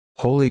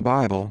Holy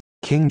Bible,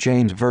 King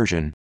James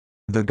Version.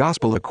 The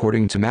Gospel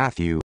according to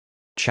Matthew.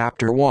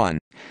 Chapter 1.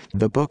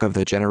 The Book of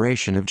the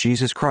Generation of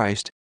Jesus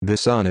Christ, the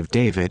son of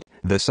David,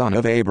 the son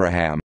of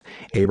Abraham.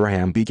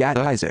 Abraham begat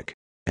Isaac,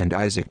 and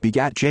Isaac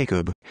begat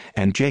Jacob,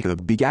 and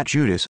Jacob begat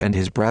Judas and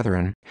his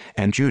brethren,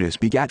 and Judas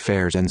begat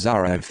Phares and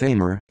Zara of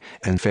Thamar,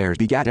 and Phares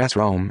begat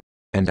Esrom,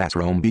 and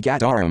Esrom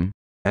begat Aram,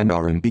 and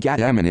Aram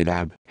begat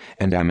Amminadab,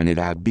 and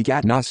Amminadab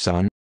begat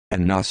Naasson,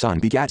 and Naasson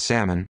begat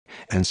Salmon,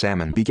 and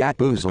Salmon begat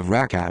Booz of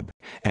Rachab,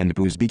 and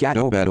Booz begat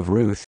Obed of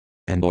Ruth,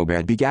 and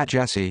Obed begat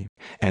Jesse,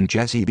 and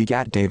Jesse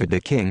begat David the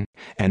king,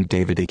 and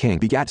David the king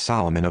begat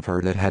Solomon of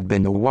her that had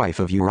been the wife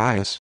of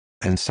Urias,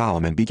 and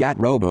Solomon begat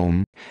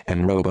Rehoboam,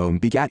 and Rehoboam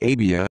begat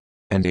Abiah,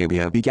 and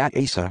Abiah begat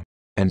Asa,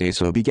 and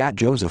Asa begat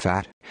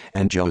Josaphat,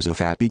 and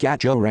Josaphat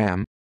begat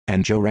Joram,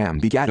 and Joram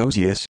begat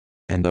Ozias,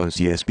 and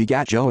Ozias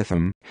begat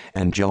Joatham,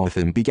 and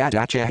Joatham begat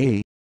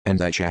Achahi, and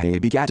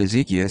Achahi begat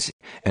Ezekias,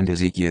 and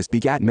Ezekias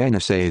begat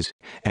Manasseh,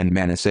 and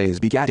Manasseh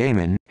begat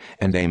Amon,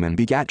 and Amon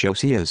begat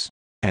Josias,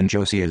 and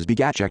Josias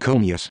begat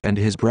Jeconias and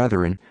his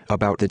brethren,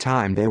 about the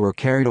time they were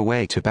carried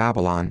away to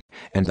Babylon,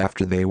 and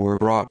after they were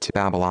brought to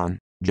Babylon,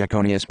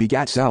 Jeconias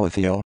begat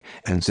Salathiel,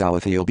 and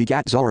Salathiel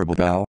begat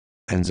Zerubbabel,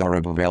 and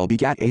Zerubbabel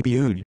begat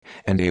Abiud,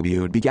 and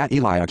Abiud begat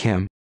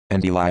Eliakim,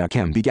 and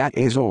Eliakim begat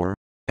Azor,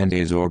 and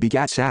Azor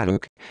begat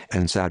Sadok,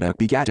 and Sadok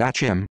begat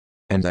Achim,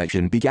 and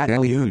Achim begat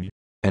Eliud,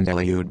 and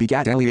Eliud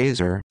begat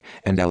Eleazar,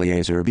 and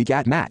Eleazar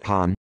begat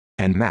Matthan,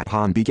 and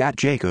Matthan begat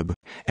Jacob,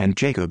 and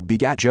Jacob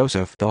begat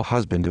Joseph the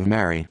husband of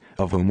Mary,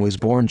 of whom was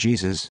born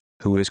Jesus,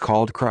 who is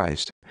called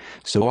Christ.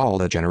 So all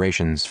the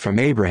generations from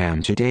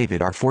Abraham to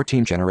David are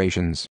 14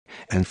 generations,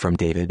 and from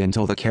David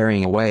until the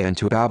carrying away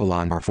into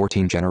Babylon are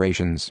 14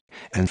 generations,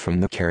 and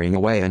from the carrying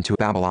away into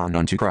Babylon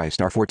unto Christ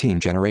are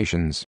 14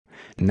 generations.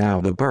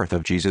 Now the birth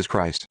of Jesus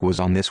Christ was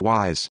on this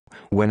wise: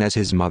 when as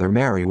his mother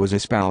Mary was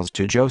espoused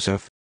to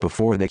Joseph,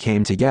 before they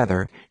came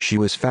together, she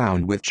was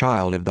found with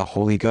child of the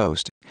Holy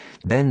Ghost.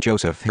 Then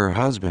Joseph her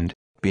husband,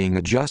 being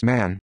a just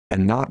man,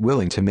 and not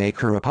willing to make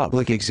her a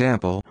public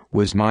example,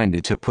 was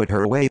minded to put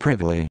her away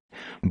privily.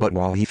 But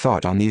while he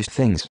thought on these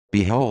things,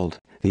 behold,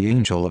 the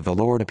angel of the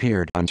Lord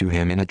appeared unto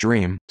him in a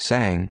dream,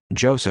 saying,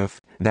 Joseph,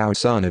 thou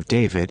son of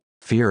David,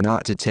 fear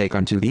not to take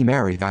unto thee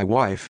Mary thy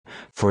wife,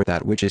 for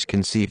that which is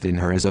conceived in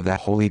her is of the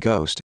Holy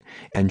Ghost.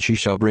 And she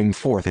shall bring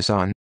forth a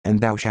son, and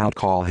thou shalt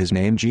call his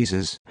name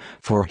Jesus,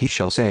 for he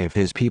shall save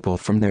his people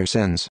from their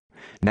sins.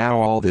 Now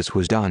all this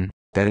was done,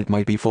 that it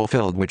might be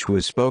fulfilled which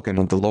was spoken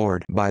of the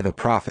Lord by the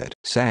prophet,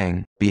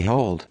 saying,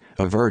 Behold,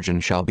 a virgin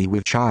shall be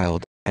with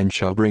child, and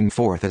shall bring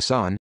forth a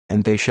son,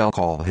 and they shall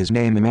call his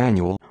name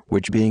Emmanuel,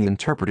 which being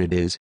interpreted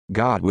is,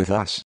 God with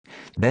us.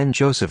 Then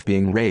Joseph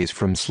being raised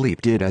from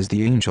sleep did as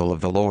the angel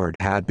of the Lord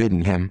had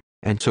bidden him,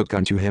 and took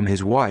unto him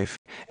his wife,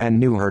 and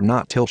knew her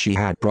not till she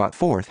had brought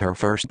forth her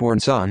firstborn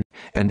son,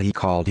 and he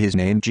called his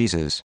name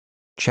Jesus.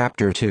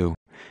 Chapter 2.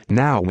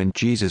 Now when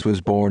Jesus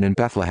was born in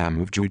Bethlehem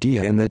of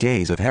Judea in the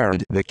days of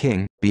Herod the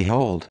king,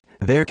 behold,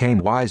 there came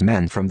wise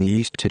men from the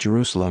east to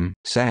Jerusalem,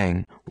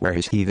 saying, Where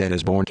is he that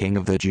is born King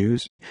of the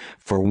Jews?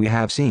 For we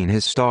have seen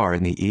his star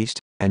in the east,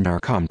 and are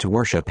come to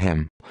worship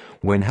him.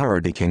 When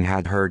Herod the king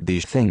had heard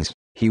these things,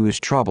 he was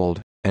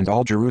troubled, and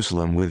all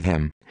Jerusalem with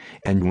him.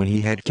 And when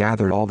he had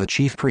gathered all the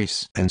chief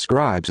priests and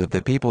scribes of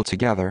the people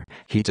together,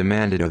 he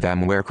demanded of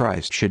them where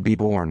Christ should be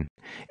born.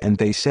 And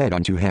they said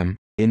unto him,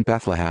 In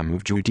Bethlehem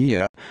of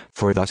Judea,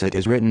 for thus it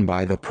is written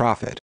by the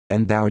prophet,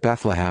 And thou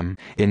Bethlehem,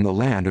 in the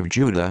land of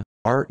Judah,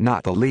 art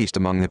not the least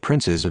among the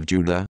princes of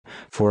Judah,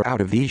 for out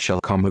of thee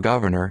shall come a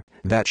governor,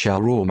 that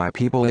shall rule my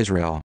people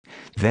Israel.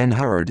 Then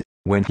Herod,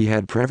 when he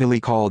had privily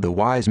called the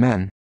wise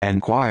men,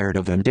 enquired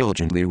of them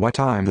diligently what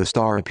time the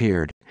star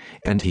appeared.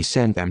 And he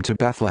sent them to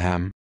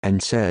Bethlehem,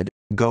 and said,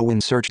 Go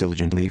and search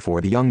diligently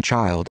for the young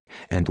child,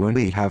 and when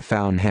we have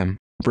found him,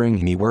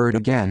 bring me word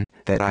again,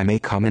 that I may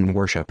come and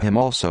worship him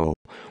also.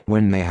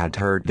 When they had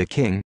heard the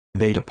king,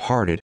 they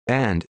departed,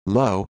 and,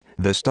 lo,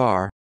 the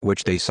star,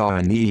 which they saw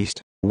in the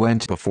east,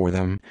 went before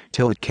them,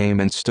 till it came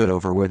and stood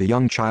over where the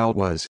young child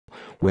was.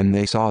 When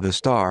they saw the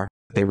star,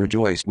 they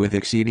rejoiced with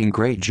exceeding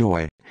great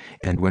joy.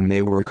 And when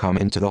they were come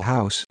into the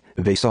house,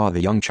 they saw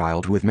the young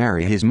child with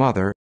Mary his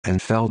mother,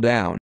 and fell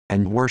down,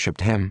 and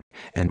worshipped him.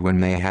 And when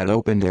they had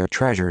opened their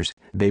treasures,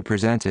 they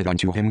presented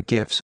unto him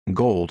gifts,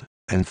 gold,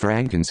 and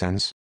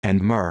frankincense,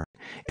 and myrrh.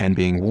 And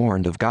being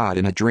warned of God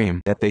in a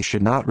dream that they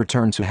should not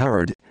return to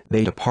Herod,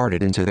 they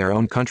departed into their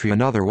own country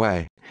another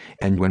way.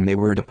 And when they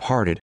were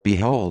departed,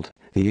 behold,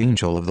 the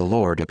angel of the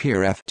Lord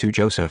appeareth to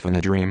Joseph in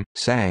a dream,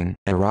 saying,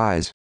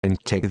 Arise, and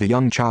take the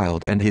young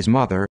child and his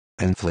mother,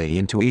 and flee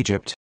into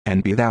Egypt,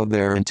 and be thou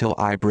there until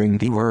I bring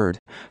thee word,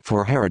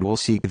 for Herod will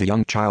seek the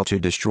young child to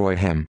destroy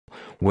him.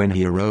 When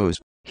he arose,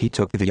 he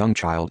took the young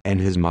child and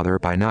his mother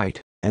by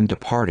night, and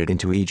departed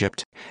into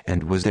Egypt,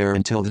 and was there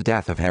until the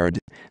death of Herod,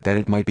 that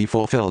it might be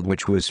fulfilled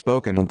which was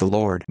spoken of the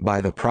Lord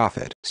by the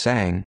prophet,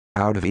 saying,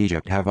 Out of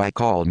Egypt have I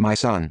called my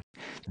son.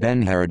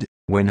 Then Herod,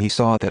 when he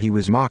saw that he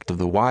was mocked of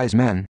the wise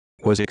men,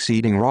 was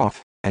exceeding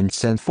wroth, and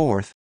sent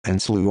forth,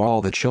 and slew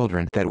all the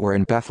children that were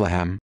in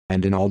Bethlehem,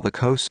 and in all the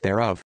coasts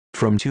thereof,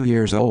 from 2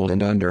 years old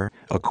and under,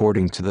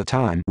 according to the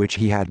time which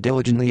he had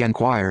diligently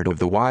enquired of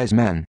the wise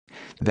men.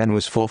 Then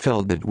was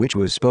fulfilled that which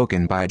was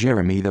spoken by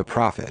Jeremy the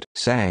prophet,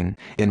 saying,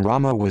 In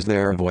Ramah was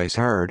there a voice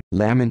heard,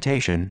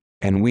 lamentation,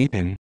 and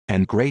weeping,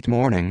 and great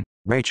mourning,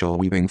 Rachel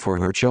weeping for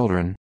her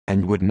children,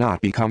 and would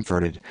not be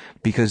comforted,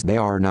 because they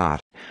are not.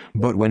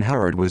 But when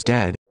Herod was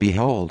dead,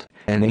 behold,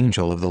 an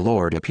angel of the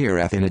Lord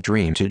appeareth in a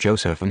dream to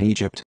Joseph in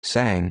Egypt,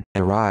 saying,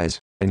 Arise,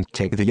 and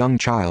take the young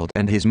child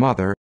and his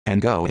mother,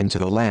 and go into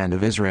the land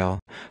of Israel,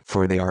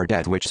 for they are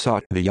dead which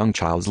sought the young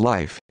child's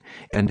life.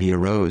 And he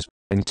arose,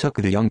 and took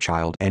the young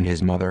child and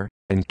his mother,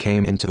 and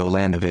came into the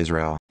land of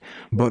Israel.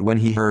 But when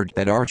he heard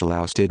that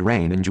Archelaus did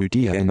reign in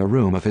Judea in the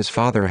room of his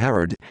father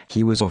Herod,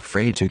 he was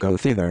afraid to go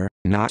thither.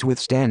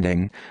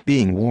 Notwithstanding,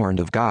 being warned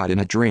of God in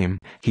a dream,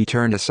 he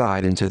turned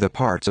aside into the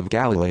parts of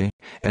Galilee,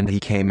 and he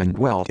came and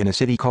dwelt in a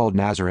city called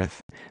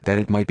Nazareth, that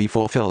it might be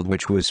fulfilled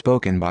which was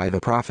spoken by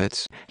the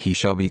prophets, He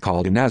shall be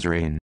called a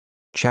Nazarene.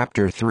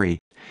 Chapter 3.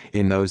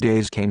 In those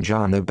days came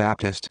John the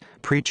Baptist,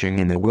 preaching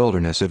in the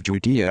wilderness of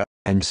Judea,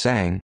 and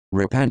saying,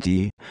 Repent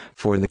ye,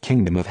 for the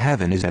kingdom of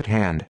heaven is at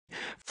hand.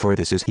 For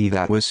this is he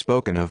that was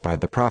spoken of by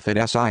the prophet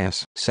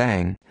Esaias,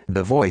 saying,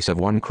 The voice of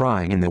one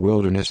crying in the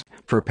wilderness,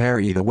 Prepare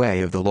ye the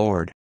way of the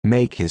Lord,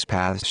 make his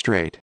paths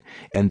straight.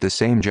 And the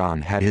same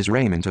John had his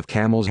raiment of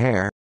camel's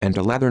hair, and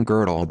a leathern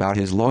girdle about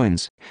his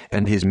loins,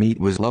 and his meat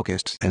was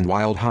locusts and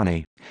wild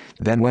honey.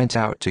 Then went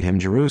out to him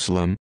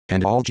Jerusalem,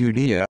 and all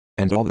Judea,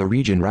 and all the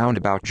region round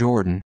about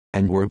Jordan,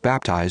 and were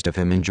baptized of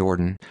him in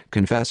Jordan,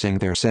 confessing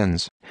their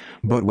sins.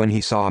 But when he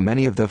saw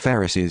many of the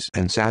Pharisees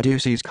and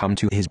Sadducees come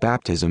to his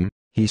baptism,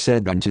 he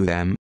said unto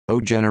them,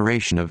 O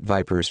generation of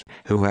vipers,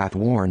 who hath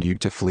warned you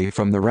to flee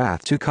from the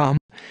wrath to come?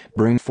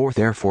 Bring forth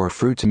therefore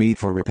fruit meet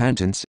for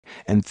repentance,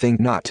 and think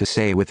not to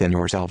say within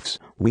yourselves,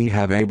 We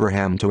have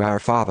Abraham to our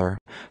father.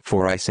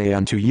 For I say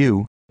unto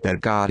you,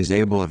 that God is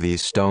able of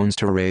these stones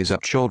to raise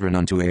up children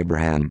unto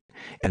Abraham.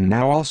 And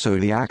now also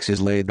the axe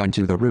is laid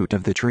unto the root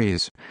of the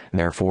trees.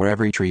 Therefore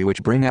every tree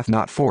which bringeth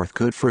not forth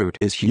good fruit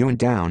is hewn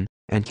down,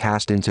 and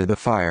cast into the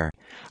fire.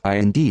 I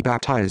indeed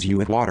baptize you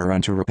with water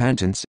unto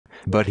repentance,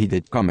 but he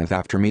that cometh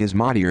after me is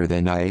mightier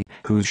than I,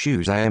 whose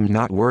shoes I am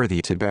not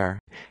worthy to bear.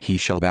 He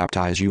shall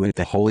baptize you with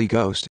the Holy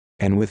Ghost,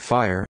 and with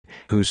fire,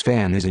 whose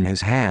fan is in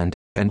his hand,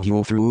 and he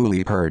will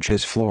thoroughly purge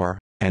his floor,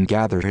 and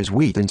gather his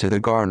wheat into the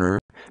garner,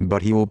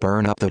 but he will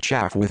burn up the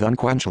chaff with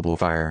unquenchable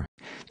fire.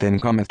 Then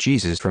cometh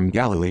Jesus from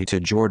Galilee to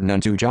Jordan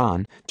unto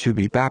John, to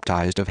be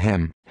baptized of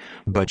him.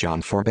 But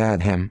John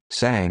forbade him,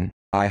 saying,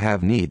 I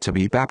have need to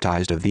be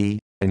baptized of thee,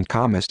 and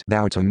comest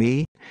thou to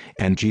me?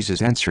 And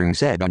Jesus answering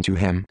said unto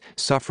him,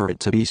 Suffer it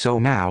to be so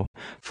now,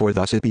 for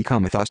thus it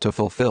becometh us to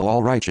fulfill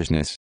all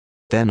righteousness.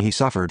 Then he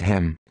suffered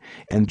him.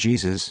 And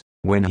Jesus,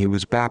 when he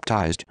was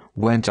baptized,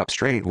 went up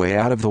straightway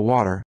out of the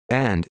water,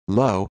 and,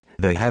 lo,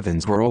 the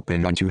heavens were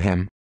opened unto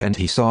him, and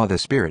he saw the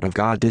Spirit of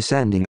God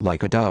descending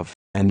like a dove,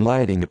 and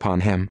lighting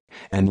upon him,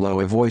 and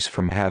lo a voice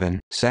from heaven,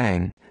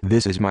 saying,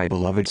 This is my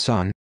beloved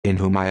Son, in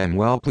whom I am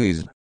well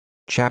pleased.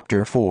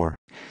 Chapter 4.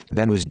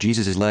 Then was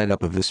Jesus led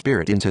up of the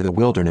Spirit into the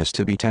wilderness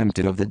to be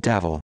tempted of the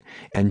devil.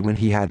 And when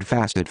he had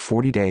fasted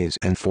 40 days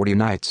and 40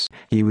 nights,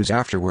 he was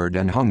afterward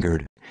an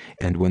hungered.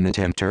 And when the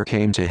tempter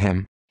came to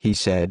him, he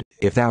said,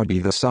 If thou be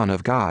the Son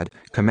of God,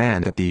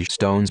 command that these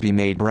stones be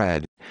made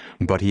bread.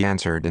 But he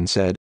answered and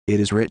said, It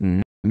is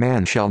written,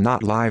 Man shall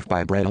not live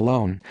by bread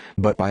alone,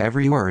 but by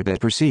every word that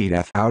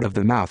proceedeth out of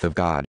the mouth of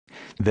God.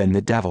 Then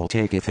the devil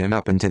taketh him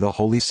up into the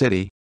holy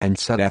city, and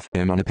setteth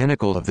him on a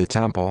pinnacle of the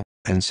temple,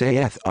 and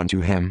saith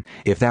unto him,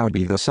 If thou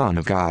be the Son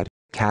of God,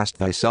 cast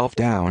thyself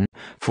down,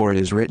 for it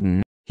is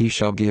written, He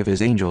shall give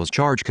his angels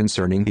charge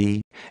concerning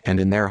thee, and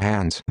in their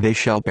hands they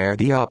shall bear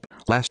thee up,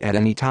 lest at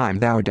any time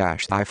thou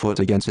dash thy foot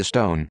against a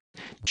stone.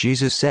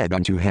 Jesus said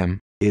unto him,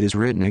 It is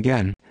written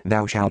again,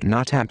 Thou shalt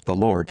not tempt the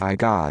Lord thy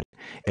God.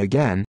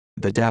 Again,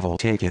 the devil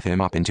taketh him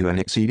up into an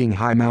exceeding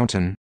high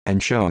mountain,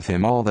 and showeth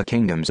him all the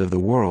kingdoms of the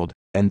world,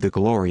 and the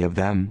glory of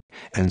them,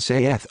 and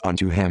saith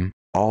unto him,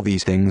 All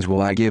these things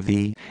will I give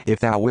thee, if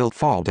thou wilt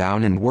fall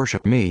down and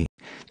worship me.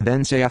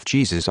 Then saith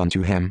Jesus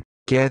unto him,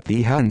 Get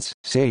thee hence,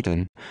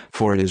 Satan,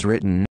 for it is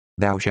written,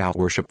 Thou shalt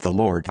worship the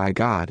Lord thy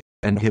God,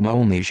 and him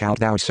only shalt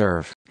thou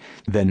serve.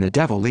 Then the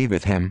devil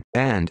leaveth him,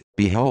 and,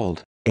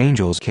 behold,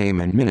 angels came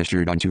and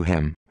ministered unto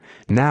him.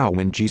 Now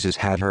when Jesus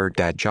had heard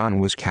that John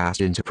was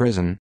cast into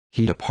prison,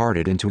 he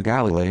departed into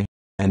Galilee,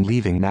 and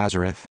leaving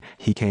Nazareth,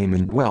 he came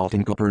and dwelt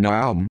in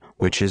Capernaum,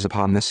 which is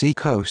upon the sea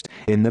coast,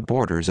 in the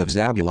borders of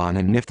Zabulon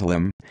and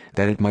Nephthalim,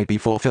 that it might be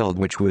fulfilled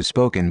which was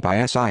spoken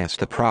by Esaias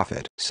the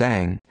prophet,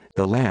 saying,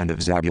 The land of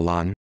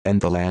Zabulon, and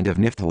the land of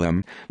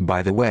Nephthalim,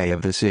 by the way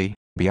of the sea,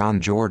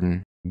 beyond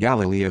Jordan,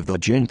 Galilee of the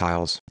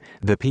Gentiles.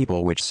 The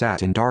people which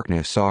sat in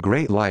darkness saw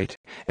great light,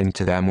 and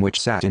to them which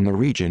sat in the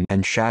region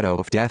and shadow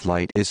of death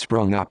light is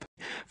sprung up.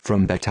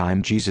 From that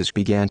time Jesus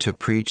began to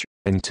preach,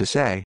 and to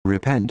say,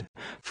 Repent,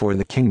 for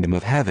the kingdom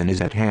of heaven is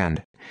at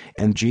hand.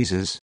 And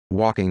Jesus,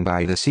 walking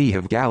by the sea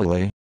of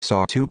Galilee,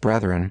 saw two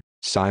brethren,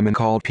 Simon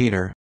called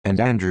Peter,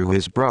 and Andrew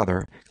his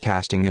brother,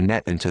 casting a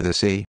net into the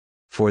sea,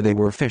 for they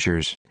were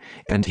fishers.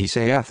 And he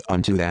saith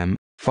unto them,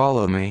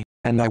 Follow me,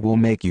 and I will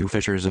make you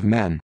fishers of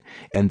men.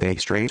 And they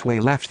straightway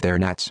left their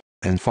nets,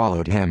 and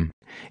followed him.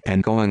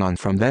 And going on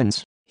from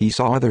thence, he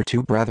saw other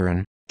two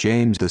brethren,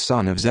 James the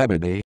son of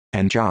Zebedee,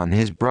 and John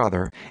his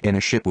brother, in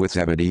a ship with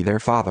Zebedee their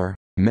father,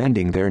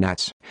 mending their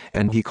nets.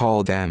 And he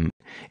called them.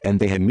 And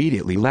they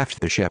immediately left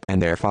the ship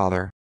and their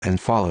father, and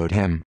followed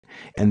him.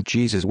 And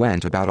Jesus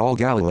went about all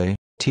Galilee,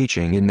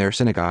 teaching in their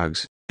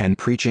synagogues, and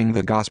preaching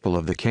the gospel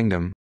of the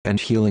kingdom, and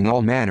healing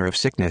all manner of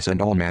sickness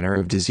and all manner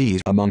of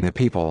disease among the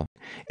people.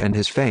 And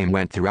his fame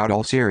went throughout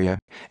all Syria,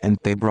 and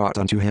they brought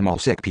unto him all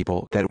sick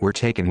people that were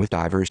taken with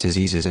divers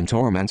diseases and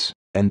torments,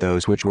 and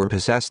those which were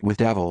possessed with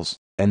devils,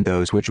 and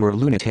those which were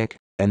lunatic,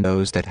 and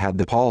those that had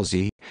the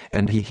palsy,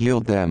 and he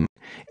healed them.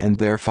 And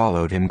there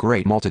followed him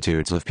great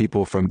multitudes of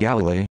people from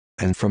Galilee,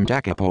 and from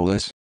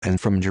Decapolis, and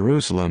from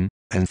Jerusalem,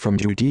 and from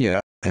Judea,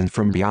 and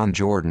from beyond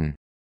Jordan.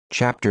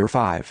 Chapter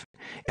 5.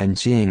 And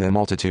seeing the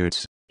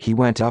multitudes, he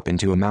went up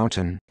into a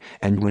mountain,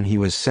 and when he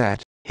was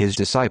set, his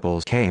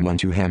disciples came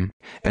unto him,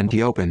 and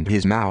he opened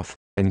his mouth,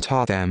 and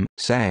taught them,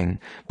 saying,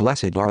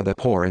 Blessed are the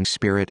poor in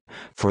spirit,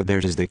 for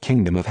theirs is the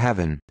kingdom of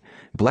heaven.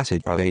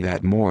 Blessed are they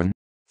that mourn,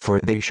 for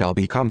they shall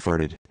be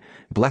comforted.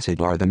 Blessed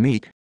are the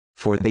meek,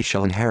 for they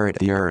shall inherit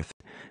the earth.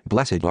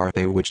 Blessed are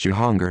they which do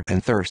hunger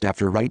and thirst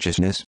after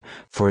righteousness,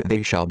 for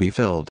they shall be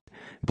filled.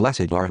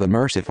 Blessed are the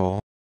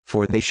merciful,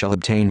 for they shall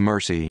obtain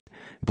mercy.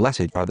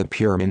 Blessed are the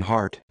pure in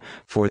heart,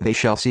 for they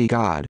shall see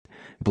God.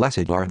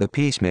 Blessed are the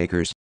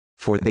peacemakers,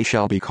 for they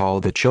shall be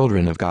called the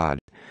children of God.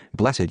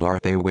 Blessed are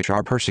they which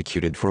are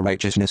persecuted for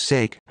righteousness'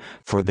 sake,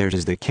 for theirs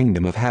is the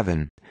kingdom of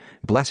heaven.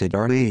 Blessed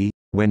are ye,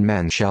 when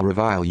men shall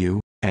revile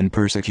you, and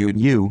persecute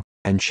you,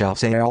 and shall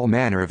say all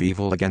manner of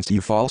evil against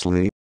you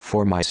falsely,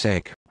 for my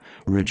sake.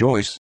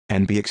 Rejoice,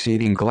 and be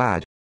exceeding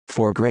glad,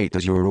 for great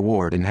is your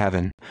reward in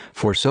heaven,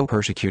 for so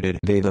persecuted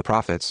they the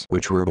prophets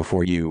which were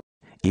before you.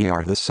 Ye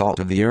are the salt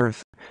of the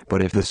earth,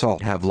 but if the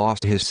salt have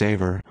lost his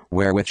savour,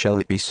 wherewith shall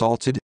it be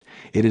salted?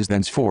 It is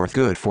thenceforth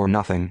good for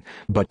nothing,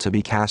 but to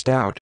be cast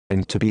out,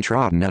 and to be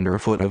trodden under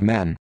foot of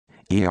men.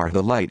 Ye are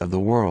the light of the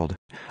world.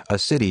 A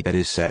city that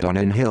is set on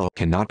an hill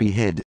cannot be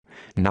hid.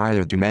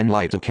 Neither do men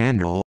light a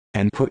candle,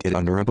 and put it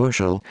under a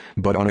bushel,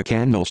 but on a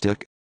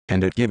candlestick,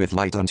 and it giveth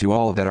light unto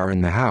all that are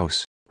in the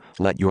house.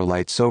 Let your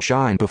light so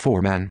shine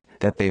before men,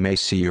 that they may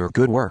see your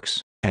good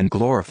works, and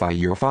glorify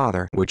your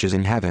Father which is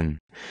in heaven.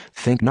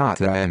 Think not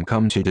that I am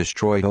come to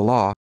destroy the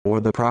law, or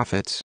the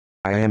prophets.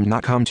 I am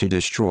not come to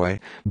destroy,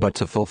 but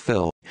to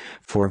fulfill.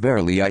 For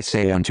verily I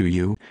say unto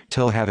you,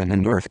 till heaven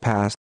and earth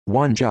pass,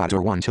 one jot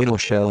or one tittle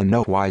shall in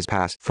no wise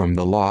pass from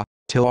the law,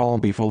 till all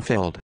be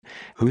fulfilled.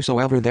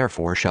 Whosoever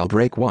therefore shall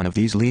break one of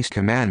these least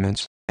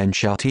commandments, and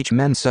shall teach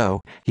men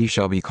so, he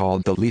shall be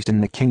called the least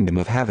in the kingdom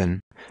of heaven.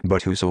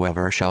 But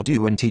whosoever shall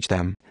do and teach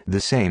them, the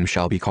same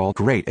shall be called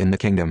great in the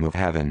kingdom of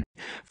heaven.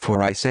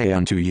 For I say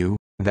unto you,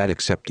 that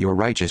except your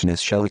righteousness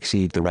shall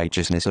exceed the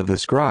righteousness of the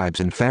scribes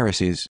and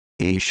Pharisees,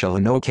 ye shall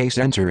in no case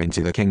enter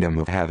into the kingdom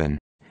of heaven.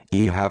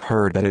 Ye have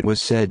heard that it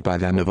was said by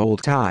them of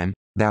old time,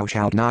 Thou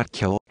shalt not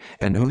kill,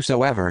 and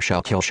whosoever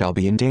shall kill shall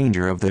be in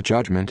danger of the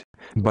judgment.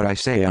 But I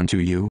say unto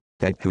you,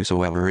 that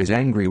whosoever is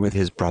angry with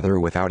his brother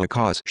without a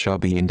cause shall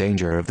be in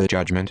danger of the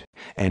judgment,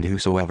 and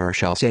whosoever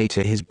shall say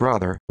to his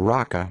brother,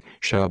 Raca,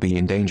 shall be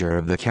in danger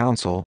of the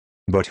council.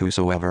 But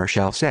whosoever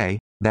shall say,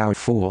 Thou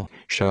fool,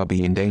 shall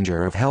be in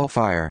danger of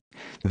hellfire.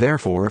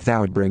 Therefore if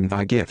thou bring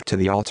thy gift to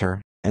the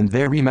altar, and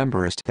there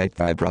rememberest that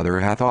thy brother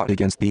hath aught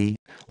against thee,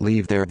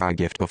 leave there thy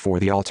gift before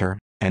the altar,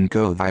 and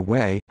go thy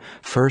way.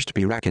 First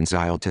be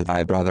reconciled to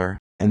thy brother,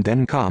 and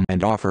then come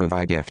and offer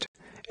thy gift.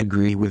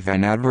 Agree with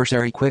thine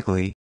adversary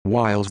quickly,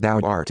 whiles thou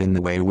art in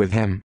the way with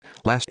him,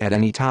 lest at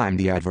any time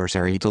the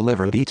adversary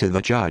deliver thee to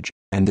the judge,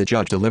 and the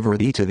judge deliver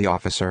thee to the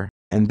officer,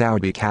 and thou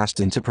be cast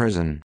into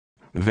prison.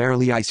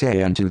 Verily I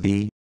say unto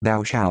thee,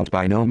 thou shalt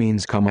by no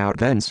means come out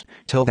thence,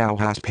 till thou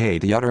hast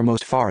paid the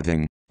uttermost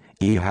farthing.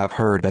 Ye have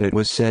heard that it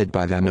was said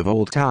by them of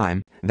old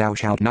time, Thou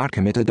shalt not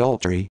commit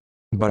adultery.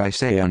 But I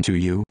say unto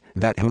you,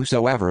 that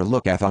whosoever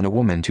looketh on a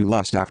woman to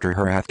lust after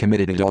her hath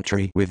committed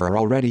adultery with her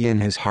already in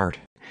his heart.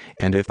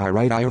 And if by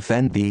right eye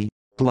offend thee,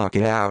 pluck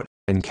it out,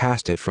 and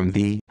cast it from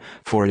thee,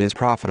 for it is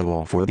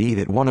profitable for thee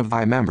that one of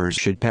thy members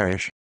should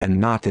perish, and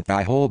not that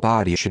thy whole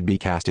body should be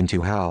cast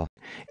into hell.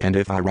 And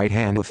if thy right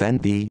hand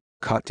offend thee,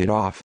 cut it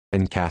off,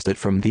 and cast it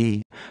from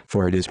thee,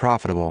 for it is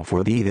profitable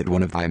for thee that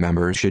one of thy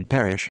members should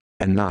perish,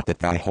 and not that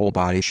thy whole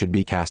body should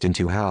be cast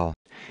into hell.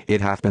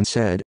 It hath been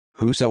said,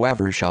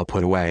 Whosoever shall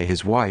put away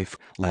his wife,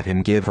 let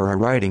him give her a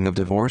writing of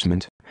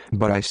divorcement.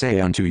 But I say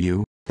unto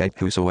you, that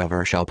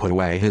whosoever shall put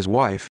away his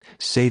wife,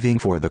 saving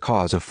for the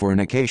cause of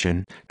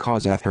fornication,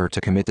 causeth her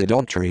to commit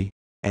adultery.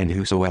 And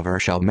whosoever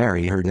shall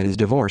marry her that is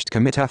divorced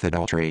committeth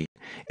adultery.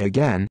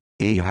 Again,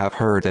 ye have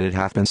heard that it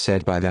hath been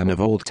said by them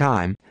of old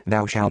time,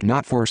 Thou shalt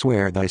not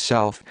forswear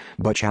thyself,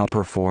 but shalt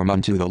perform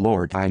unto the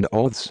Lord thine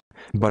oaths.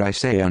 But I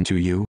say unto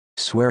you,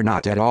 swear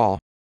not at all,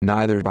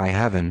 neither by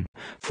heaven,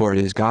 for it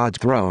is God's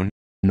throne,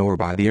 nor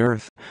by the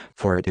earth,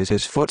 for it is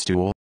his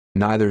footstool,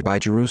 neither by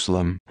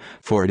Jerusalem,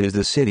 for it is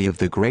the city of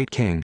the great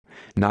king.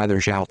 Neither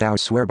shalt thou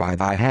swear by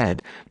thy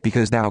head,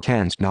 because thou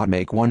canst not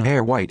make one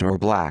hair white or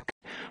black.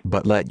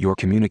 But let your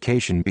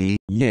communication be,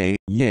 yea,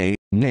 yea,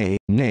 nay,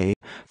 nay,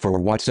 for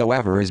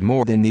whatsoever is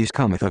more than these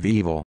cometh of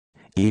evil.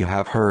 Ye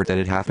have heard that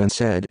it hath been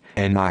said,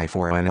 an eye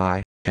for an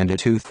eye, and a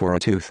tooth for a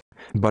tooth.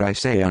 But I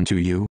say unto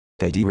you,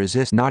 that ye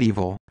resist not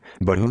evil,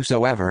 but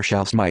whosoever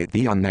shall smite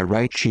thee on thy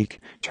right cheek,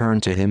 turn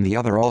to him the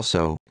other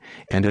also.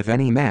 And if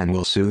any man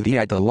will sue thee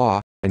at the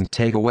law, and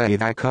take away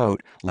thy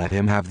coat, let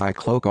him have thy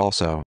cloak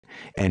also.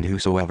 And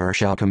whosoever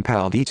shall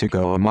compel thee to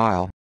go a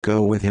mile,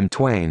 go with him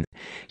twain.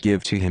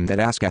 Give to him that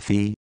asketh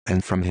thee,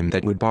 and from him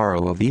that would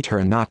borrow of thee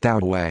turn not thou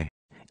away.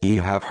 Ye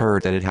have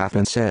heard that it hath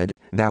been said,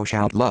 Thou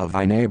shalt love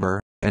thy neighbor,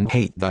 and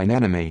hate thine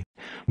enemy.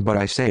 But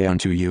I say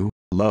unto you,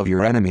 love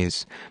your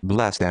enemies,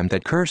 bless them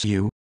that curse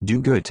you,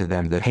 do good to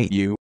them that hate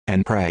you,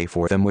 and pray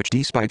for them which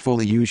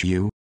despitefully use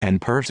you, and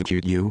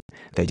persecute you,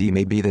 that ye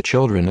may be the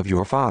children of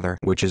your Father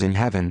which is in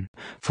heaven.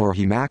 For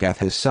he maketh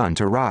his sun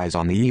to rise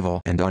on the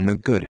evil and on the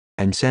good,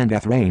 and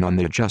sendeth rain on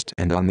the just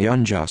and on the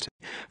unjust.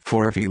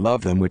 For if ye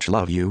love them which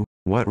love you,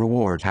 what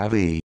reward have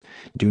ye?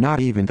 Do not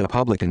even the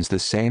publicans the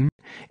same?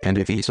 And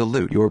if ye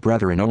salute your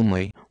brethren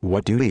only,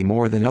 what do ye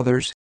more than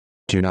others?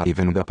 Do not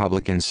even the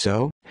publicans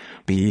so?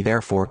 Be ye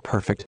therefore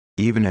perfect,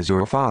 even as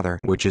your Father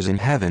which is in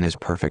heaven is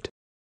perfect.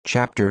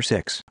 Chapter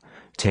 6.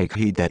 Take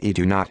heed that ye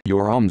do not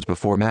your alms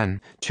before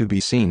men, to be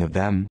seen of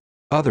them.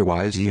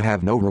 Otherwise ye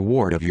have no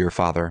reward of your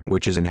Father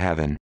which is in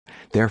heaven.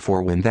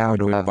 Therefore when thou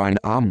doest thine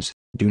alms,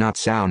 do not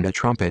sound a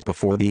trumpet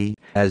before thee,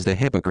 as the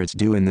hypocrites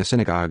do in the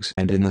synagogues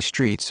and in the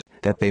streets,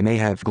 that they may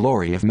have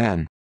glory of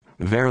men.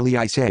 Verily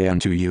I say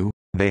unto you,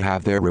 they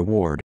have their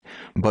reward.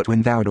 But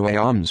when thou doest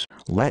alms,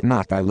 let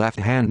not thy left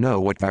hand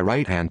know what thy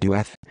right hand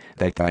doeth,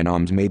 that thine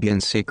alms may be in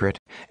secret,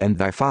 and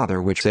thy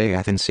Father which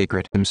saith in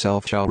secret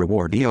himself shall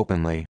reward thee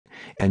openly.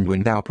 And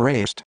when thou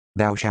prayest,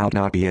 thou shalt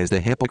not be as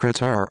the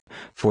hypocrites are,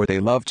 for they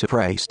love to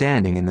pray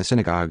standing in the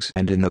synagogues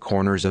and in the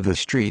corners of the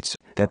streets,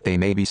 that they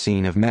may be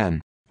seen of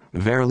men.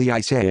 Verily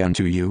I say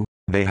unto you,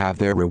 they have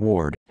their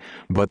reward.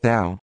 But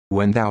thou,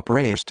 when thou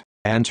prayest,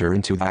 enter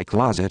into thy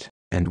closet,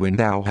 and when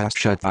thou hast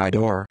shut thy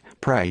door,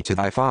 pray to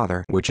thy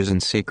Father which is in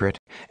secret,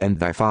 and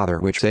thy Father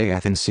which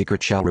saith in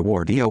secret shall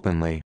reward thee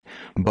openly.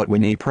 But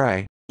when ye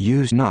pray,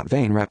 use not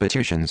vain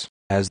repetitions,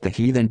 as the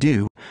heathen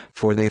do,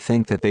 for they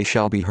think that they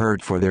shall be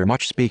heard for their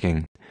much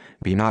speaking.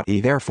 Be not ye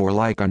therefore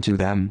like unto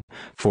them,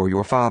 for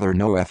your Father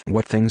knoweth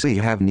what things ye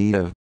have need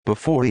of,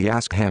 before ye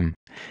ask him.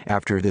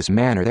 After this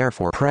manner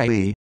therefore pray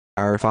ye,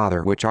 Our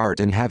Father which art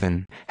in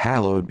heaven,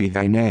 hallowed be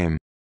thy name.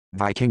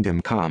 Thy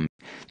kingdom come,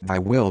 thy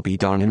will be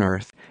done in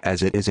earth,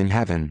 as it is in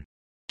heaven.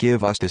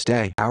 Give us this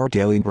day our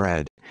daily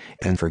bread,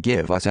 and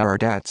forgive us our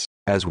debts,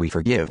 as we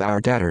forgive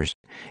our debtors.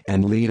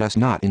 And lead us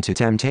not into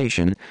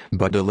temptation,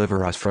 but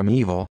deliver us from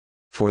evil.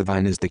 For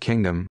thine is the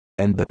kingdom,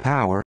 and the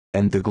power,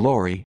 and the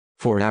glory,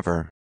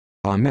 forever.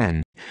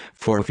 Amen.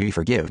 For if ye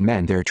forgive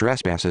men their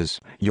trespasses,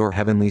 your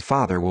heavenly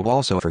Father will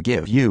also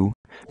forgive you.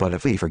 But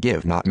if ye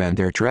forgive not men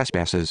their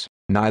trespasses,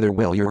 neither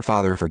will your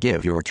Father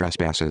forgive your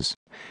trespasses.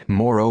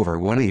 Moreover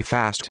when ye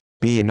fast,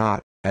 be ye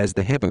not, as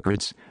the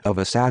hypocrites, of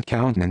a sad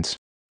countenance.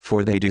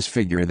 For they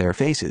disfigure their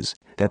faces,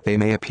 that they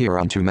may appear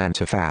unto men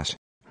to fast.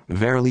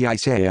 Verily I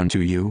say unto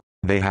you,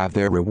 they have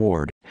their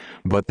reward.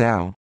 But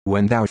thou,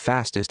 when thou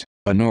fastest,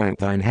 anoint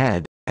thine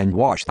head, and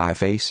wash thy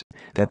face,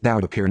 that thou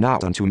appear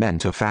not unto men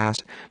to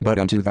fast, but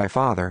unto thy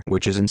Father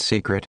which is in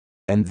secret.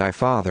 And thy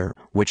Father,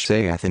 which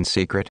saith in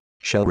secret,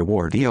 shall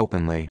reward thee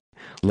openly.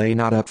 Lay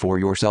not up for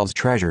yourselves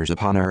treasures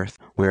upon earth,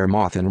 where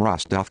moth and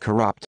rust doth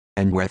corrupt,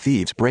 and where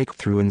thieves break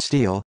through and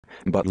steal.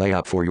 But lay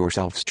up for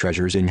yourselves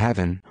treasures in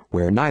heaven,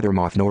 where neither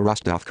moth nor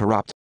rust doth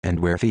corrupt, and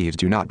where thieves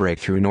do not break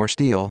through nor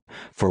steal.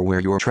 For where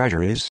your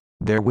treasure is,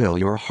 there will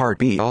your heart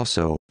be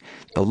also.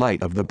 The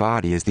light of the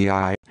body is the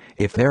eye.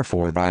 If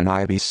therefore thine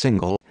eye be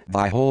single,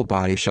 thy whole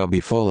body shall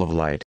be full of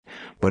light.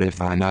 But if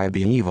thine eye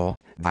be evil,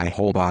 thy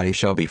whole body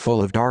shall be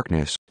full of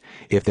darkness.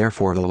 If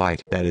therefore the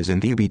light that is in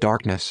thee be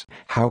darkness,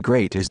 how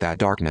great is that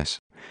darkness?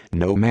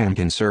 No man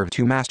can serve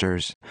two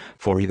masters,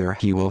 for either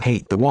he will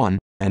hate the one,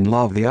 and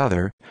love the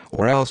other,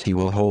 or else he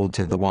will hold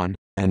to the one,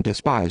 and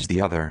despise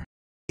the other.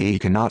 Ye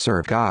cannot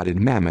serve God and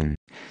mammon.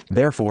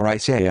 Therefore I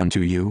say unto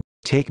you,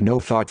 take no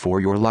thought for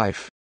your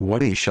life,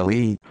 what ye shall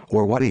eat,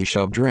 or what ye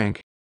shall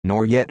drink,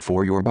 nor yet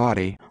for your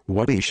body,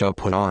 what ye shall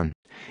put on.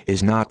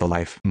 Is not the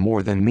life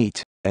more than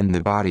meat, and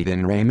the body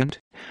than raiment?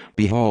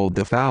 Behold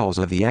the fowls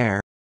of the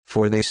air,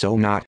 for they sow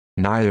not,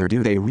 neither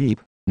do they reap,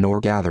 nor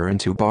gather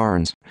into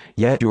barns,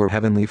 yet your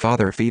heavenly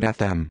Father feedeth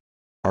them.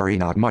 Are ye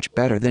not much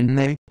better than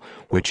they?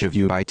 Which of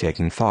you by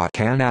taking thought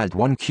can add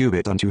 1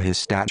 cubit unto his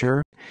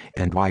stature?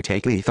 And why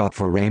take ye thought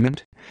for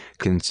raiment?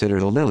 Consider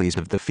the lilies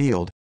of the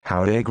field,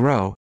 how they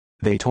grow.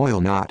 They toil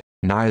not,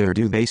 neither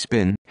do they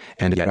spin.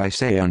 And yet I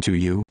say unto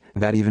you,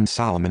 that even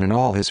Solomon in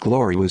all his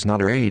glory was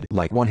not arrayed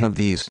like one of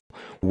these.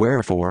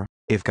 Wherefore,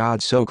 if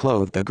God so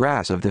clothe the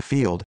grass of the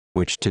field,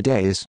 which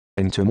today is,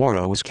 and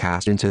tomorrow is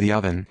cast into the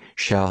oven,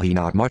 shall he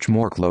not much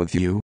more clothe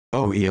you,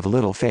 O ye of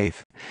little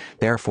faith.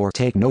 Therefore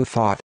take no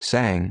thought,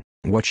 saying,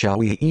 What shall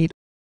we eat?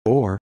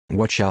 Or,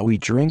 what shall we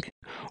drink?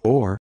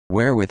 Or,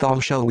 wherewithal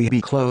shall we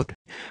be clothed?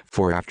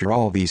 For after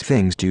all these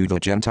things do the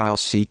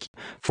Gentiles seek.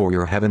 For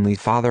your heavenly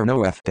Father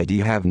knoweth that ye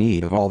have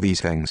need of all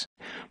these things.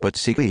 But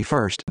seek ye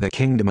first the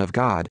kingdom of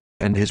God,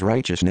 and his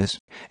righteousness,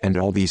 and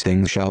all these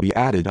things shall be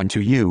added unto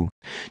you.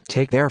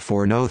 Take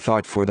therefore no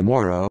thought for the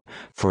morrow,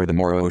 for the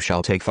morrow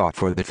shall take thought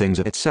for the things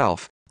of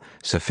itself.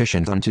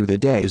 Sufficient unto the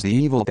day is the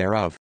evil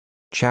thereof.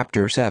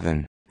 Chapter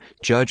 7.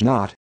 Judge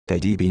not,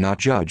 that ye be not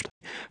judged.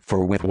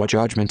 For with what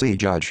judgment ye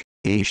judge,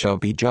 ye shall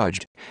be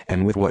judged,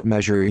 and with what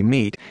measure ye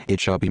mete, it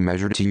shall be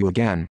measured to you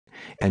again.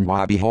 And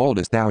why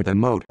beholdest thou the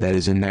mote that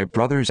is in thy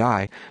brother's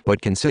eye,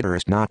 but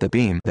considerest not the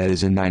beam that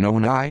is in thine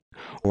own eye?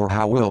 Or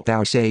how wilt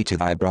thou say to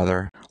thy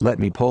brother, Let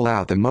me pull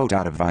out the mote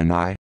out of thine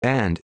eye,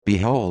 and,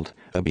 behold,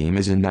 a beam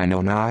is in thine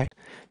own eye?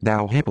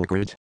 Thou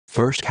hypocrite,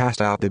 first cast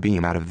out the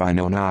beam out of thine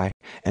own eye,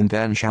 and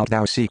then shalt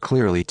thou see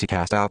clearly to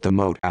cast out the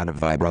mote out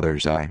of thy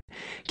brother's eye.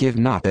 Give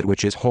not that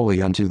which is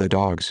holy unto the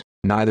dogs,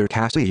 neither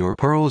cast ye your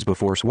pearls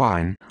before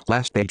swine,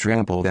 lest they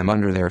trample them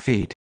under their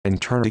feet,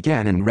 and turn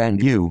again and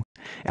rend you.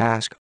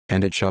 Ask,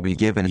 and it shall be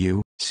given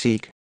you,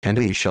 seek, and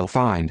ye shall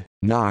find,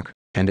 knock,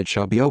 and it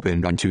shall be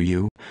opened unto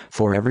you.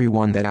 For every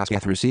one that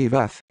asketh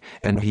receiveth,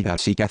 and he that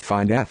seeketh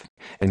findeth,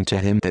 and to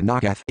him that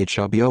knocketh it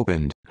shall be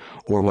opened.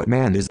 Or what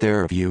man is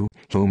there of you,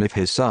 whom if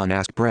his son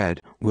ask bread,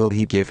 will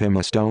he give him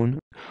a stone?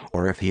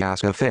 Or if he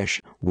ask a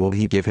fish, will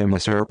he give him a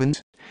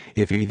serpent?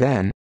 If ye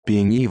then,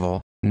 being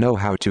evil, know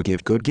how to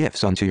give good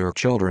gifts unto your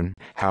children,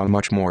 how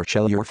much more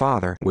shall your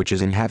Father which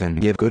is in heaven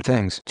give good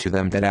things to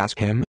them that ask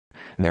him?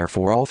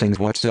 Therefore all things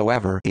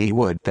whatsoever ye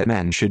would that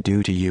men should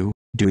do to you,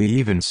 do ye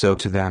even so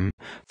to them.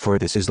 For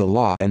this is the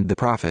law and the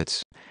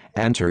prophets.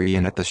 Enter ye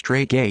in at the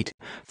strait gate,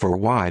 for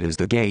wide is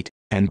the gate,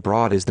 and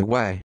broad is the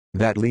way,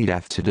 that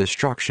leadeth to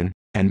destruction,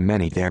 and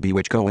many there be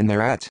which go in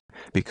thereat.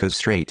 Because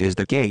strait is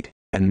the gate,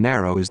 and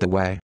narrow is the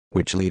way,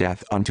 which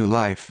leadeth unto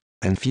life,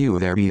 and few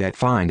there be that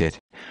find it.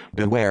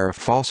 Beware of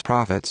false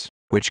prophets,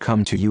 which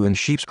come to you in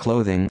sheep's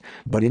clothing,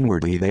 but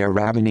inwardly they are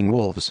ravening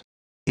wolves.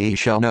 Ye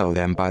shall know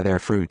them by their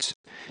fruits.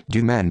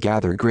 Do men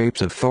gather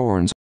grapes of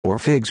thorns, or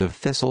figs of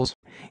thistles?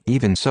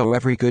 Even so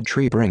every good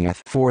tree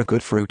bringeth forth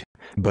good fruit,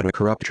 but a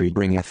corrupt tree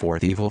bringeth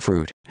forth evil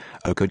fruit.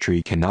 A good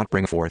tree cannot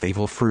bring forth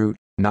evil fruit,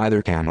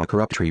 neither can a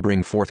corrupt tree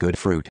bring forth good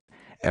fruit.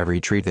 Every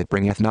tree that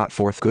bringeth not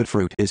forth good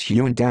fruit is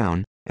hewn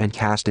down, and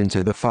cast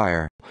into the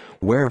fire.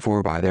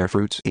 Wherefore by their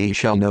fruits ye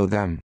shall know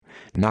them.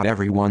 Not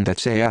every one that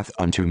saith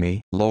unto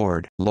me,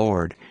 Lord,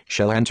 Lord,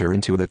 shall enter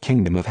into the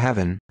kingdom of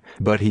heaven,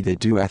 but he that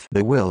doeth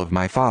the will of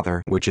my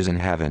Father which is in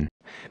heaven.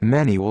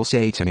 Many will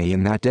say to me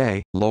in that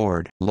day,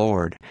 Lord,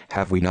 Lord,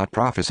 have we not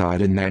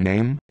prophesied in thy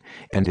name?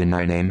 And in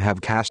thy name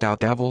have cast out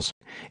devils?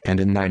 And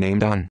in thy name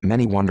done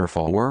many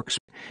wonderful works?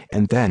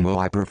 And then will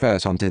I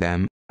profess unto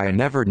them, I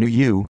never knew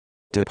you.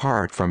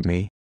 Depart from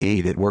me,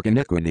 ye that work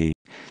iniquity.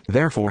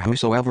 Therefore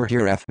whosoever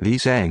heareth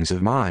these sayings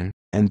of mine,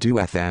 and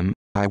doeth them,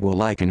 I will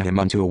liken him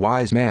unto a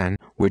wise man,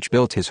 which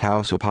built his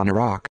house upon a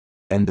rock.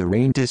 And the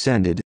rain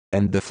descended,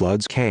 and the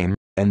floods came,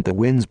 and the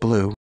winds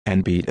blew,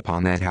 and beat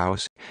upon that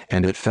house,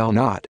 and it fell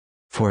not,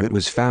 for it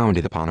was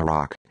founded upon a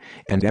rock.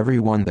 And every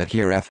one that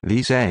heareth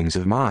these sayings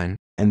of mine,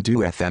 and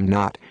doeth them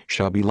not,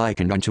 shall be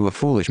likened unto a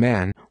foolish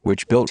man,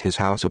 which built his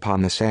house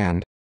upon the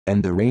sand.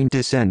 And the rain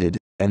descended,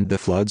 and the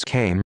floods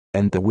came,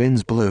 and the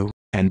winds blew,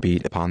 and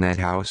beat upon that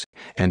house,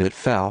 and it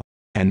fell,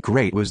 and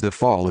great was the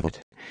fall of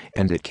it.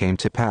 And it came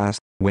to pass,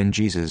 when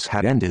Jesus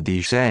had ended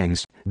these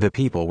sayings, the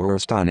people were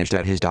astonished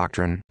at his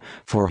doctrine,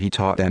 for he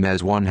taught them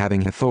as one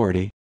having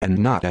authority, and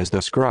not as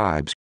the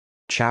scribes.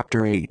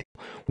 Chapter 8.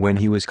 When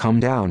he was come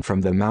down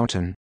from the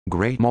mountain,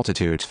 great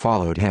multitudes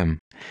followed him.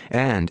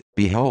 And,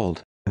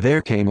 behold,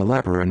 there came a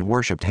leper and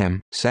worshipped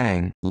him,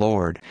 saying,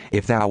 Lord,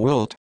 if thou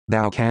wilt,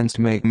 thou canst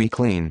make me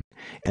clean.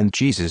 And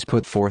Jesus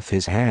put forth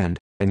his hand,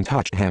 and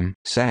touched him,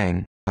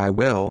 saying, I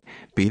will,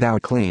 be thou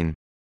clean.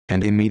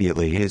 And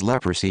immediately his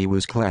leprosy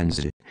was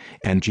cleansed.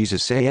 And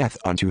Jesus saith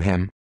unto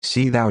him,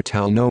 See thou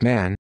tell no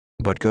man,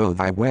 but go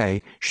thy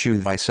way,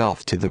 shew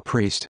thyself to the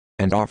priest,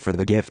 and offer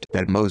the gift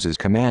that Moses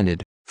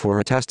commanded, for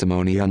a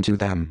testimony unto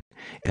them.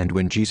 And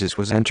when Jesus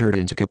was entered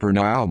into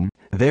Capernaum,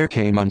 there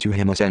came unto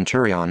him a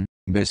centurion,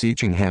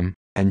 beseeching him,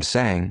 and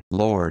saying,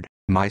 Lord,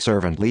 my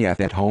servant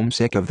lieth at home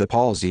sick of the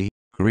palsy,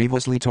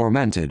 grievously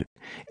tormented.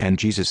 And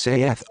Jesus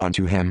saith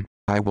unto him,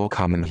 I will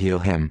come and heal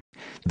him.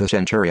 The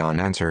centurion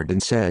answered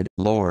and said,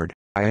 Lord,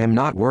 I am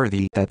not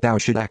worthy that thou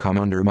shouldest come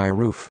under my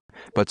roof,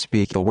 but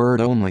speak the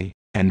word only,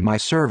 and my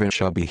servant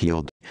shall be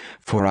healed.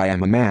 For I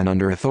am a man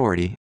under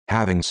authority,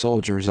 having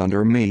soldiers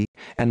under me,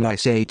 and I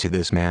say to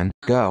this man,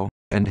 Go,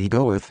 and he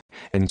goeth,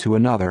 and to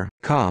another,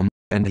 Come,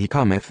 and he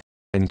cometh,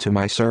 and to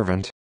my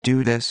servant,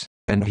 Do this,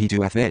 and he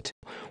doeth it.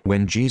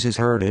 When Jesus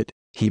heard it,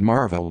 he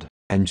marveled,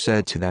 and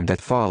said to them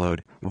that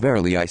followed,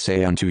 Verily I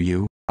say unto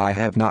you, I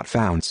have not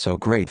found so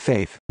great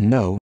faith,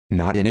 no,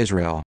 not in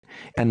Israel.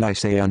 And I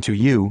say unto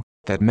you,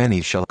 that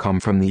many shall come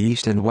from the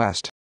east and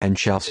west, and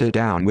shall sit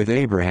down with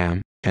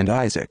Abraham, and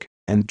Isaac,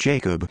 and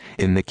Jacob,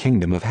 in the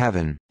kingdom of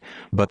heaven.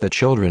 But the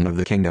children of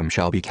the kingdom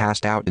shall be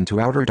cast out into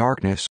outer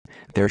darkness,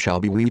 there shall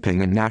be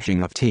weeping and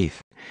gnashing of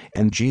teeth.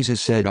 And Jesus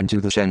said unto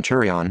the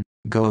centurion,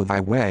 Go thy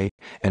way,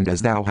 and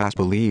as thou hast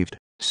believed,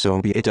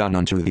 so be it done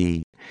unto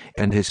thee.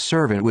 And his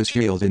servant was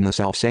healed in the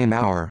selfsame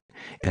hour.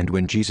 And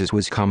when Jesus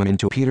was come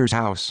into Peter's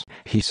house,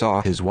 he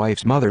saw his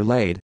wife's mother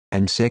laid,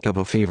 and sick of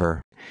a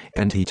fever.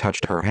 And he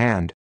touched her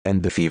hand,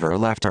 and the fever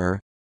left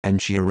her,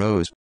 and she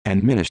arose,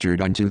 and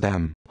ministered unto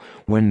them.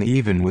 When the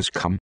even was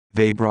come,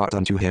 they brought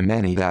unto him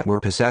many that were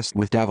possessed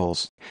with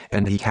devils,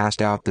 and he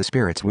cast out the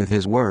spirits with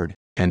his word,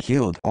 and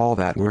healed all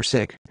that were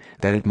sick,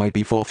 that it might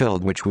be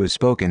fulfilled which was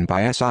spoken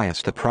by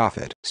Esaias the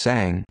prophet,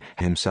 saying,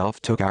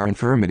 Himself took our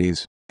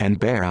infirmities, and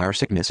bare our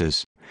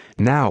sicknesses.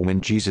 Now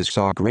when Jesus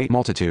saw great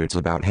multitudes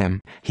about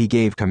him, he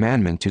gave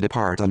commandment to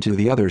depart unto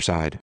the other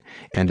side.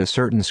 And a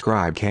certain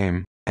scribe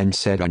came, and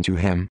said unto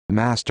him,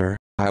 Master,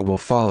 I will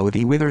follow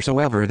thee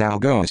whithersoever thou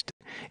goest.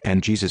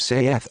 And Jesus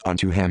saith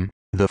unto him,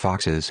 The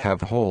foxes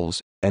have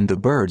holes, and the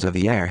birds of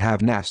the air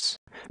have nests,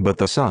 but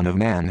the Son of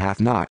Man hath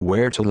not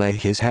where to lay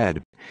his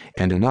head.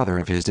 And another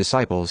of his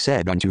disciples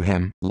said unto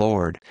him,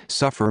 Lord,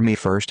 suffer me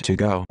first to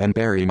go and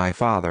bury my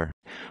father.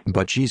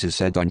 But Jesus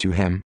said unto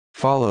him,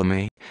 Follow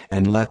me,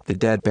 and let the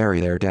dead bury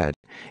their dead.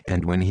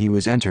 And when he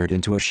was entered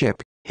into a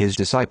ship, his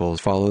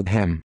disciples followed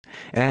him.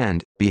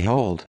 And,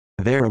 behold,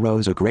 there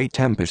arose a great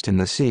tempest in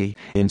the sea,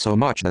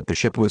 insomuch that the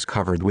ship was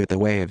covered with the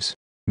waves.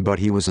 But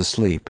he was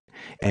asleep.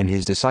 And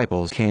his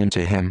disciples came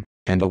to him,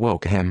 and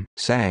awoke him,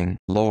 saying,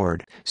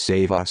 Lord,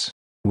 save us,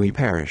 we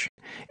perish.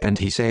 And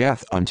he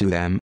saith unto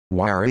them,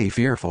 Why are ye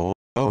fearful,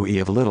 O ye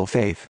of little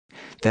faith?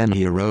 Then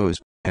he arose,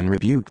 and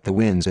rebuked the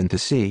winds and the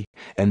sea,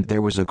 and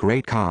there was a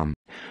great calm.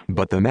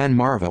 But the men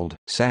marveled,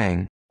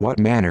 saying, What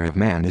manner of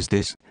man is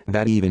this,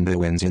 that even the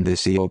winds and the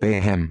sea obey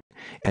him?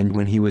 And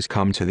when he was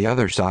come to the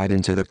other side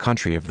into the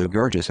country of the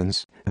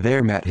Gergesens,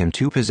 there met him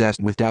two possessed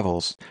with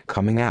devils,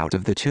 coming out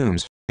of the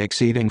tombs,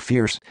 exceeding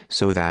fierce,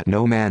 so that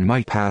no man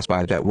might pass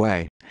by that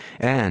way.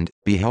 And,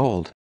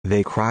 behold,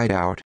 they cried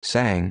out,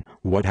 saying,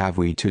 What have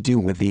we to do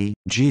with thee,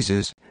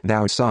 Jesus,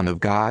 thou Son of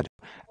God?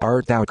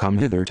 Art thou come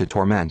hither to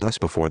torment us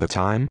before the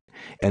time?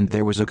 And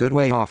there was a good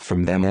way off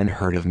from them an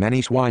herd of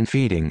many swine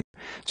feeding.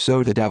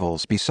 So the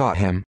devils besought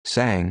him,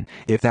 saying,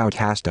 If thou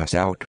cast us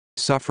out,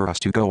 suffer us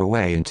to go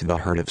away into the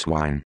herd of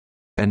swine.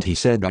 And he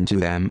said unto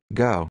them,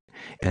 Go.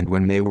 And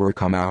when they were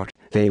come out,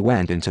 they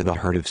went into the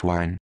herd of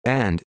swine.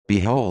 And,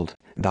 behold,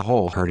 the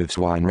whole herd of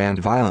swine ran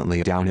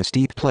violently down a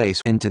steep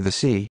place into the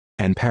sea,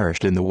 and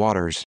perished in the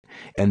waters.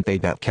 And they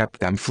that kept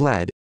them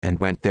fled, and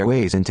went their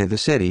ways into the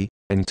city,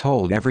 and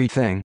told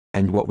everything,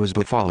 and what was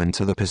befallen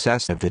to the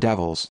possessed of the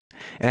devils.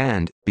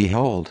 And,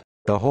 behold,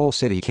 the whole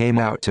city came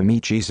out to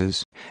meet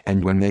Jesus,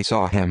 and when they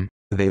saw him,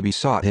 they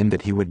besought him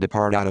that he would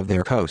depart out of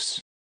their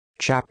coasts.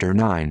 Chapter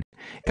 9.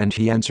 And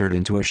he entered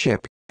into a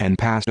ship, and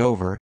passed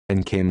over,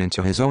 and came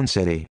into his own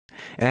city.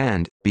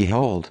 And,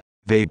 behold,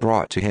 they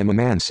brought to him a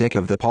man sick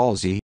of the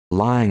palsy,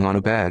 lying on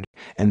a bed.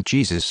 And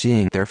Jesus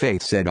seeing their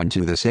faith said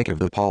unto the sick of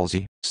the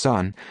palsy,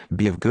 Son,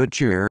 be of good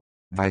cheer,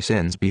 thy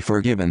sins be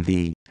forgiven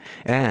thee.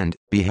 And,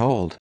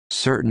 behold,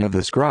 certain of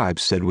the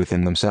scribes said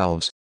within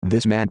themselves,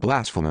 This man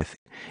blasphemeth.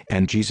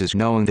 And Jesus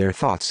knowing their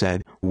thoughts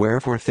said,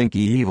 Wherefore think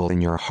ye evil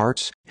in your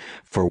hearts?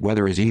 For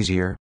whether is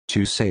easier,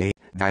 to say,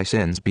 Thy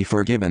sins be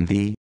forgiven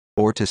thee,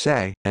 or to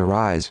say,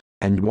 Arise,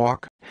 and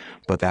walk?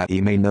 But that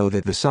ye may know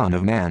that the Son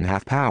of Man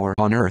hath power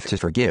on earth to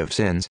forgive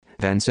sins,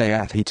 then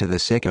saith he to the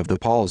sick of the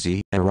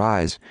palsy,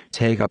 Arise,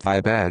 take up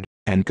thy bed,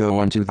 and go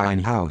unto thine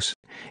house.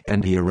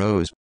 And he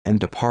arose, and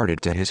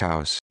departed to his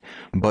house.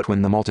 But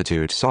when the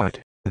multitude saw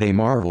it, they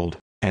marveled,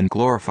 and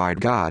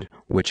glorified God,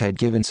 which had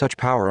given such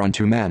power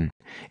unto men.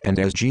 And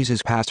as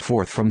Jesus passed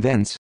forth from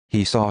thence,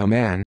 he saw a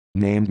man,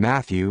 named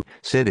Matthew,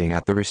 sitting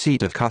at the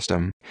receipt of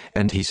custom.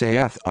 And he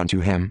saith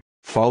unto him,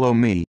 Follow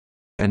me.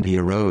 And he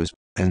arose,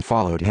 and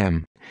followed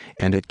him.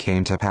 And it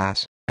came to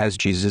pass, as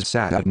Jesus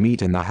sat at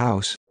meat in the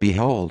house,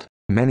 behold,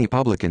 many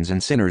publicans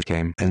and sinners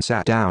came and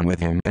sat down with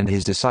him and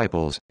his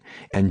disciples.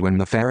 And when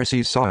the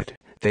Pharisees saw it,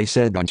 they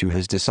said unto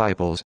his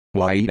disciples,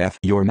 Why eateth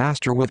your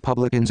master with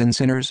publicans and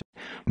sinners?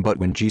 But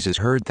when Jesus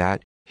heard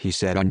that, he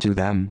said unto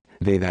them,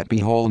 They that be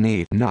whole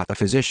need not a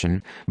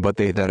physician, but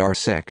they that are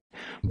sick.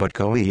 But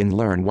go ye and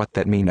learn what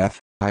that meaneth,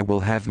 I will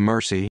have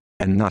mercy,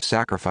 and not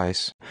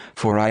sacrifice.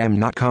 For I am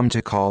not come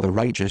to call the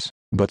righteous,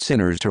 but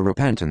sinners to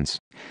repentance.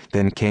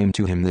 Then came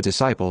to him the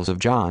disciples of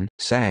John,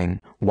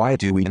 saying, Why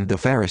do we and the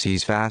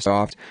Pharisees fast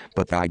oft,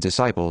 but thy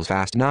disciples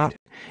fast not?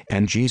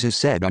 And Jesus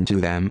said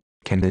unto them,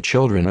 Can the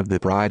children of the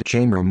bride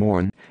chamber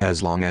mourn,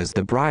 as long as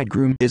the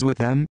bridegroom is with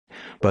them?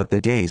 But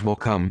the days will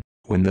come,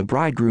 when the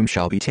bridegroom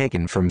shall be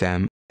taken from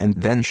them, and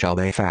then shall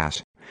they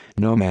fast.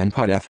 No man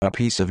putteth a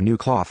piece of new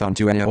cloth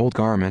unto an old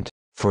garment,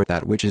 for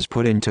that which is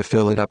put in to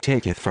fill it up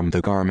taketh from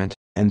the garment,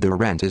 and the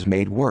rent is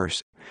made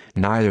worse.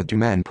 Neither do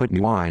men put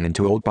new wine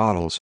into old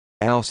bottles,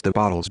 else the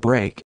bottles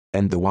break,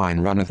 and the wine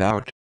runneth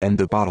out, and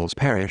the bottles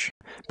perish,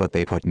 but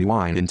they put new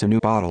wine into new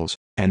bottles,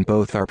 and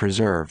both are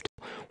preserved.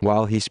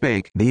 While he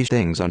spake these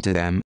things unto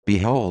them,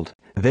 behold,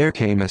 there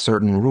came a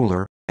certain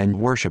ruler, and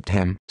worshipped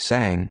him,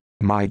 saying,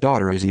 My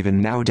daughter is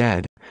even now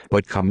dead,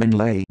 but come and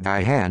lay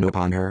thy hand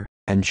upon her,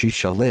 and she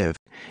shall live.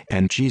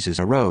 And Jesus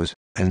arose,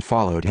 and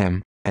followed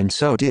him, and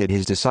so did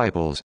his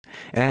disciples.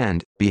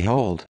 And,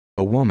 behold,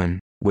 a woman,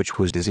 which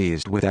was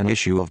diseased with an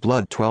issue of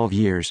blood 12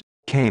 years,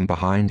 came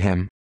behind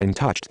him, and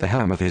touched the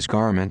hem of his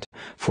garment,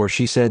 for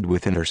she said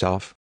within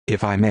herself,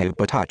 If I may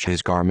but touch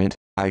his garment,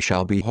 I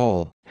shall be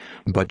whole.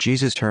 But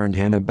Jesus turned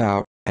him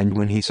about, and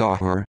when he saw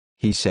her,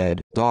 he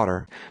said,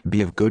 Daughter,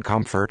 be of good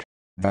comfort,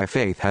 thy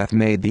faith hath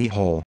made thee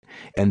whole.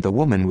 And the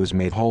woman was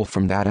made whole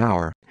from that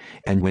hour.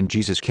 And when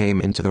Jesus came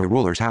into the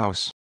ruler's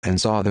house, and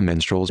saw the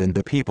minstrels and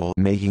the people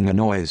making a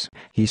noise,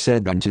 he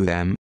said unto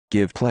them,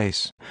 Give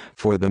place,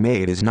 for the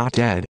maid is not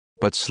dead,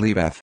 but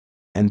sleepeth.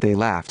 And they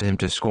laughed him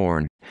to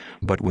scorn.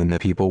 But when the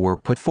people were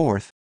put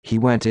forth, he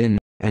went in,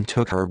 and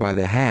took her by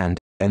the hand,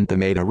 and the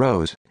maid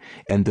arose.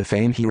 And the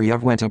fame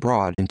hereof went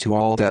abroad into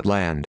all that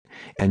land.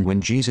 And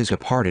when Jesus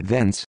departed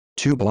thence,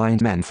 2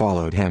 blind men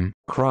followed him,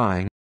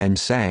 crying, and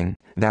saying,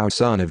 Thou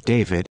Son of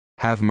David,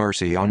 have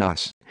mercy on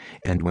us.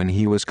 And when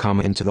he was come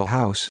into the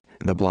house,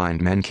 the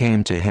blind men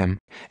came to him,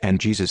 and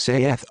Jesus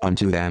saith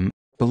unto them,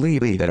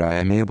 Believe ye that I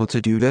am able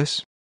to do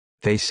this?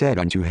 They said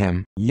unto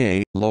him,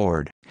 Yea,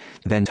 Lord.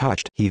 Then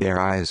touched he their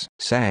eyes,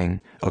 saying,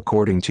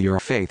 According to your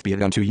faith be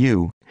it unto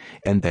you.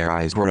 And their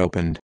eyes were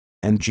opened.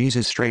 And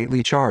Jesus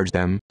straitly charged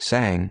them,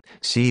 saying,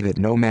 See that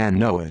no man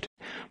know it.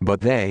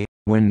 But they,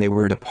 when they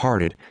were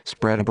departed,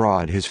 spread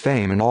abroad his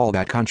fame in all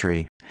that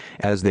country.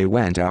 As they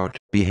went out,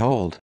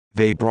 behold,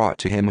 they brought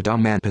to him a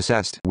dumb man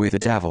possessed with a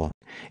devil.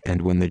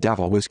 And when the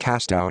devil was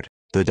cast out,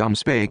 the dumb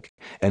spake,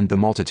 and the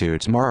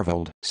multitudes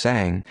marveled,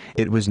 saying,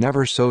 It was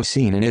never so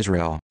seen in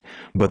Israel.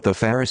 But the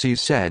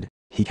Pharisees said,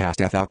 He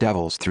casteth out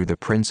devils through the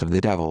prince of the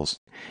devils.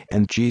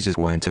 And Jesus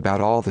went about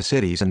all the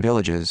cities and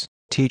villages,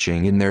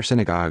 teaching in their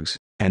synagogues,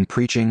 and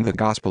preaching the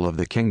gospel of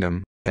the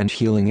kingdom, and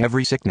healing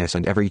every sickness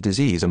and every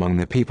disease among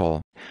the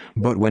people.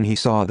 But when he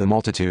saw the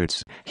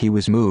multitudes, he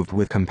was moved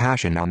with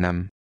compassion on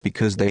them,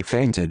 because they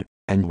fainted,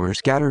 and were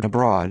scattered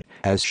abroad,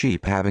 as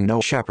sheep having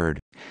no shepherd.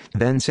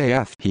 Then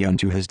saith he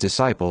unto his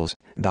disciples,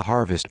 The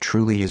harvest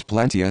truly is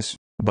plenteous,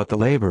 but the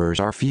laborers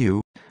are few.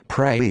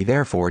 Pray ye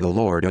therefore the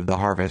Lord of the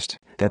harvest,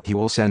 that he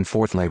will send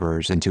forth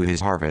laborers into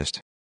his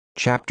harvest.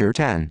 Chapter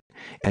 10.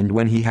 And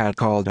when he had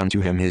called unto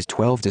him his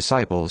 12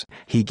 disciples,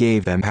 he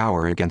gave them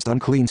power against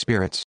unclean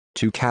spirits,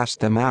 to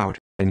cast them out,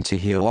 and to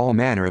heal all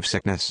manner of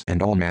sickness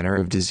and all manner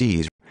of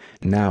disease.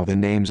 Now the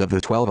names of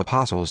the 12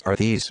 apostles are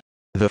these.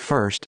 The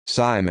first,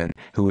 Simon,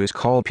 who is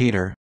called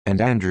Peter, and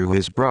Andrew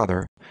his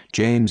brother,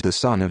 James the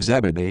son of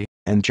Zebedee,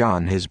 and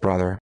John his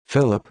brother,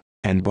 Philip,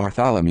 and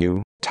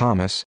Bartholomew,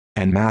 Thomas,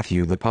 and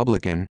Matthew the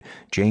publican,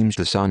 James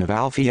the son of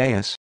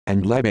Alphaeus,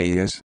 and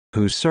Lebbaeus,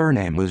 whose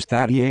surname was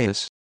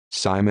Thaddeus,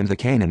 Simon the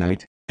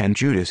Canaanite, and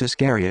Judas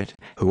Iscariot,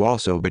 who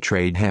also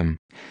betrayed him.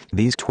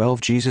 These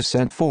 12 Jesus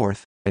sent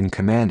forth, and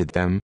commanded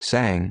them,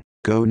 saying,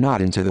 Go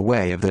not into the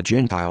way of the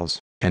Gentiles,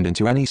 and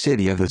into any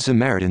city of the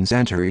Samaritans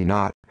enter ye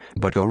not,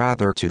 but go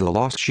rather to the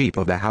lost sheep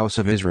of the house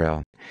of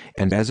Israel.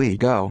 And as ye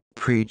go,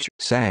 preach,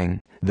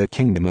 saying, The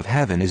kingdom of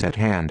heaven is at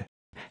hand.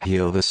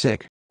 Heal the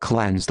sick,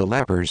 cleanse the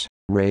lepers,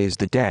 raise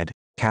the dead,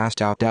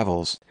 cast out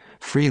devils.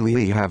 Freely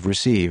ye have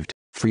received,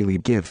 freely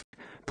give.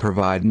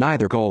 Provide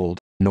neither gold,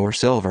 nor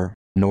silver,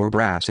 nor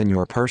brass in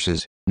your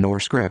purses, nor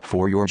scrip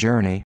for your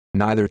journey,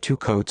 neither 2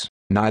 coats,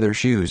 neither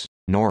shoes,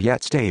 nor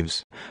yet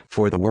staves.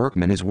 For the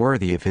workman is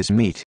worthy of his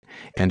meat.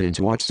 And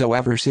into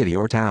whatsoever city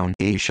or town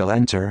ye shall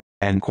enter,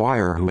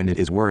 enquire who in it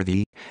is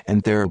worthy,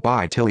 and there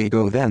abide till ye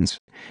go thence.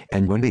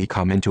 And when ye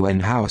come into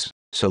an house,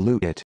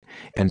 salute it.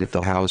 And if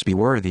the house be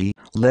worthy,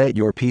 let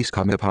your peace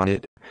come upon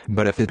it.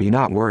 But if it be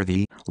not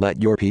worthy,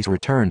 let your peace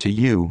return to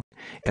you.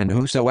 And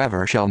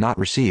whosoever shall not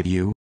receive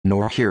you,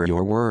 nor hear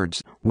your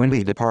words, when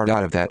ye depart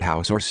out of that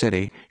house or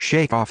city,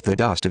 shake off the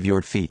dust of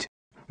your feet.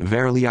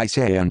 Verily I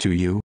say unto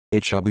you,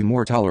 it shall be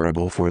more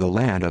tolerable for the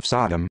land of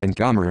Sodom and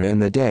Gomorrah in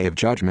the day of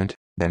judgment,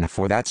 than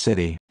for that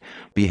city.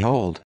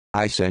 Behold,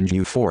 I send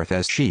you forth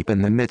as sheep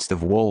in the midst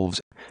of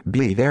wolves.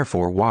 Be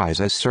therefore wise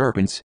as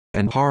serpents,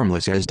 and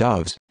harmless as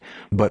doves.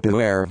 But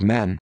beware of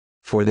men,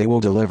 for they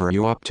will deliver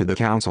you up to the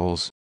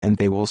councils, and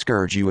they will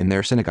scourge you in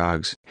their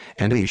synagogues,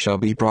 and ye shall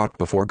be brought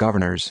before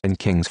governors and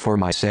kings for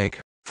my sake,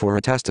 for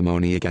a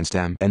testimony against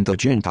them and the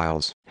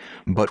Gentiles.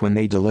 But when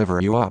they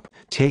deliver you up,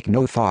 take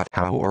no thought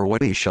how or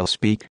what ye shall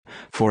speak,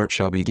 for it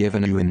shall be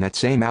given you in that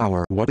same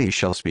hour what ye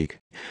shall speak.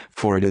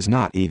 For it is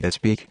not ye that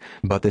speak,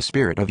 but the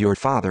Spirit of your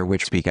Father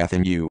which speaketh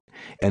in you.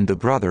 And the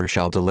brother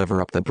shall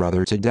deliver up the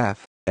brother to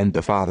death, and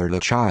the father the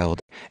child,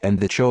 and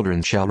the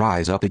children shall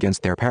rise up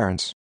against their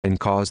parents, and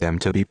cause them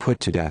to be put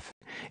to death.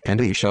 And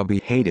ye shall be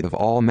hated of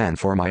all men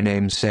for my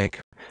name's sake,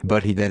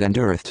 but he that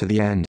endureth to the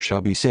end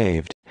shall be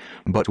saved.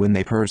 But when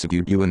they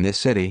persecute you in this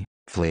city,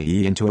 flee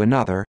ye into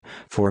another,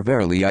 for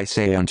verily I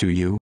say unto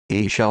you,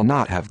 ye shall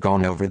not have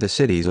gone over the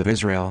cities of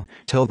Israel,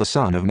 till the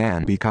Son of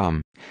Man be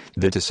come.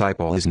 The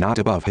disciple is not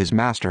above his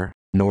master,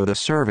 nor the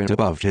servant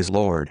above his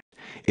Lord.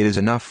 It is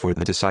enough for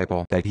the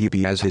disciple that he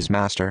be as his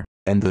master,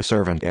 and the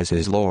servant as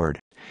his Lord.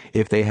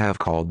 If they have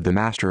called the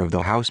master of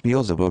the house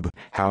Beelzebub,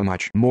 how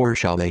much more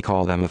shall they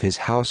call them of his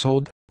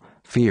household?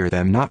 Fear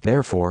them not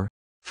therefore,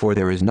 for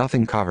there is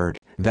nothing covered,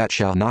 that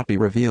shall not be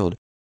revealed,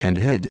 and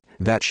hid,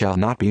 that shall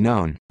not be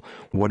known.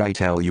 What I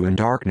tell you in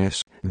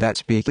darkness, that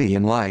speak ye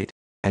in light,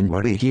 and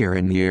what ye hear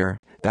in the ear,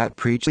 that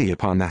preach ye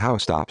upon the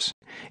housetops.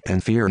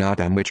 And fear not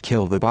them which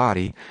kill the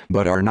body,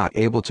 but are not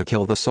able to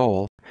kill the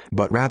soul,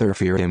 but rather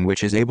fear him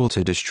which is able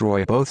to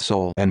destroy both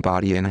soul and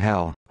body in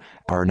hell.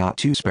 Are not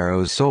 2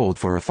 sparrows sold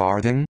for a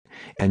farthing?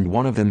 And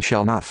one of them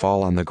shall not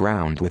fall on the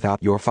ground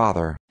without your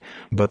Father.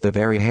 But the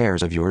very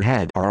hairs of your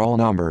head are all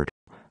numbered.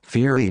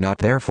 Fear ye not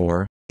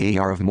therefore, ye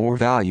are of more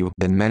value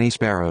than many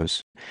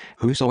sparrows.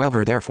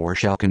 Whosoever therefore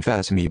shall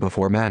confess me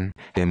before men,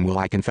 him will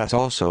I confess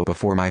also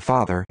before my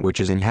Father which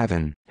is in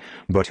heaven.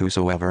 But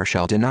whosoever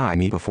shall deny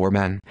me before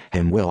men,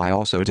 him will I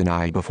also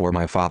deny before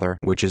my Father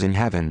which is in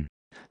heaven.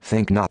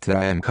 Think not that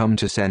I am come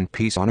to send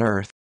peace on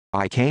earth.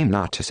 I came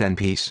not to send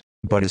peace,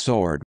 but a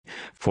sword.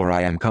 For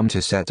I am come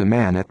to set a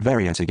man at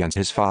variance against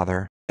his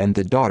father, and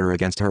the daughter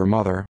against her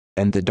mother,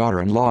 and the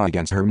daughter-in-law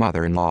against her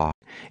mother-in-law.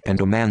 And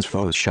a man's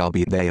foes shall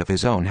be they of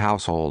his own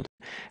household.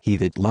 He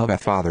that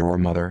loveth father or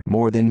mother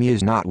more than me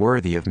is not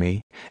worthy of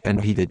me,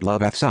 and he that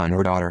loveth son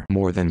or daughter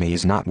more than me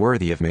is not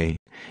worthy of me.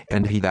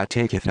 And he that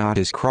taketh not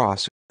his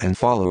cross, and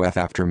followeth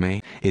after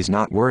me, is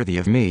not worthy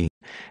of me.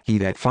 He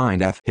that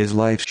findeth his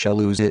life shall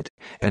lose it,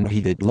 and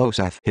he that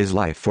loseth his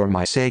life for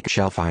my sake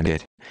shall find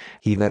it.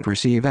 He that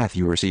receiveth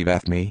you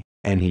receiveth me,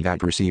 and he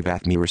that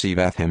receiveth me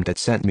receiveth him that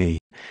sent me.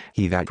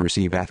 He that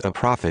receiveth a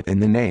prophet in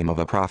the name of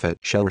a prophet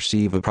shall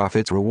receive a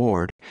prophet's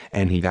reward,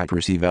 and he that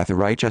receiveth a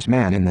righteous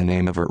man in the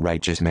name of a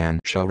righteous man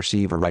shall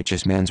receive a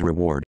righteous man's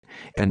reward.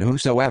 And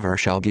whosoever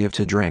shall give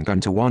to drink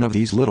unto one of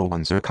these little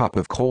ones a cup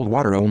of cold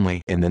water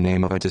only in the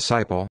name of a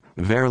disciple,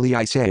 verily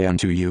I say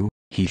unto you,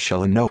 he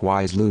shall in no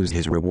wise lose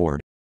his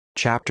reward.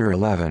 Chapter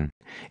 11.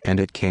 And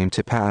it came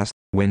to pass,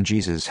 when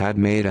Jesus had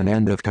made an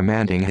end of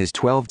commanding his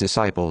 12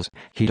 disciples,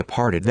 he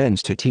departed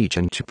thence to teach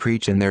and to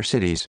preach in their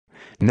cities.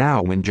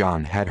 Now when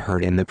John had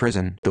heard in the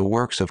prison the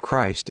works of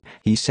Christ,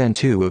 he sent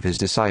 2 of his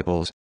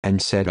disciples,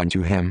 and said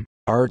unto him,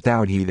 Art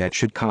thou he that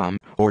should come,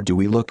 or do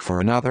we look for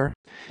another?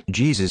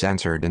 Jesus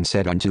answered and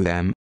said unto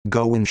them,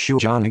 Go and shew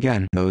John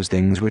again those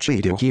things which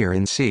ye do hear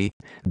and see.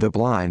 The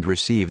blind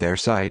receive their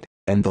sight,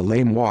 and the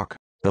lame walk,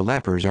 the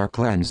lepers are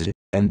cleansed,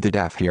 and the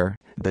deaf hear,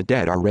 the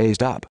dead are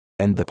raised up,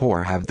 and the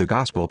poor have the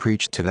gospel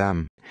preached to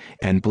them.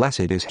 And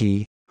blessed is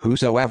he,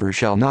 whosoever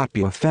shall not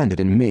be offended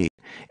in me.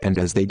 And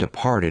as they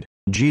departed,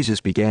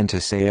 Jesus began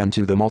to say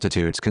unto the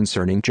multitudes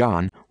concerning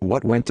John,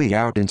 What went ye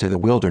out into the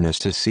wilderness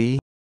to see?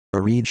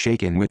 A reed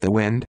shaken with the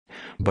wind?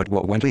 But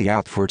what went ye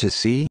out for to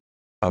see?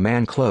 A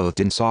man clothed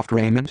in soft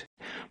raiment?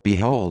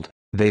 Behold,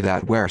 they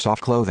that wear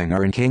soft clothing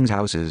are in kings'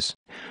 houses.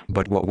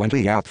 But what went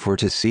ye out for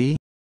to see?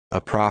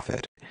 A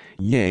prophet.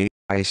 Yea,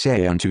 I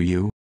say unto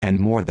you, and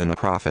more than a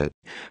prophet.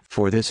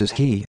 For this is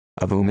he,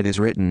 of whom it is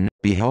written,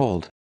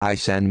 Behold, I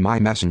send my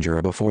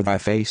messenger before thy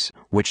face,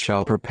 which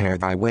shall prepare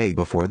thy way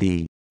before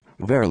thee.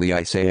 Verily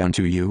I say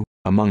unto you,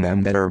 among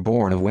them that are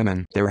born of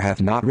women there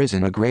hath not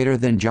risen a greater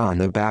than John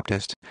the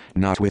Baptist,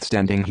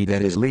 notwithstanding he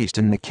that is least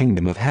in the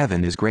kingdom of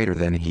heaven is greater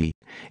than he.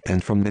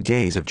 And from the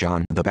days of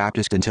John the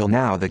Baptist until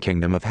now the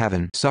kingdom of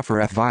heaven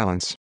suffereth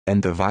violence,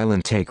 and the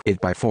violent take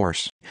it by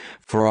force.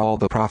 For all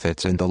the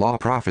prophets and the law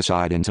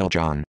prophesied until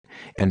John.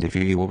 And if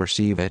ye will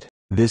receive it,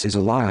 this is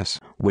Elias,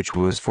 which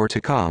was for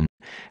to come.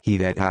 He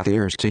that hath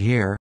ears to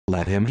hear,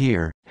 let him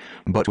hear.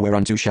 But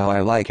whereunto shall I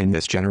liken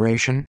this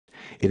generation?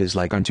 It is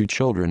like unto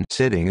children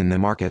sitting in the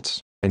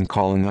markets, and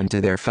calling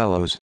unto their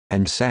fellows,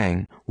 and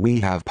saying,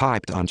 We have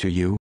piped unto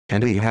you,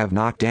 and ye have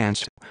not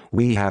danced,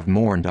 we have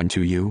mourned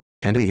unto you,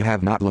 and ye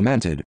have not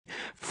lamented.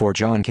 For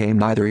John came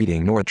neither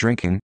eating nor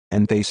drinking,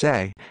 and they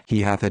say,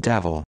 He hath a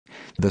devil.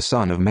 The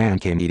Son of Man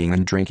came eating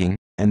and drinking,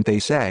 and they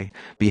say,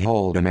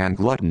 Behold a man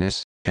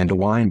gluttonous, and a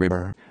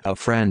winebibber, a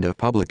friend of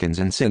publicans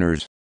and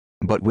sinners.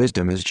 But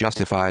wisdom is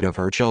justified of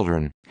her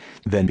children.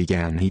 Then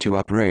began he to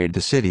upbraid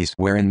the cities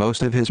wherein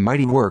most of his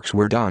mighty works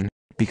were done,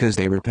 because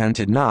they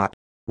repented not.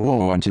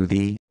 Woe unto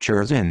thee,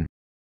 Chorazin!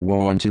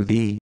 Woe unto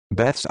thee,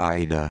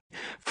 Bethsaida!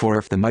 For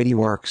if the mighty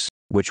works,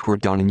 which were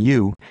done in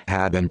you,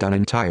 had been done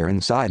in Tyre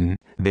and Sidon,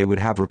 they would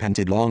have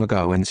repented long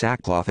ago in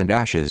sackcloth and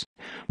ashes.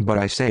 But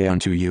I say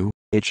unto you,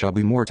 it shall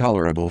be more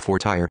tolerable for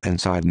Tyre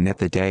and Sidon at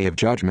the day of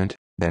judgment,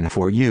 than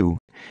for you.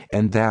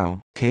 And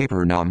thou,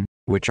 Capernaum,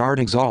 which art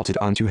exalted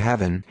unto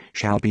heaven,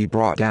 shalt be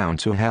brought down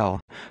to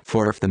hell.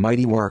 For if the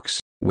mighty works,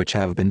 which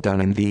have been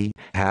done in thee,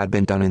 had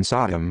been done in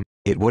Sodom,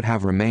 it would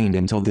have remained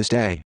until this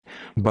day.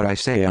 But I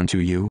say unto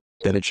you,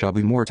 that it shall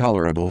be more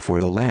tolerable for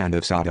the land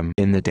of Sodom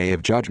in the day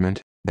of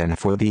judgment, than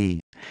for thee.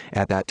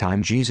 At that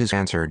time Jesus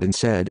answered and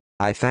said,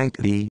 I thank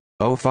thee,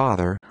 O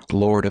Father,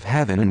 Lord of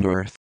heaven and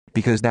earth,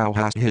 because thou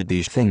hast hid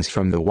these things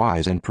from the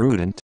wise and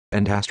prudent,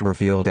 and hast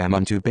revealed them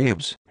unto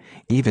babes.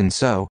 Even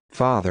so,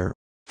 Father,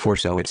 for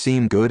so it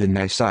seemed good in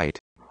thy sight.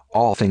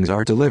 All things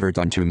are delivered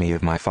unto me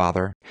of my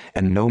Father,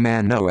 and no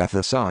man knoweth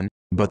the Son,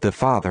 but the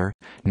Father,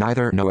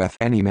 neither knoweth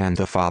any man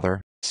the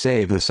Father,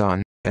 save the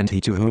Son, and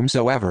he to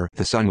whomsoever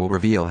the Son will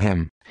reveal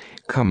him.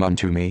 Come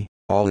unto me,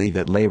 all ye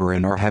that labor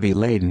and are heavy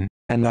laden,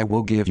 and I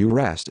will give you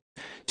rest.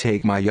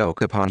 Take my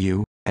yoke upon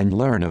you, and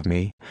learn of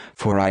me,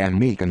 for I am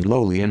meek and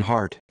lowly in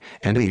heart,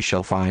 and ye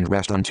shall find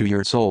rest unto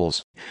your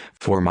souls.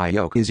 For my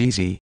yoke is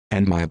easy,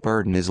 and my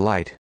burden is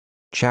light.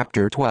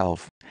 Chapter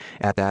 12.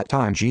 At that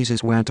time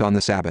Jesus went on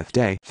the Sabbath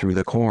day through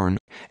the corn,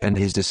 and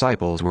his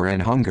disciples were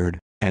an hungered,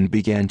 and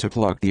began to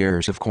pluck the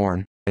ears of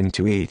corn, and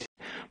to eat.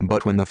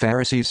 But when the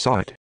Pharisees saw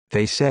it,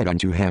 they said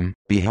unto him,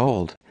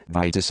 Behold,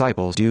 thy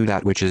disciples do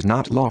that which is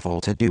not lawful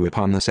to do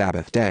upon the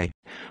Sabbath day.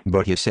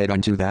 But he said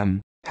unto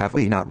them, Have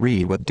we not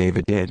read what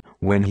David did,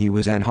 when he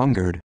was an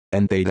hungered,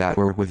 and they that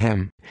were with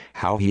him,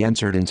 how he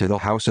entered into the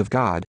house of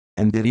God,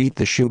 and did eat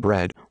the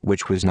shewbread,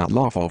 which was not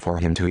lawful for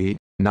him to eat,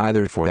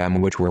 neither for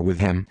them which were with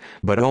him,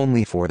 but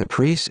only for the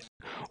priests?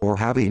 Or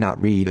have ye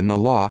not read in the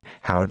law,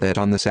 how that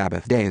on the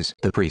Sabbath days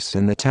the priests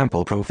in the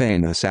temple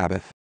profane the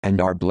Sabbath, and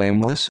are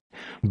blameless?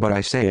 But I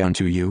say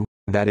unto you,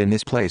 that in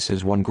this place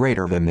is one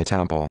greater than the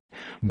temple.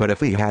 But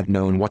if ye had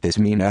known what this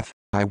meaneth,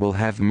 I will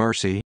have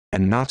mercy,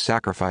 and not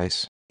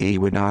sacrifice, ye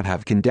would not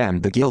have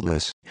condemned the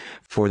guiltless.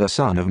 For the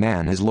Son of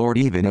Man is Lord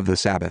even of the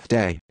Sabbath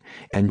day.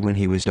 And when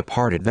he was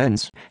departed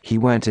thence, he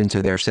went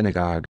into their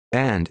synagogue,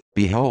 and,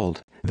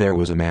 behold, there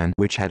was a man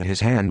which had his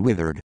hand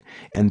withered.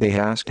 And they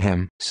asked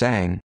him,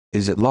 saying,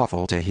 Is it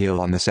lawful to heal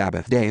on the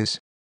Sabbath days?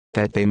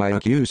 That they might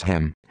accuse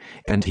him.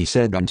 And he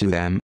said unto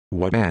them,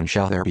 What man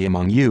shall there be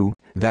among you,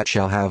 that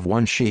shall have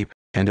one sheep,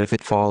 and if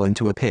it fall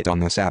into a pit on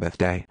the Sabbath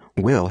day,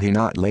 will he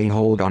not lay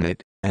hold on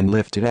it, and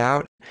lift it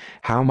out?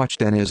 How much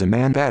then is a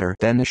man better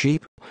than a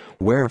sheep?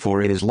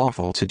 Wherefore it is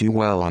lawful to do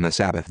well on the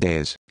Sabbath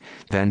days.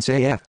 Then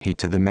saith he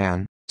to the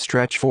man,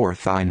 Stretch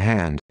forth thine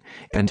hand.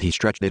 And he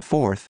stretched it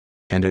forth,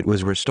 and it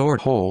was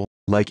restored whole,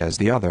 like as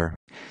the other.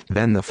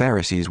 Then the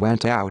Pharisees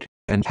went out,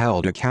 and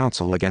held a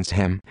council against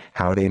him,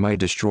 how they might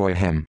destroy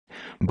him.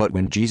 But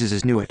when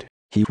Jesus knew it,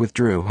 he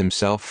withdrew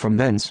himself from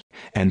thence,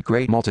 and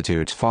great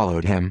multitudes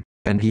followed him.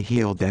 And he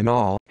healed them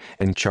all,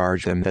 and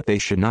charged them that they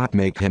should not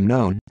make him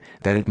known,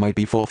 that it might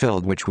be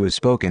fulfilled which was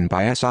spoken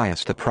by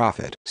Esaias the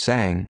prophet,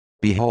 saying,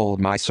 Behold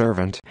my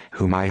servant,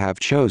 whom I have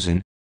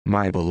chosen,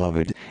 my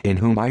beloved, in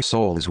whom my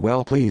soul is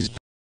well pleased.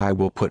 I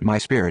will put my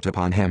spirit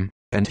upon him,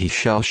 and he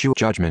shall shew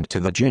judgment to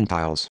the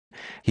Gentiles.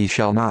 He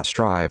shall not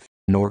strive,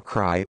 nor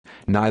cry,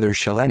 neither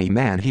shall any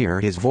man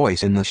hear his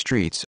voice in the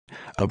streets.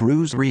 A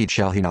bruised reed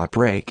shall he not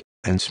break,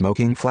 and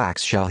smoking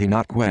flax shall he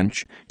not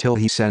quench, till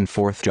he send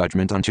forth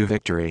judgment unto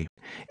victory.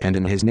 And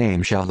in his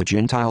name shall the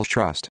Gentiles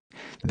trust.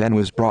 Then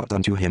was brought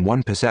unto him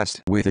one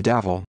possessed with a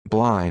devil,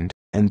 blind,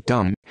 and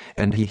dumb,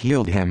 and he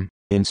healed him,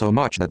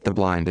 insomuch that the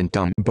blind and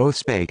dumb both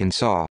spake and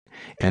saw.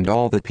 And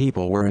all the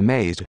people were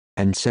amazed,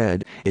 and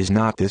said, Is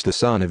not this the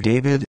son of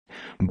David?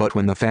 But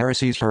when the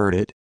Pharisees heard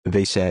it,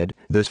 they said,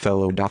 This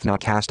fellow doth not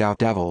cast out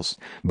devils,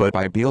 but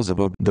by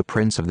Beelzebub the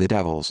prince of the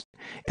devils.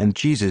 And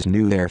Jesus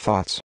knew their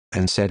thoughts,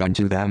 and said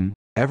unto them,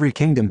 Every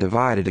kingdom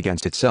divided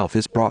against itself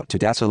is brought to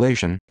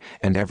desolation,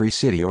 and every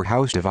city or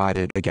house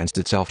divided against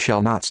itself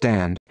shall not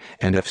stand.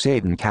 And if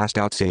Satan cast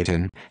out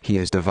Satan, he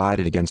is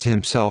divided against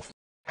himself.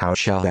 How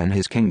shall then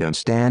his kingdom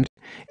stand?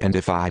 And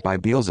if I by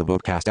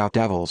Beelzebub cast out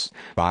devils,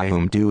 by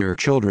whom do your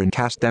children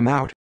cast them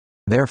out?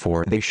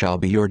 Therefore they shall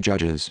be your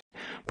judges.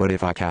 But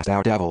if I cast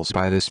out devils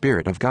by the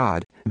Spirit of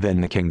God,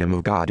 then the kingdom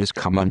of God is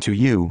come unto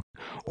you.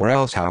 Or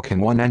else how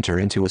can one enter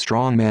into a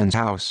strong man's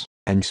house,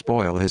 and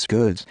spoil his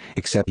goods,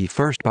 except he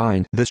first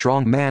bind the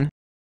strong man?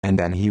 And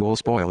then he will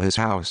spoil his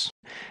house.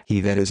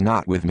 He that is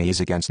not with me is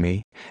against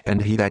me,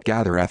 and he that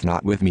gathereth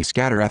not with me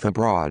scattereth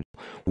abroad.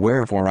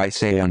 Wherefore I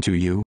say unto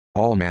you,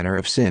 all manner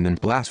of sin and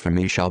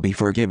blasphemy shall be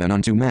forgiven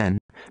unto men,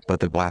 but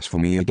the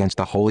blasphemy against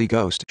the Holy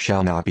Ghost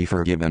shall not be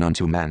forgiven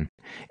unto men.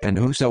 And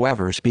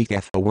whosoever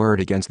speaketh a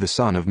word against the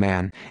Son of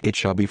Man, it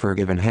shall be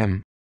forgiven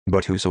him.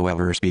 But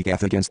whosoever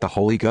speaketh against the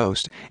Holy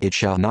Ghost, it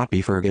shall not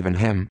be forgiven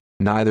him,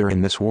 neither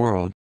in this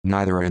world,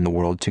 neither in the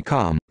world to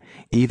come.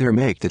 Either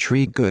make the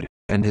tree good,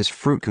 and his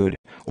fruit good,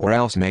 or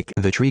else make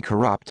the tree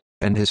corrupt,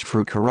 and his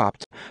fruit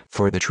corrupt,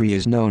 for the tree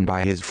is known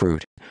by his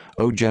fruit.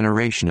 O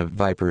generation of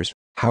vipers,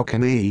 how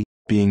can ye,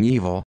 being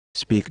evil,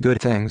 speak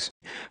good things?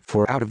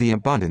 For out of the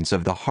abundance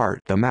of the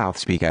heart the mouth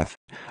speaketh.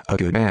 A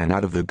good man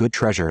out of the good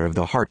treasure of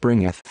the heart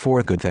bringeth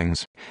forth good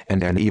things,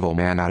 and an evil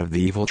man out of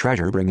the evil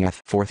treasure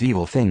bringeth forth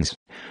evil things.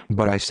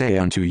 But I say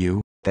unto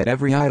you, that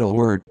every idle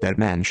word that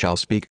men shall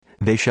speak,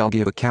 they shall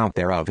give account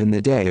thereof in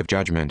the day of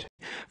judgment.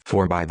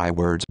 For by thy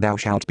words thou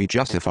shalt be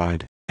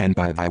justified, and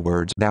by thy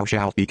words thou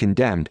shalt be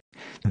condemned.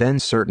 Then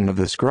certain of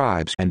the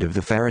scribes and of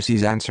the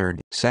Pharisees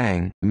answered,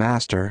 saying,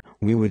 Master,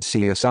 we would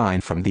see a sign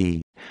from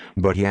thee.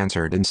 But he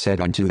answered and said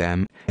unto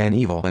them, An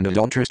evil and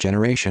adulterous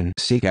generation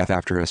seeketh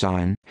after a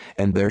sign,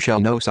 and there shall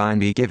no sign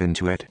be given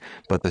to it,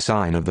 but the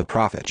sign of the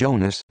prophet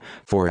Jonas.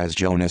 For as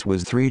Jonas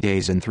was 3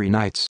 days and 3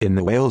 nights in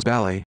the whale's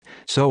belly,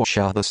 so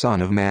shall the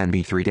Son of Man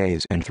be 3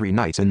 days and 3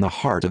 nights in the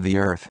heart of the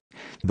earth.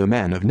 The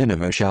men of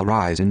Nineveh shall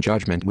rise in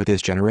judgment with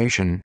this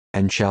generation,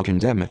 and shall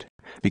condemn it,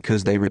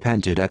 because they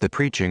repented at the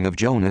preaching of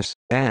Jonas,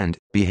 and,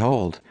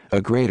 behold,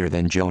 a greater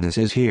than Jonas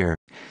is here.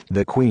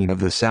 The queen of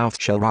the south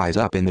shall rise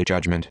up in the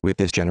judgment with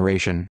this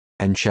generation,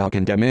 and shall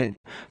condemn it,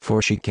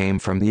 for she came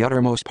from the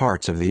uttermost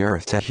parts of the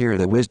earth to hear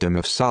the wisdom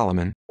of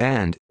Solomon,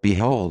 and,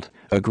 behold,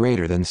 a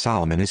greater than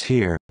Solomon is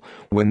here.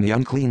 When the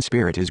unclean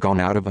spirit is gone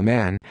out of a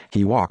man,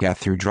 he walketh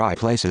through dry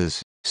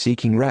places,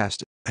 seeking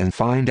rest, and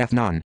findeth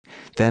none.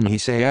 Then he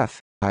saith,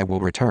 I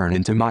will return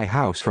into my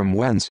house from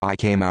whence I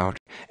came out,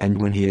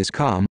 and when he is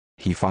come,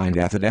 he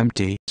findeth it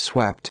empty,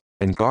 swept,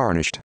 and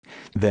garnished.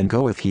 Then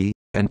goeth he,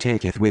 and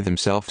taketh with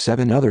himself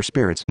 7 other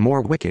spirits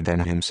more wicked than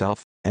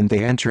himself, and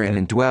they enter in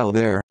and dwell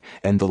there,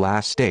 and the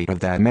last state of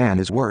that man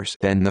is worse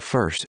than the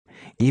first.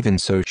 Even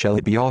so shall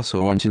it be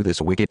also unto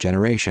this wicked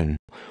generation.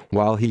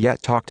 While he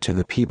yet talked to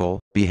the people,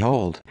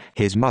 behold,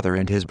 his mother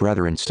and his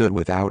brethren stood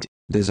without,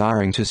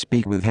 desiring to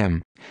speak with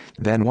him.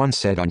 Then one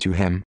said unto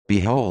him,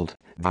 Behold,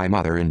 thy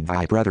mother and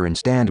thy brethren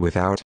stand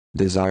without,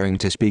 desiring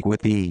to speak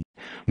with thee.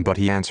 But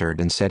he answered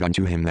and said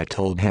unto him that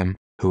told him,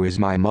 Who is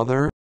my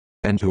mother?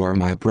 And who are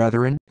my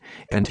brethren?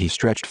 And he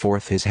stretched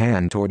forth his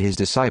hand toward his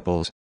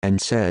disciples,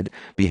 and said,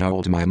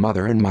 Behold my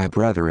mother and my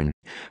brethren.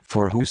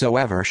 For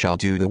whosoever shall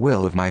do the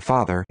will of my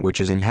Father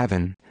which is in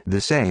heaven,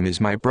 the same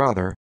is my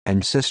brother,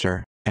 and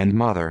sister, and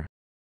mother.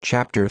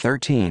 Chapter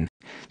 13.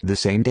 The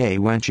same day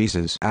went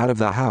Jesus out of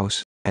the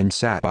house, and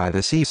sat by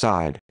the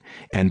seaside.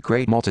 And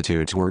great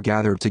multitudes were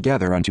gathered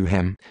together unto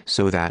him,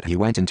 so that he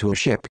went into a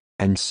ship,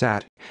 and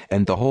sat,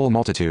 and the whole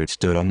multitude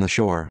stood on the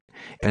shore.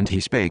 And he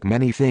spake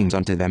many things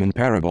unto them in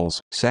parables,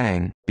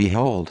 saying,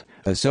 Behold,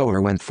 a sower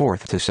went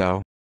forth to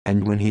sow.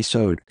 And when he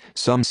sowed,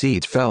 some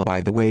seeds fell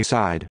by the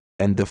wayside,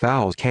 and the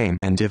fowls came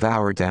and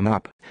devoured them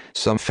up.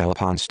 Some fell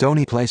upon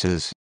stony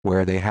places,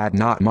 where they had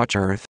not much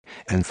earth,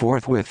 and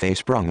forthwith they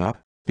sprung up,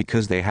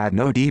 because they had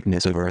no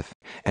deepness of earth.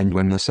 And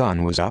when the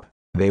sun was up,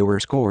 they were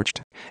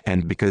scorched,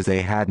 and because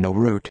they had no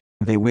root,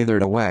 they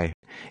withered away.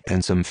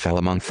 And some fell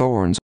among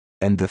thorns,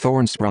 and the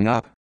thorns sprung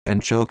up,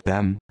 and choked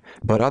them.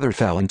 But other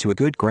fell into a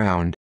good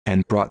ground,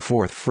 and brought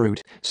forth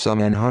fruit, some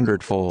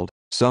 100-fold,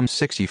 some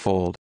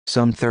 60-fold,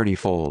 some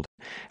 30-fold.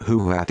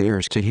 Who hath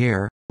ears to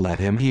hear, let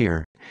him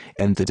hear.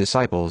 And the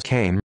disciples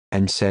came,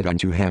 and said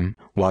unto him,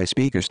 Why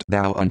speakest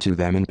thou unto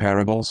them in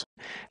parables?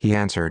 He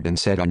answered and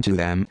said unto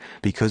them,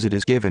 Because it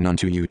is given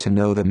unto you to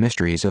know the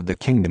mysteries of the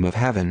kingdom of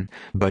heaven,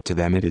 but to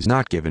them it is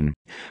not given.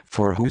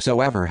 For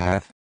whosoever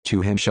hath,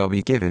 to him shall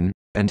be given,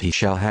 and he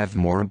shall have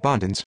more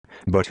abundance.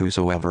 But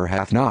whosoever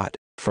hath not,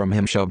 from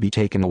him shall be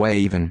taken away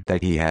even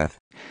that he hath.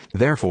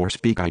 Therefore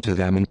speak I to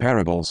them in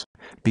parables,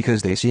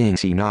 because they seeing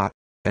see not,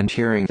 and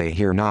hearing they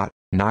hear not,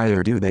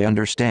 neither do they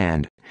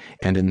understand.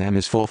 And in them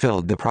is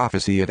fulfilled the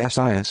prophecy of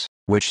Esaias,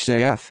 which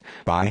saith,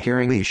 By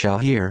hearing they shall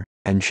hear,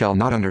 and shall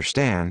not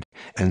understand,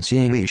 and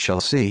seeing they shall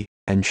see,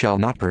 and shall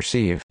not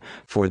perceive.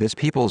 For this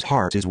people's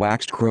heart is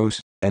waxed gross,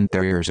 and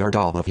their ears are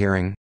dull of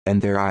hearing,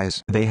 and their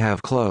eyes they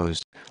have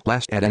closed,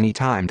 lest at any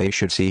time they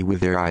should see with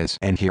their eyes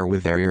and hear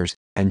with their ears,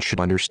 and should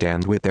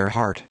understand with their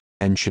heart,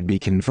 and should be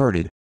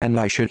converted, and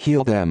I should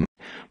heal them.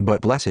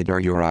 But blessed are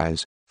your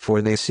eyes,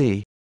 for they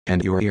see,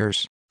 and your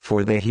ears,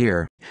 for they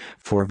hear.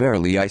 For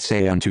verily I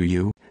say unto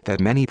you, that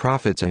many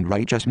prophets and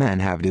righteous men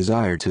have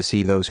desired to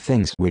see those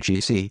things which ye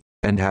see,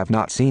 and have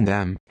not seen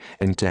them,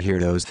 and to hear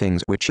those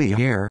things which ye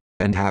hear,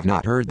 and have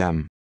not heard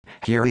them.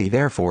 Hear ye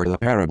therefore the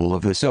parable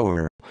of the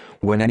sower.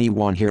 When any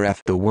one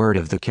heareth the word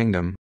of the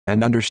kingdom,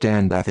 and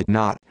understandeth it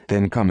not,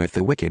 then cometh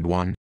the wicked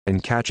one,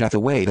 and catcheth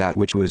away that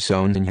which was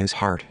sown in his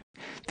heart.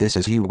 This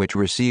is he which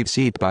received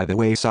seed by the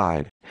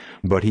wayside.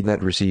 But he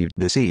that received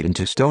the seed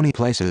into stony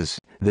places,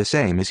 the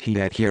same is he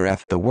that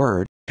heareth the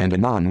word, and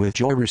anon with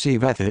joy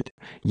receiveth it,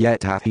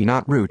 yet hath he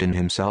not root in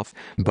himself,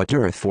 but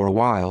dureth for a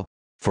while.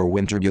 For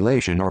when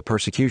tribulation or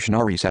persecution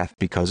ariseth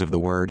because of the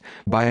word,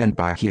 by and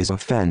by he is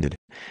offended.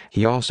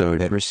 He also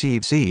that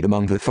received seed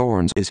among the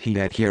thorns is he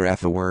that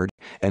heareth the word,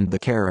 and the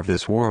care of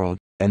this world,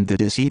 and the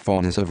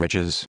deceitfulness of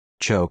riches,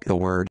 choke the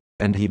word,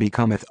 and he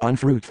becometh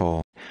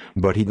unfruitful.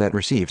 But he that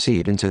received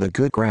seed into the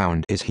good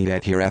ground is he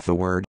that heareth the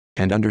word,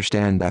 and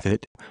understandeth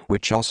it,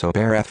 which also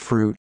beareth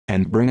fruit,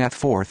 and bringeth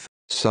forth,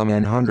 some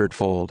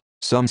 100-fold,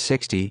 some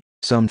 60,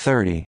 some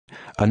 30.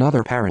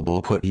 Another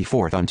parable put he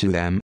forth unto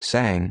them,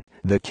 saying,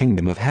 The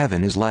kingdom of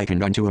heaven is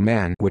likened unto a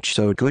man which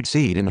sowed good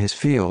seed in his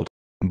field.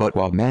 But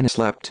while man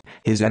slept,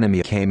 his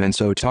enemy came and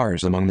sowed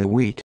tares among the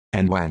wheat,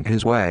 and went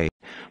his way.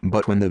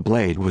 But when the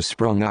blade was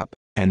sprung up,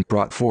 and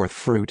brought forth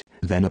fruit,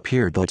 then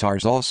appeared the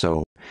tares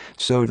also.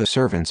 So the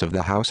servants of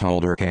the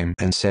householder came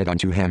and said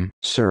unto him,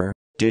 Sir,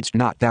 didst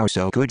not thou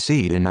sow good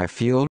seed in thy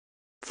field?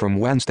 From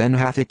whence then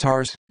hath it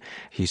Tars?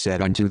 He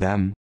said unto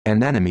them,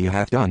 An enemy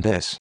hath done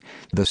this.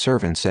 The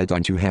servant said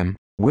unto him,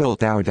 Wilt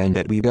thou then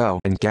that we go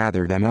and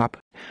gather them up?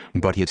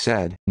 But he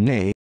said,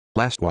 Nay,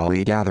 lest while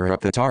we gather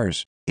up the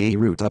tares, ye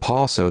root up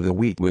also the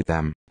wheat with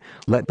them.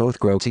 Let both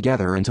grow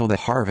together until the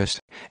harvest,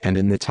 and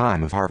in the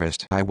time of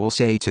harvest I will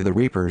say to the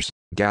reapers,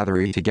 Gather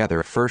ye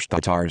together first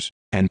the tares,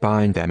 and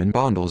bind them in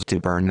bundles to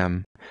burn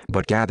them,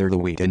 but gather the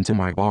wheat into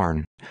my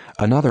barn.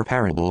 Another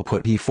parable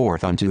put he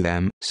forth unto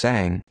them,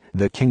 saying,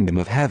 The kingdom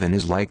of heaven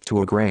is like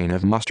to a grain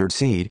of mustard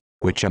seed,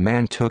 which a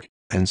man took,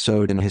 and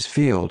sowed in his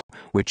field,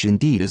 which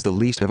indeed is the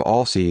least of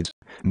all seeds,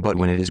 but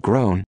when it is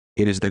grown,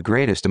 it is the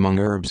greatest among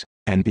herbs,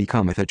 and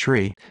becometh a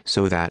tree,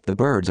 so that the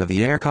birds of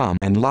the air come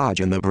and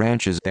lodge in the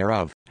branches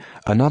thereof.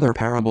 Another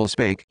parable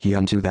spake he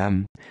unto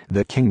them,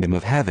 The kingdom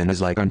of heaven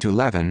is like unto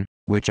leaven,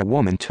 which a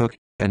woman took,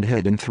 and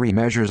hid in 3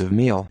 measures of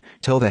meal,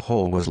 till the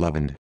whole was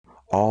leavened.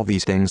 All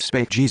these things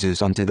spake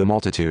Jesus unto the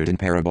multitude in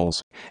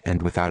parables,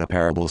 and without a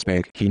parable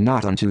spake he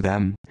not unto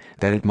them,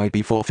 that it might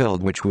be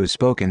fulfilled which was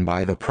spoken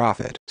by the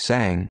prophet,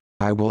 saying,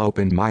 I will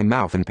open my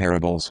mouth in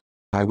parables.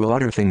 I will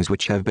utter things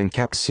which have been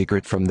kept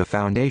secret from the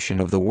foundation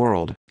of the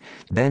world.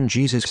 Then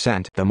Jesus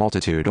sent the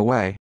multitude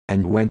away,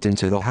 and went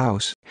into the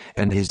house,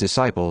 and his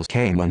disciples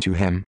came unto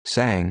him,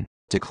 saying,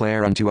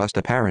 Declare unto us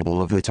the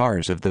parable of the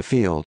tares of the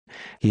field.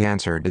 He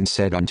answered and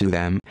said unto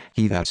them,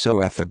 He that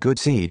soweth the good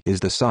seed is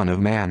the Son of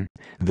Man.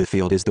 The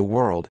field is the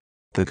world.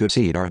 The good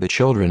seed are the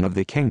children of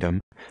the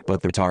kingdom,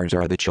 but the tares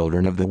are the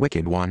children of the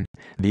wicked one.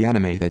 The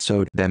enemy that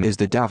sowed them is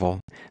the devil.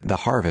 The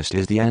harvest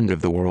is the end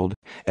of the world,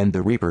 and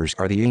the reapers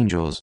are the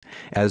angels.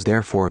 As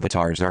therefore the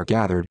tares are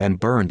gathered and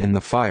burned in the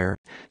fire,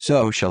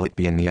 so shall it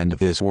be in the end of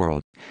this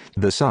world.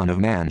 The Son of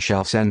Man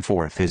shall send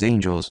forth his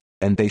angels,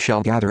 and they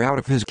shall gather out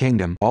of his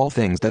kingdom all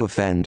things that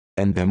offend,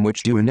 and them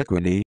which do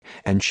iniquity,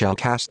 and shall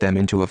cast them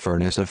into a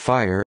furnace of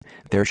fire.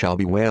 There shall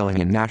be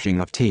wailing and gnashing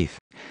of teeth.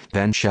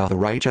 Then shall the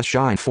righteous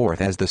shine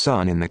forth as the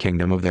sun in the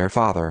kingdom of their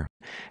Father.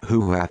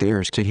 Who hath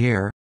ears to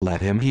hear,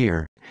 let him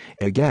hear.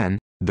 Again,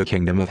 the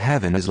kingdom of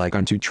heaven is like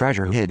unto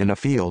treasure hid in a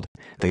field,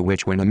 the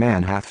which when a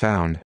man hath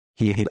found,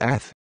 he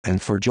hideth,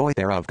 and for joy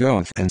thereof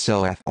goeth and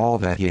selleth all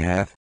that he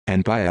hath,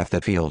 and buyeth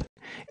that field.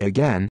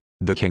 Again,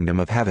 the kingdom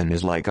of heaven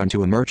is like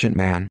unto a merchant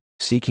man,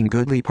 seeking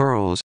goodly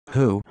pearls,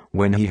 who,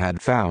 when he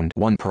had found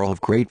one pearl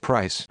of great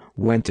price,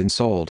 went and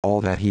sold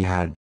all that he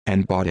had,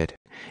 and bought it.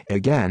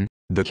 Again,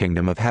 the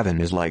kingdom of heaven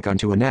is like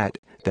unto a net,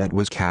 that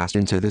was cast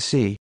into the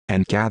sea,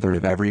 and gathered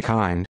of every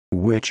kind,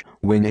 which,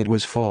 when it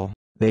was full,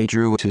 they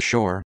drew to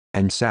shore,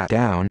 and sat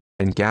down,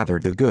 and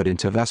gathered the good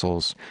into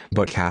vessels,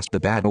 but cast the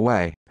bad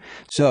away.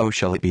 So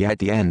shall it be at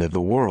the end of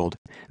the world.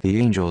 The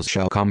angels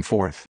shall come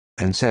forth,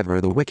 and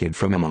sever the wicked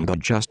from among the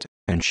just,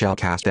 and shall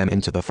cast them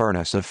into the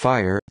furnace of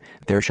fire.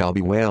 There shall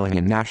be wailing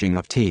and gnashing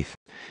of teeth.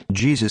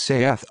 Jesus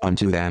saith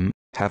unto them,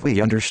 Have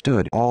we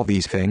understood all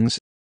these things?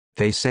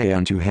 They say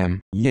unto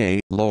him, Yea,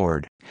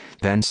 Lord.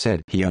 Then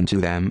said he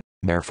unto them,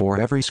 Therefore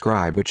every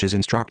scribe which is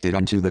instructed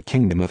unto the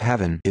kingdom of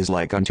heaven is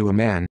like unto a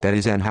man that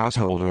is an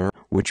householder,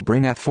 which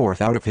bringeth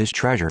forth out of his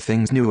treasure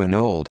things new and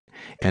old.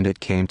 And it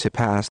came to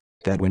pass,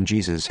 that when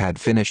Jesus had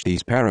finished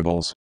these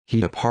parables, he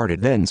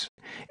departed thence.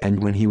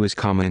 And when he was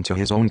come into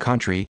his own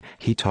country,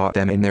 he taught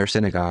them in their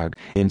synagogue,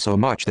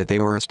 insomuch that they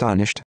were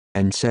astonished,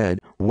 and said,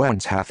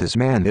 Whence hath this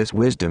man this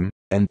wisdom,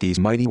 and these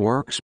mighty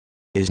works?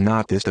 Is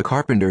not this the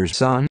carpenter's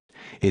son?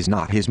 Is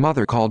not his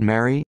mother called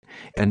Mary?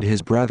 And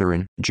his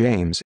brethren,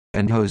 James,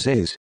 and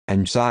Joses,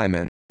 and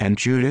Simon, and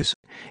Judas,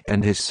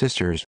 and his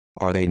sisters,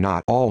 are they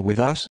not all with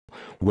us?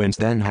 Whence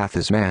then hath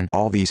this man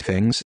all these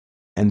things?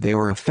 And they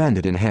were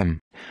offended in him.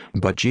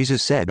 But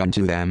Jesus said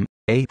unto them,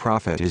 A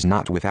prophet is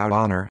not without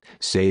honor,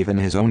 save in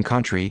his own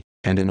country,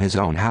 and in his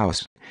own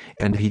house.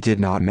 And he did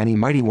not many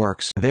mighty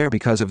works there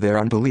because of their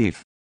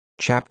unbelief.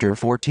 Chapter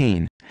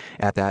 14.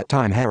 At that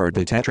time Herod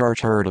the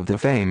Tetrarch heard of the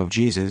fame of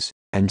Jesus,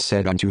 and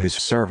said unto his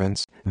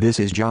servants, This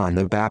is John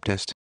the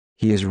Baptist.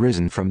 He is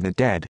risen from the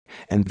dead,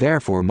 and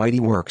therefore mighty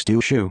works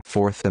do shew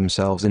forth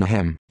themselves in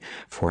him.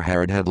 For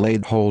Herod had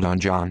laid hold on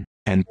John,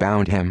 and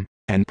bound him,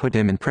 and put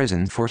him in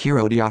prison for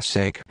Herodias'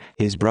 sake,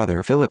 his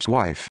brother Philip's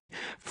wife.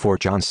 For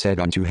John said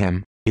unto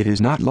him, It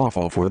is not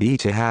lawful for thee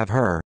to have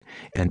her.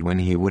 And when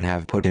he would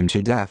have put him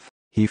to death,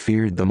 he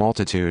feared the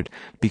multitude,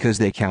 because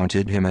they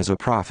counted him as a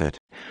prophet.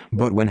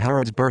 But when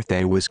Herod's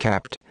birthday was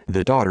kept,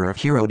 the daughter of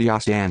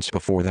Herodias danced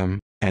before them,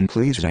 and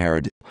pleased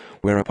Herod.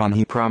 Whereupon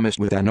he promised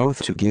with an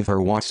oath to give her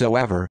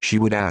whatsoever she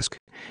would ask.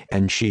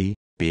 And she,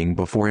 being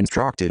before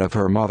instructed of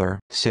her mother,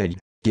 said,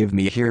 Give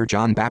me here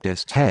John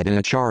Baptist's head in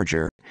a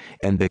charger.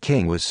 And the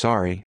king was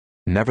sorry.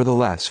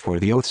 Nevertheless for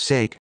the oath's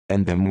sake,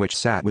 and them which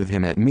sat with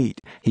him at meat,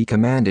 he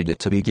commanded it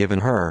to be given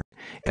her.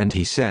 And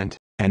he sent,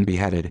 and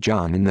beheaded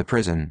John in the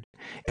prison.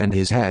 And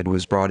his head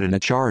was brought in a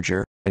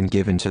charger, and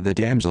given to the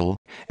damsel,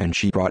 and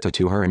she brought it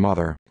to her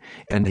mother.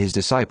 And his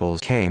disciples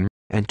came,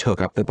 and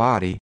took up the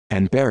body,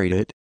 and buried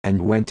it,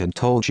 and went and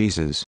told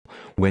Jesus.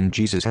 When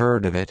Jesus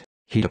heard of it,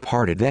 he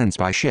departed thence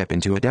by ship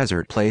into a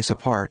desert place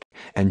apart,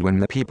 and when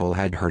the people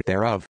had heard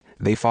thereof,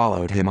 they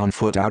followed him on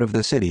foot out of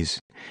the cities.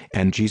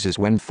 And Jesus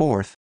went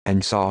forth,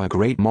 and saw a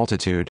great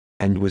multitude,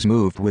 and was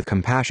moved with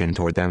compassion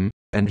toward them,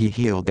 and he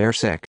healed their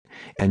sick.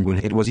 And when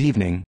it was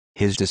evening,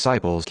 his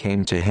disciples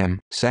came to him,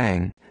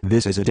 saying,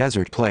 This is a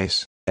desert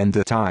place, and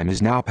the time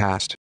is now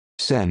past.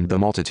 Send the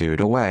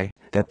multitude away,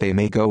 that they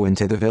may go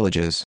into the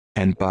villages,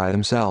 and buy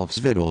themselves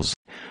victuals.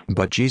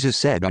 But Jesus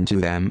said unto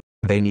them,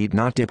 They need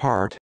not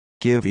depart,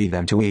 give ye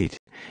them to eat.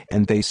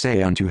 And they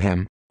say unto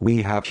him,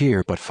 We have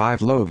here but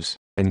 5 loaves,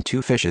 and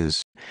 2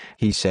 fishes.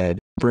 He said,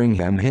 Bring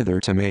them hither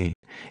to me.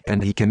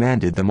 And he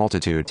commanded the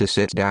multitude to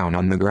sit down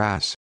on the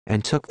grass,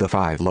 and took the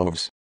 5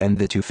 loaves, and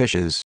the 2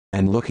 fishes,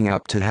 and looking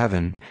up to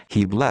heaven,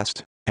 he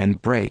blessed,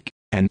 and brake,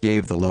 and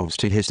gave the loaves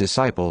to his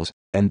disciples,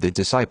 and the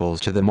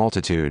disciples to the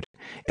multitude.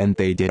 And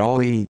they did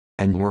all eat,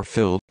 and were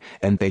filled,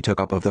 and they took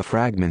up of the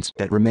fragments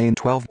that remained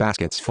 12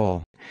 baskets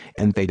full.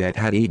 And they that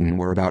had eaten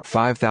were about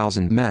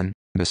 5,000 men,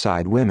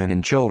 beside women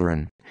and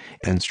children.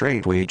 And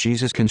straightway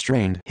Jesus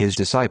constrained his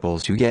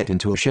disciples to get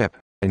into a ship,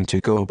 and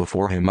to go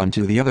before him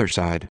unto the other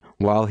side,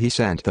 while he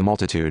sent the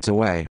multitudes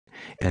away.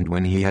 And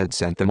when he had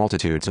sent the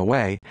multitudes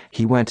away,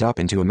 he went up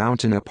into a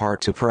mountain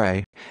apart to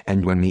pray,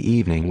 and when the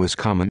evening was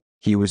come,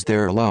 he was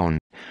there alone.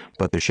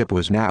 But the ship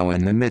was now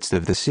in the midst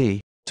of the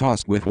sea,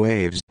 tossed with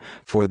waves,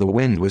 for the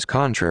wind was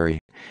contrary.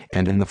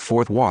 And in the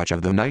 4th watch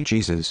of the night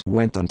Jesus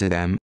went unto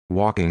them,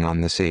 walking on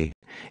the sea.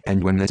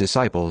 And when the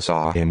disciples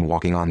saw him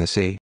walking on the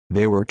sea,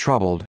 they were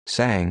troubled,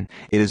 saying,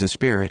 It is a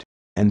spirit.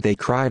 And they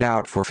cried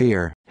out for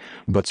fear.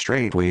 But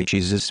straightway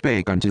Jesus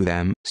spake unto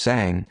them,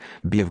 saying,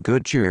 Be of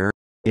good cheer,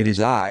 it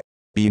is I,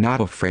 be not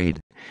afraid.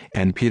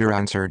 And Peter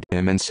answered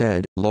him and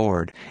said,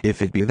 Lord,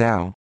 if it be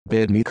thou,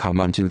 bid me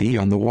come unto thee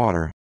on the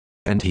water.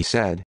 And he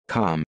said,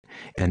 Come.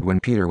 And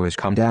when Peter was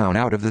come down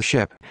out of the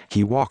ship,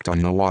 he walked on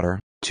the water,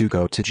 to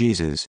go to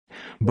Jesus.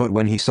 But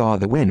when he saw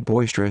the wind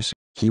boisterous,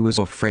 he was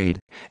afraid,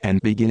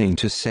 and beginning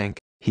to sink,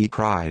 he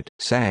cried,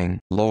 saying,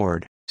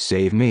 Lord,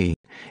 save me.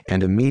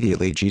 And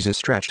immediately Jesus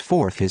stretched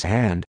forth his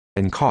hand,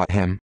 and caught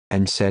him,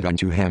 and said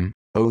unto him,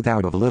 O thou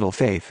of little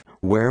faith,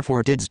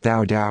 wherefore didst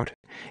thou doubt?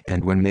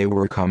 And when they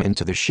were come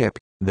into the ship,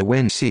 the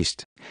wind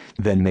ceased.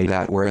 Then they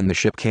that were in the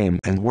ship came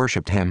and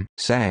worshipped him,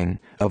 saying,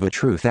 Of a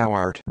truth thou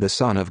art the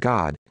Son of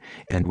God.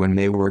 And when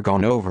they were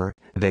gone over,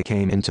 they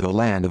came into the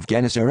land of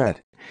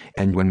Gennesaret.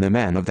 And when the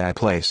men of that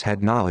place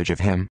had knowledge of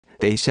him,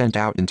 they sent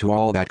out into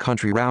all that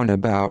country round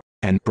about,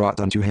 and brought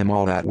unto him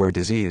all that were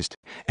diseased,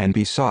 and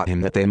besought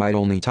him that they might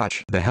only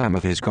touch the hem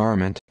of his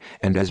garment,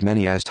 and as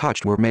many as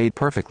touched were made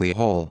perfectly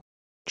whole.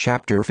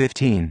 Chapter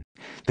 15.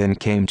 Then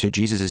came to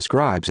Jesus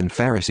scribes and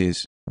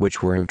Pharisees,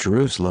 which were of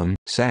Jerusalem,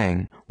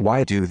 saying,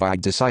 Why do thy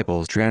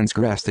disciples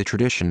transgress the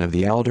tradition of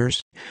the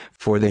elders?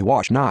 For they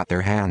wash not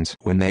their hands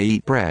when they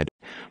eat bread.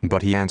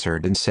 But he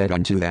answered and said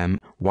unto them,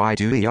 Why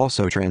do ye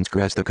also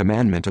transgress the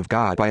commandment of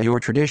God by your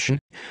tradition?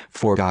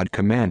 For God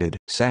commanded,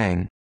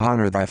 saying,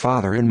 Honor thy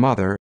father and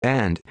mother,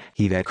 and,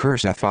 he that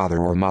curseth father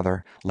or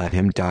mother, let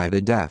him die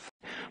the death.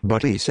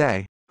 But ye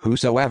say,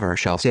 Whosoever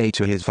shall say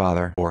to his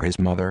father or his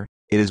mother,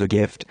 It is a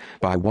gift,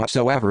 by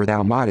whatsoever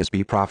thou mightest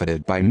be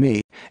profited by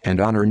me,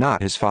 and honor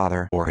not his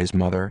father or his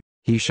mother,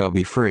 he shall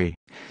be free.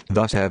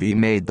 Thus have ye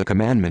made the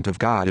commandment of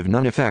God of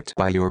none effect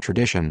by your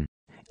tradition.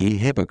 Ye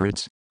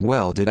hypocrites,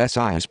 well did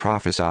Esaias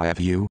prophesy of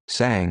you,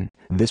 saying,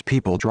 This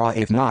people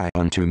draweth nigh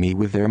unto me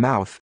with their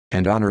mouth,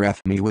 and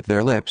honoreth me with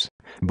their lips,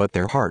 but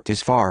their heart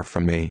is far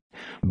from me.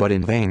 But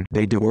in vain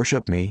they do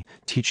worship me,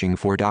 teaching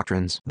for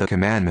doctrines the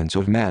commandments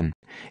of men.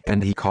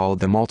 And he called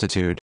the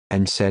multitude,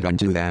 and said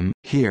unto them,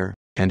 Hear,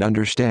 and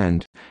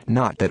understand,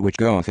 not that which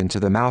goeth into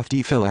the mouth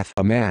defileth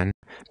a man,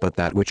 but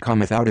that which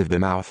cometh out of the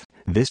mouth,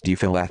 this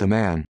defileth a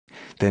man.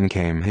 Then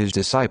came his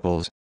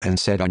disciples, and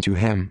said unto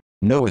him,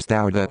 Knowest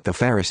thou that the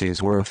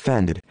Pharisees were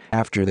offended,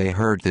 after they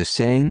heard this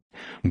saying?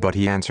 But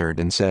he answered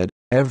and said,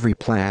 Every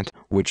plant,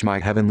 which my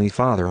heavenly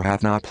Father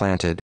hath not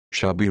planted,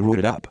 shall be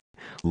rooted up.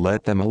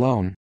 Let them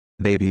alone.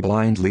 They be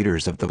blind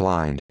leaders of the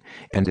blind.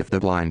 And if the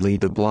blind lead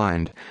the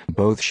blind,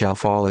 both shall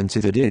fall into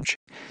the ditch.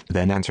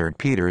 Then answered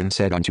Peter and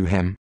said unto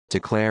him,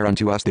 Declare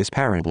unto us this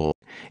parable.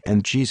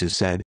 And Jesus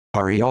said,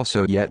 Are ye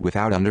also yet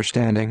without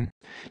understanding?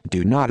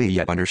 Do not ye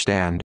yet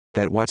understand,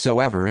 that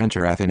whatsoever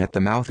entereth in at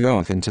the mouth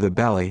goeth into the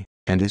belly,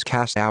 and is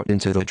cast out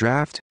into the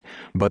draught?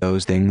 But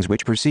those things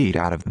which proceed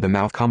out of the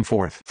mouth come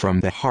forth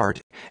from the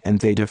heart, and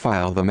they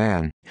defile the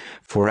man.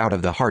 For out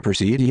of the heart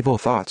proceed evil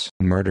thoughts,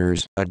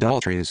 murders,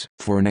 adulteries,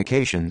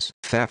 fornications,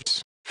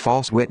 thefts,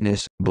 false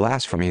witness,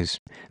 blasphemies.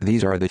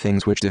 These are the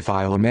things which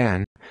defile a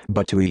man,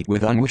 but to eat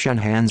with unwashen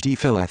hands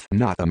defileth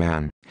not a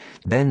man.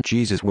 Then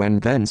Jesus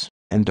went thence,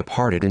 and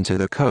departed into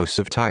the coasts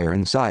of Tyre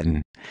and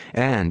Sidon.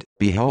 And,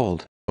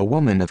 behold, a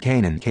woman of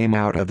Canaan came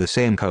out of the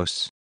same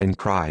coasts, and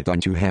cried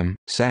unto him,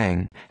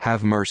 saying,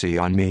 Have mercy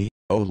on me,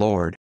 O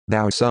Lord,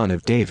 thou Son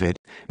of David,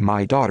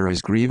 my daughter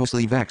is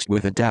grievously vexed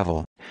with a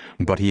devil.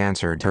 But he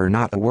answered her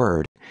not a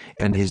word.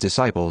 And his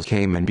disciples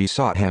came and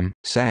besought him,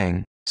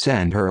 saying,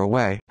 Send her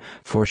away,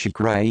 for she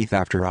crieth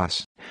after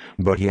us.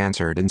 But he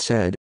answered and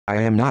said,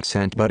 I am not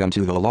sent but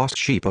unto the lost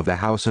sheep of the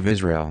house of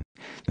Israel.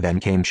 Then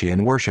came she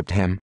and worshipped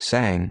him,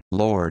 saying,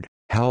 Lord,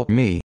 help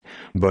me.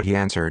 But he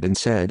answered and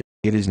said,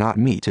 It is not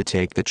meet to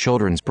take the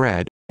children's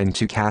bread, and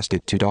to cast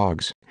it to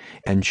dogs.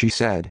 And she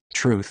said,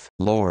 Truth,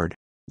 Lord.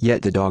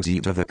 Yet the dogs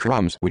eat of the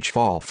crumbs which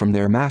fall from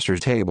their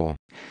master's table.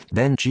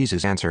 Then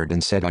Jesus answered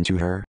and said unto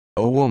her,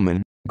 O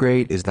woman,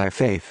 great is thy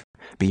faith,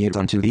 be it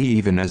unto thee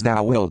even as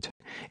thou wilt.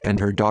 And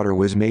her daughter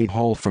was made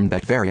whole from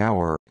that very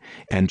hour.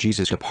 And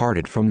Jesus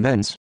departed from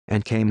thence,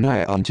 and came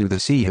nigh unto the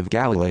sea of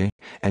Galilee,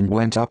 and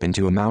went up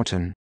into a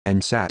mountain,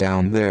 and sat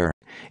down there.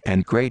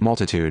 And great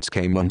multitudes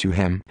came unto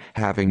him,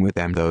 having with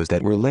them those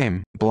that were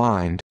lame,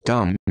 blind,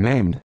 dumb,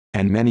 maimed,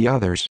 and many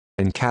others,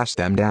 and cast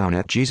them down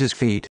at Jesus'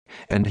 feet,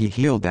 and he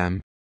healed them.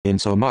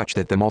 Insomuch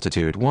that the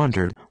multitude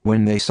wondered,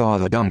 when they saw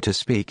the dumb to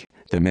speak,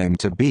 the maimed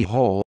to be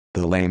whole,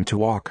 the lame to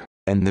walk,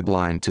 and the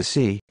blind to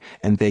see,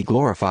 and they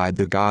glorified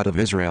the God of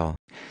Israel.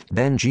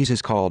 Then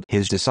Jesus called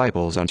his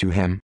disciples unto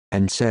him,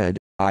 and said,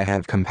 I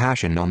have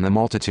compassion on the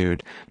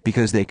multitude,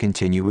 because they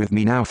continue with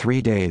me now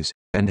 3 days,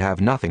 and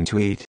have nothing to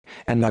eat,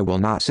 and I will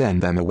not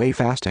send them away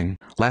fasting,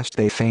 lest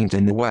they faint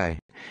in the way.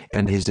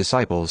 And his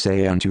disciples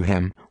say unto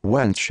him,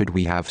 Whence should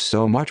we have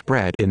so much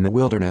bread in the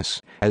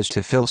wilderness, as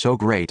to fill so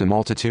great a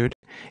multitude?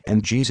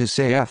 And Jesus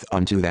saith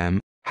unto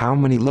them, How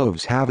many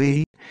loaves have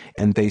ye?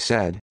 And they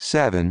said,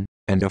 7,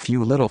 and a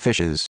few little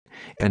fishes.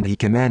 And he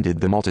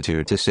commanded the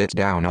multitude to sit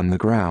down on the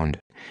ground.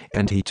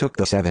 And he took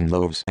the 7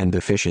 loaves and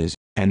the fishes,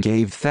 and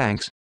gave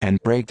thanks, and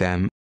brake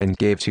them, and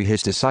gave to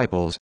his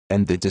disciples,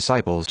 and the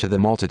disciples to the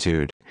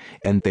multitude.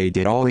 And they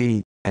did all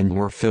eat, and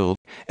were filled,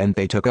 and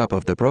they took up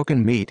of the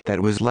broken meat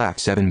that was left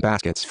 7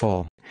 baskets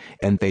full.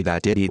 And they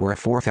that did eat were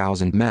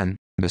 4,000 men,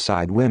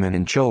 beside women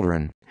and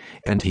children.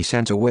 And he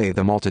sent away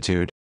the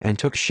multitude, and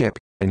took ship,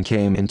 and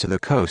came into the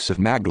coasts of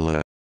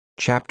Magdala.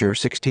 Chapter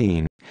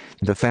 16.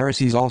 The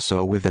Pharisees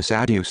also with the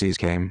Sadducees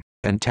came,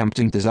 and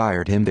tempting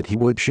desired him that he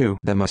would shew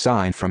them a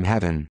sign from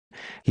heaven.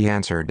 He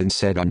answered and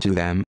said unto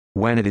them,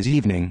 When it is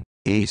evening,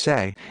 ye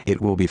say,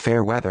 It will be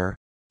fair weather,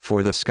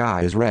 for the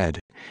sky is red.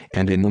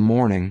 And in the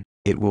morning,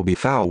 it will be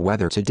foul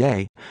weather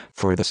today,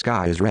 for the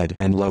sky is red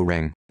and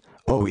lowering.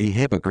 O ye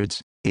hypocrites,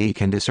 ye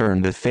can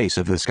discern the face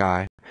of the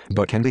sky,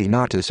 but can ye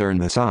not discern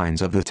the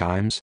signs of the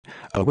times?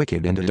 A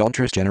wicked and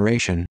adulterous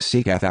generation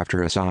seeketh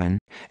after a sign,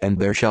 and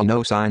there shall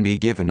no sign be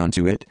given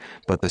unto it,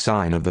 but the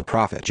sign of the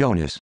prophet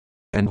Jonas.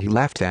 And he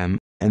left them,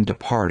 and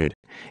departed.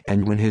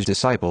 And when his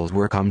disciples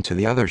were come to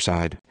the other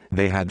side,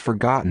 they had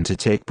forgotten to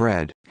take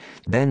bread.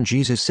 Then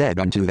Jesus said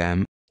unto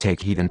them,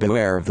 Take heed and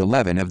beware of the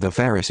leaven of the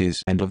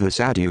Pharisees and of the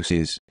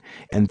Sadducees.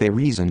 And they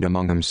reasoned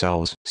among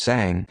themselves,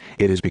 saying,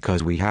 It is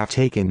because we have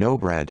taken no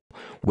bread.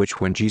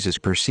 Which when Jesus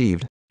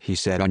perceived, he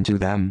said unto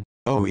them,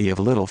 O ye of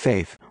little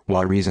faith,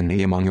 why reason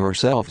ye among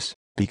yourselves,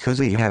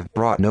 because ye have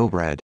brought no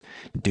bread?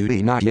 Do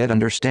ye not yet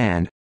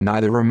understand,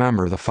 neither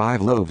remember the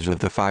 5 loaves of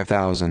the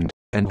 5,000,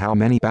 and how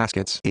many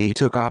baskets ye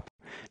took up?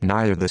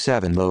 Neither the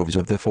 7 loaves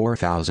of the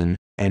 4,000,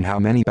 and how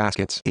many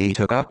baskets ye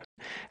took up?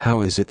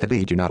 How is it that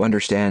ye do not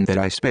understand that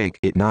I spake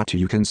it not to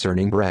you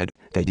concerning bread,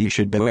 that ye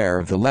should beware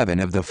of the leaven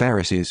of the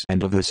Pharisees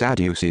and of the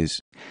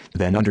Sadducees?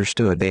 Then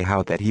understood they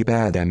how that he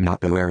bade them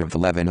not beware of the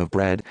leaven of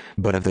bread,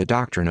 but of the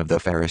doctrine of the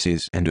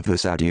Pharisees and of the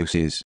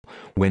Sadducees.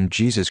 When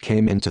Jesus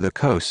came into the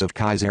coasts of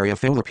Caesarea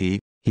Philippi,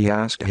 he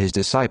asked his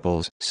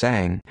disciples,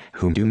 saying,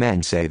 Whom do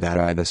men say that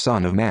I the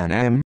Son of Man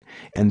am?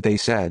 And they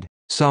said,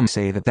 Some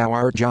say that thou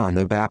art John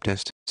the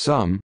Baptist,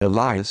 some,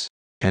 Elias,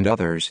 and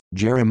others,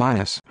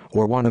 Jeremias,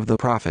 or one of the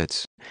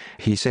prophets.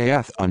 He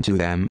saith unto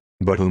them,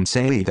 But whom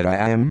say ye that I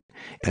am?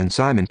 And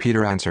Simon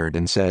Peter answered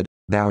and said,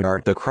 Thou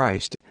art the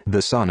Christ,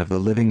 the Son of the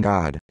living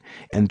God.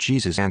 And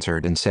Jesus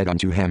answered and said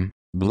unto him,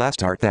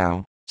 Blessed art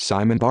thou,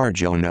 Simon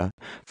Bar-Jonah,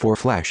 for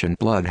flesh and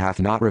blood hath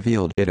not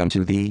revealed it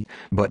unto thee,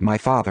 but my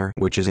Father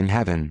which is in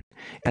heaven.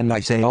 And I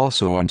say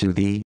also unto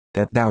thee,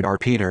 that thou art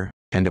Peter,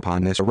 and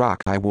upon this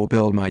rock I will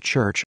build my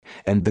church,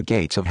 and the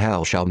gates of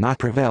hell shall not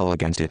prevail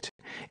against it.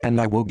 And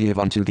I will give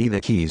unto thee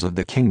the keys of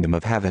the kingdom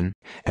of heaven,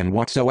 and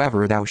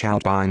whatsoever thou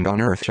shalt bind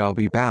on earth shall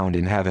be bound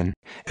in heaven,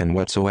 and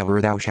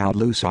whatsoever thou shalt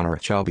loose on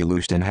earth shall be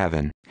loosed in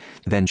heaven.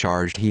 Then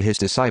charged he his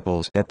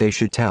disciples that they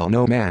should tell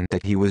no man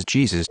that he was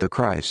Jesus the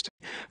Christ.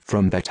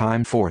 From that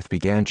time forth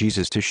began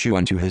Jesus to shew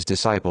unto his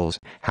disciples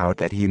how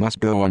that he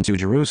must go unto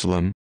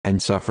Jerusalem,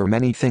 and suffer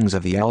many things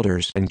of the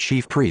elders and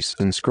chief priests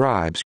and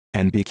scribes,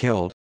 and be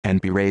killed,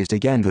 and be raised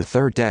again the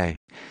 3rd day.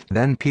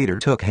 Then Peter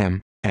took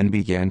him, and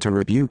began to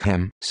rebuke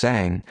him,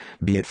 saying,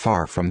 Be it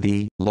far from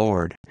thee,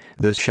 Lord,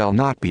 this shall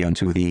not be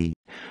unto thee.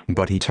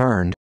 But he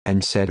turned,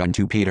 and said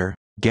unto Peter,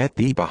 Get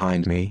thee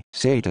behind me,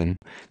 Satan,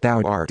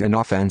 thou art an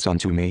offense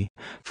unto me,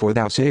 for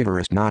thou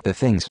savorest not the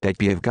things that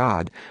be of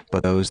God,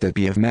 but those that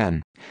be of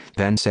men.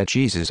 Then said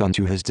Jesus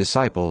unto his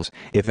disciples,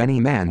 If any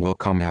man will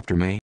come after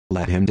me,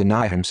 let him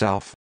deny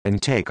himself,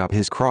 and take up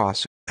his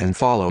cross, and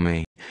follow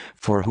me.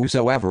 For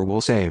whosoever will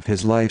save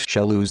his life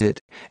shall lose it,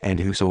 and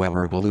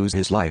whosoever will lose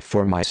his life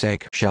for my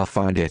sake shall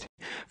find it.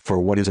 For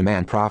what is a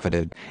man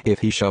profited, if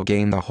he shall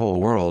gain the whole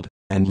world,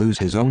 and lose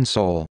his own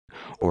soul?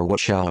 Or what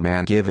shall a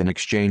man give in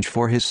exchange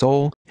for his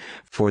soul?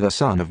 For the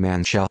Son of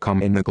Man shall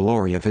come in the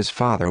glory of his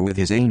Father with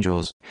his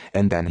angels,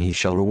 and then he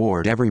shall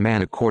reward every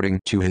man according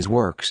to his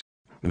works.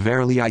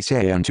 Verily I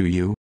say unto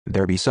you,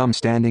 there be some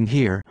standing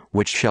here,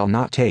 which shall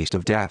not taste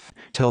of death,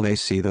 till they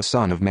see the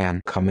Son of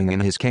Man coming in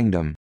his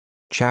kingdom.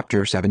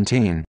 Chapter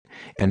 17.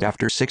 And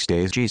after 6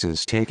 days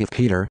Jesus taketh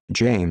Peter,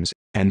 James,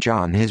 and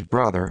John his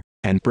brother,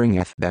 and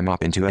bringeth them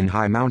up into an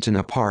high mountain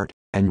apart,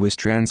 and was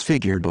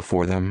transfigured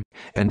before them,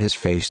 and his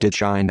face did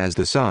shine as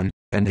the sun,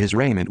 and his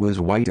raiment was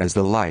white as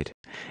the light.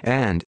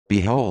 And,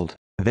 behold,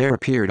 there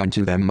appeared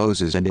unto them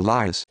Moses and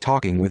Elias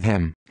talking with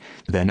him.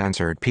 Then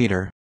answered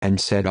Peter, and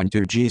said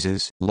unto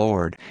Jesus,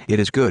 Lord, it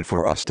is good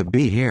for us to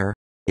be here.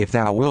 If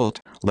thou wilt,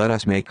 let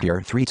us make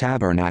here 3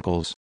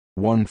 tabernacles,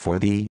 one for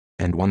thee,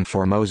 and one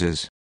for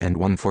Moses, and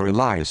one for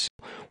Elias.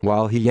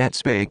 While he yet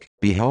spake,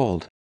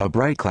 behold, a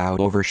bright cloud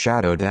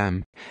overshadowed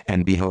them,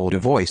 and behold a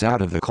voice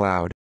out of the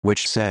cloud,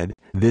 which said,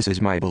 This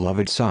is my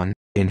beloved Son,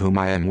 in whom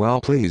I am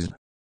well pleased.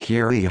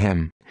 Hear ye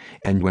him.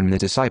 And when the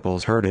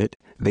disciples heard it,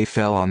 they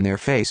fell on their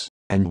face,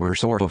 and were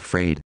sore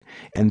afraid.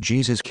 And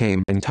Jesus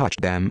came and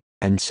touched them,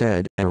 and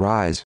said,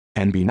 Arise,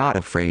 and be not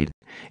afraid.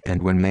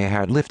 And when they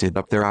had lifted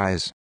up their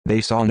eyes,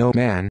 they saw no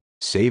man,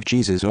 save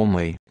Jesus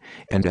only.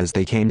 And as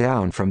they came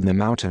down from the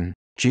mountain,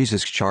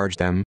 Jesus charged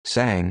them,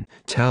 saying,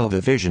 Tell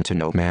the vision to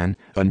no man,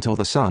 until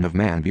the Son of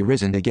Man be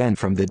risen again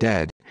from the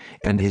dead.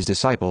 And his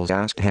disciples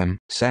asked him,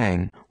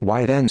 saying,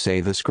 Why then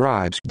say the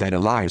scribes that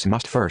Elias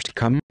must first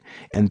come?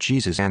 And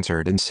Jesus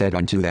answered and said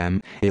unto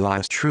them,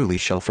 Elias truly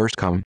shall first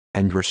come,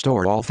 and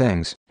restore all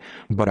things.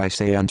 But I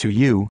say unto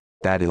you,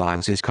 that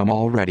Elias is come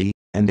already,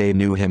 and they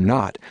knew him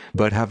not,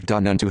 but have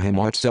done unto him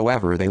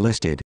whatsoever they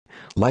listed.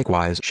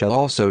 Likewise shall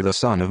also the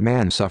Son of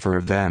Man suffer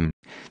of them.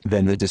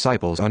 Then the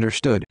disciples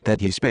understood that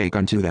he spake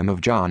unto them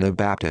of John the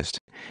Baptist.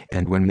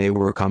 And when they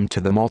were come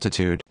to the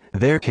multitude,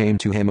 there came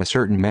to him a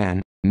certain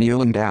man,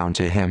 kneeling down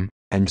to him,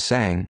 and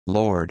saying,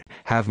 Lord,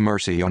 have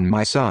mercy on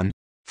my son,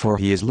 for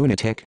he is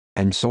lunatic,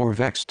 and sore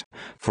vexed,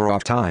 for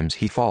oft times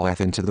he falleth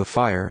into the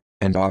fire,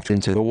 and oft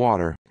into the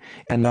water.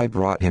 And I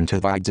brought him to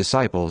thy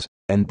disciples,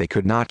 and they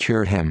could not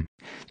cure him.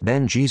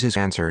 Then Jesus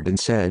answered and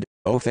said,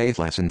 O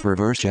faithless and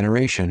perverse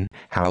generation,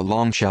 how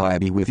long shall I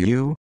be with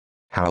you?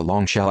 How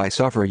long shall I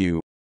suffer you?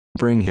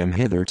 Bring him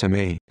hither to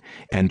me.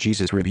 And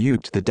Jesus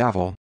rebuked the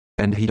devil,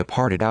 and he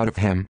departed out of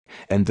him,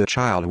 and the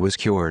child was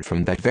cured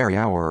from that very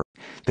hour.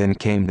 Then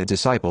came the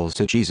disciples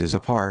to Jesus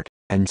apart,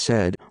 and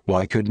said,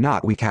 Why could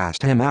not we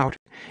cast him out?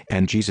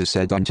 And Jesus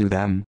said unto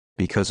them,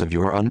 Because of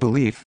your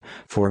unbelief.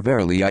 For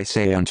verily I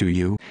say unto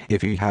you,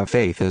 if ye have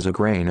faith as a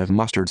grain of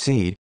mustard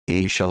seed,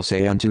 ye shall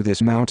say unto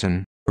this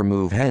mountain,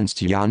 Remove hence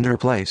to yonder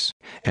place,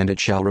 and it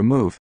shall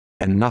remove,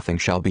 and nothing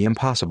shall be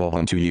impossible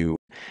unto you.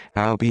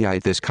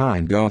 Howbeit this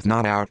kind goeth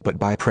not out but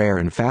by prayer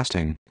and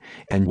fasting.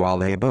 And while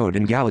they abode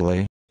in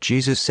Galilee,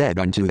 Jesus said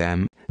unto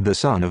them, The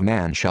Son of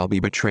Man shall be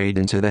betrayed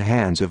into the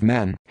hands of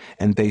men,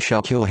 and they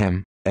shall kill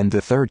him, and the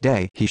 3rd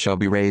day he shall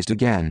be raised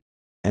again.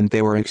 And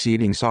they were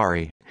exceeding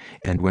sorry.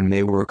 And when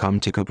they were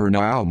come to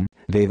Capernaum,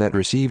 they that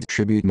received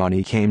tribute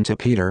money came to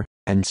Peter,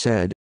 and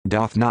said,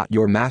 Doth not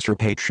your master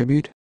pay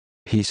tribute?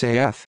 He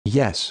saith,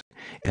 Yes.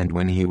 And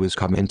when he was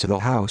come into the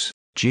house,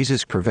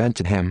 Jesus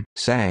prevented him,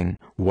 saying,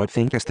 What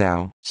thinkest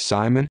thou,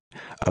 Simon?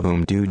 Of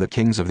whom do the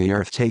kings of the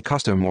earth take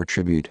custom or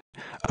tribute?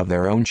 Of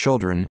their own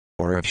children,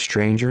 or of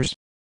strangers?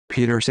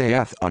 Peter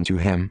saith unto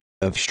him,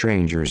 Of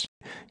strangers.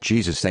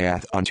 Jesus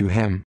saith unto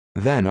him,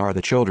 Then are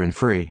the children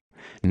free.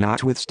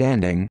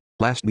 Notwithstanding,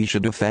 lest we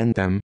should offend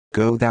them,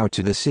 go thou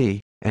to the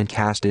sea, and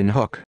cast in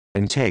hook,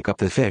 and take up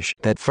the fish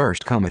that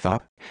first cometh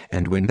up,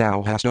 and when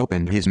thou hast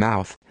opened his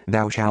mouth,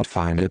 thou shalt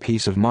find a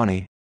piece of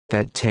money.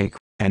 That take,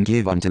 and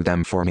give unto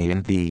them for me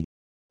and thee.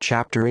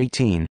 Chapter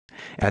 18.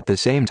 At the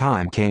same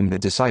time came the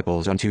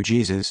disciples unto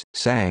Jesus,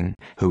 saying,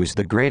 Who is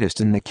the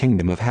greatest in the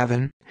kingdom of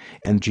heaven?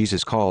 And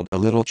Jesus called a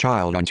little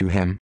child unto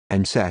him,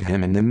 and set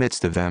him in the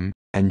midst of them,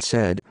 and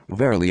said,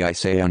 Verily I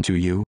say unto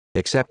you,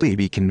 except ye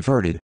be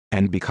converted,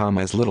 and become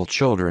as little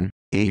children,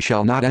 ye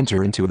shall not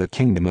enter into the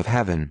kingdom of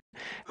heaven.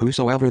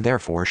 Whosoever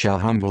therefore shall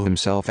humble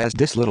himself as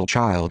this little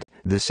child,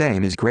 the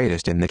same is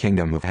greatest in the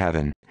kingdom of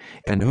heaven.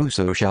 And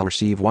whoso shall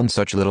receive one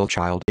such little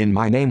child in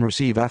my name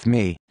receiveth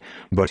me.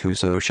 But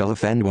whoso shall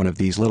offend one of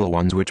these little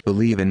ones which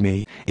believe in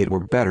me, it were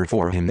better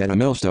for him that a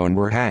millstone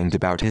were hanged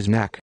about his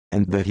neck,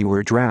 and that he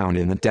were drowned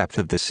in the depth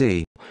of the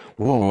sea.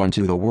 Woe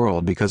unto the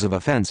world because of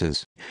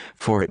offenses!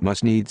 For it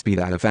must needs be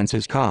that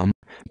offenses come,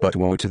 but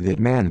woe to that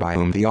man by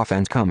whom the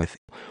offense cometh.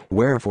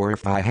 Wherefore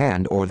if thy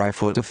hand or thy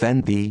foot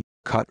offend thee,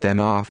 cut them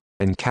off,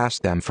 and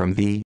cast them from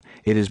thee.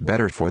 It is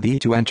better for thee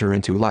to enter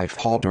into life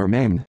halt or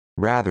maimed,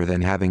 rather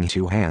than having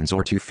 2 hands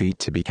or 2 feet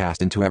to be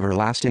cast into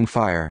everlasting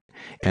fire.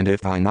 And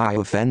if thine eye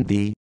offend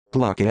thee,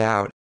 pluck it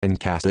out, and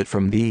cast it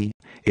from thee.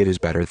 It is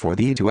better for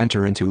thee to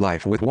enter into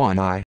life with 1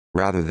 eye,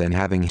 rather than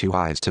having 2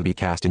 eyes to be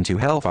cast into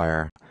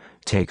hellfire.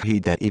 Take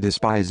heed that ye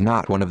despise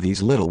not one of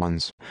these little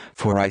ones.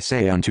 For I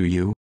say unto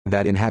you,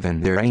 that in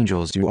heaven their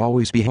angels do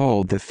always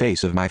behold the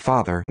face of my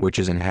Father which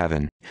is in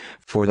heaven.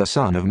 For the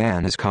Son of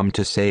Man is come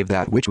to save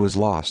that which was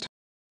lost.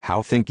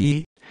 How think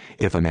ye?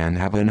 If a man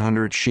have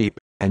 100 sheep,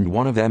 and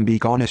one of them be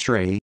gone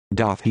astray,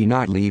 doth he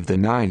not leave the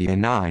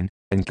 99,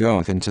 and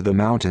goeth into the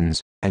mountains,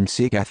 and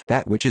seeketh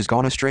that which is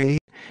gone astray?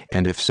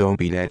 And if so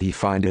be that he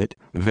find it,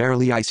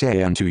 verily I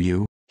say unto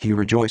you, he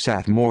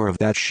rejoiceth more of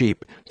that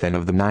sheep, than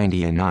of the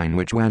 99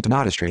 which went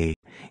not astray.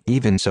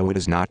 Even so it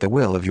is not the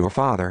will of your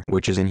Father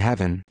which is in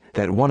heaven,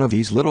 that one of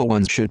these little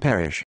ones should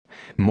perish.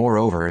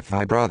 Moreover, if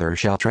thy brother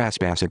shall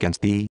trespass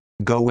against thee,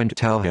 go and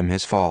tell him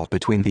his fault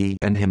between thee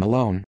and him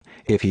alone.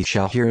 If he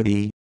shall hear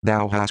thee,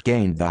 thou hast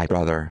gained thy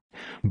brother.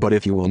 But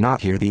if he will not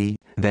hear thee,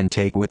 then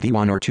take with thee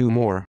 1 or 2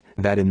 more,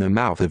 that in the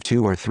mouth of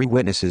 2 or 3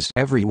 witnesses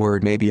every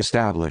word may be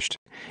established.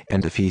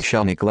 And if he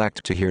shall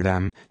neglect to hear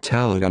them,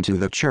 tell it unto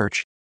the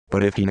church.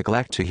 But if he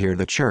neglect to hear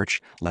the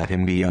church, let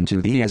him be unto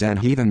thee as an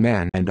heathen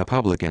man and a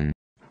publican.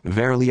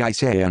 Verily I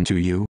say unto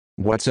you,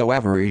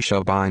 whatsoever ye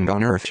shall bind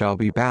on earth shall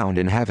be bound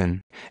in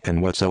heaven,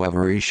 and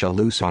whatsoever ye shall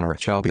loose on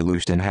earth shall be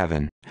loosed in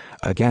heaven.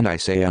 Again I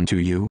say unto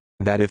you,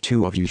 that if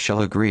 2 of you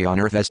shall agree on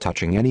earth as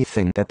touching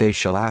anything that they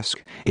shall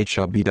ask, it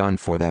shall be done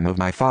for them of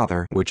my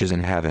Father which is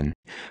in heaven.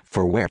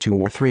 For where 2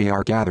 or 3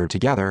 are gathered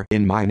together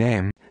in my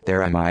name,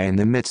 there am I in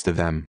the midst of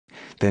them.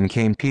 Then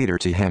came Peter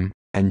to him,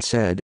 and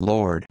said,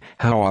 Lord,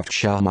 how oft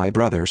shall my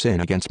brother sin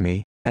against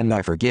me, and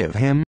I forgive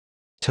him?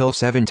 Till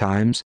 7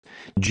 times?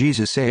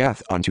 Jesus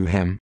saith unto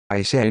him,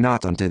 I say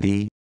not unto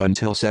thee,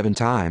 until 7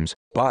 times,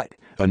 but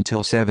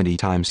until 70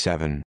 times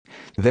 7.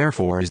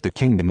 Therefore is the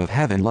kingdom of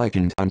heaven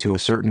likened unto a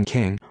certain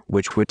king,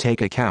 which would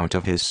take account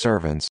of his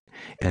servants.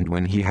 And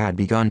when he had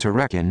begun to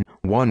reckon,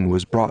 one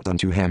was brought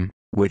unto him,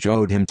 which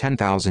owed him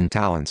 10,000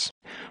 talents.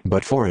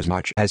 But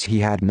forasmuch as he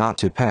had not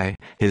to pay,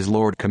 his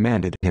Lord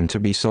commanded him to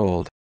be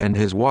sold, and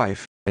his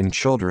wife, and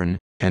children,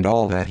 and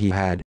all that he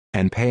had,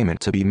 and payment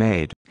to be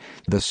made.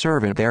 The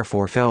servant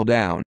therefore fell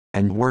down,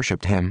 and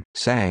worshipped him,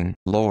 saying,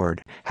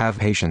 Lord, have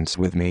patience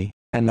with me,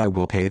 and I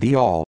will pay thee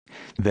all.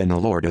 Then the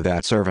Lord of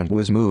that servant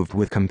was moved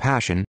with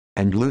compassion,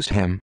 and loosed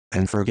him,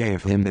 and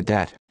forgave him the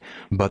debt.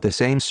 But the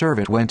same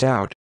servant went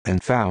out,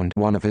 and found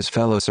one of his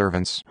fellow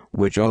servants,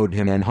 which owed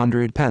him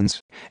 100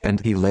 pence, and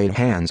he laid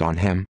hands on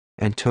him,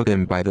 and took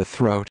him by the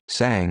throat,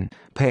 saying,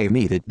 Pay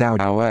me that thou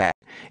owest.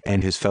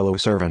 And his fellow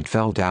servant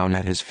fell down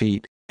at his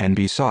feet, and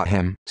besought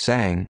him,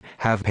 saying,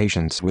 Have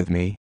patience with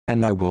me,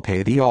 and I will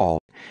pay thee all.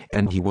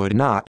 And he would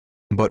not,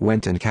 but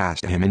went and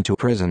cast him into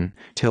prison,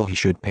 till he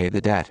should pay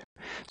the debt.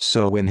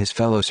 So when his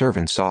fellow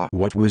servants saw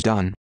what was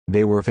done,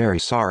 they were very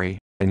sorry,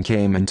 and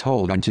came and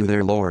told unto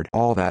their Lord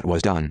all that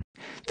was done.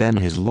 Then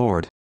his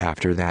Lord,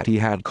 after that he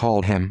had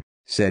called him,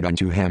 said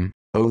unto him,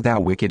 O thou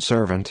wicked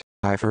servant,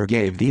 I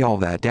forgave thee all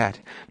that debt,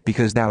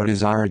 because thou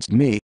desiredst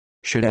me.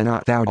 Should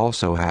not thou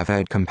also have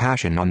had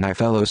compassion on thy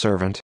fellow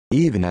servant,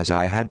 even as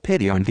I had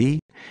pity on thee?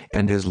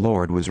 And his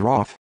Lord was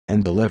wroth,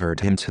 and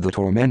delivered him to the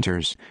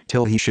tormentors,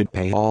 till he should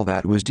pay all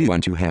that was due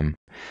unto him.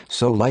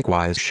 So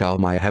likewise shall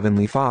my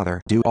heavenly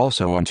Father do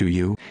also unto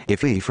you,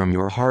 if ye from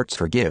your hearts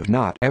forgive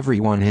not every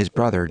one his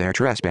brother their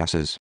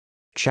trespasses.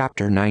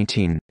 Chapter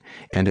 19.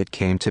 And it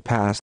came to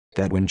pass,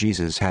 that when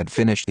Jesus had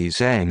finished these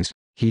sayings,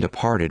 he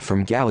departed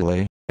from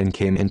Galilee, and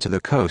came into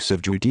the coasts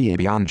of Judea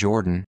beyond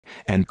Jordan,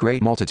 and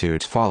great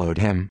multitudes followed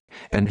him,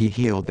 and he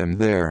healed them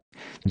there.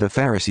 The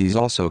Pharisees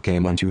also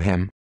came unto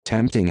him,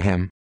 tempting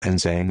him, and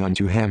saying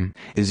unto him,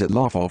 Is it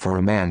lawful for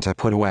a man to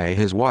put away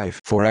his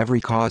wife for every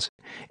cause?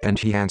 And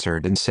he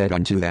answered and said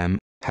unto them,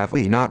 Have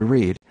we not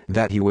read,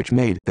 that he which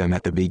made them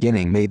at the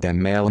beginning made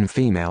them male and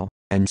female,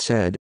 and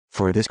said,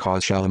 For this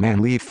cause shall a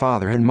man leave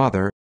father and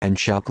mother, and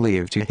shall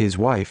cleave to his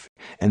wife,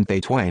 and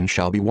they twain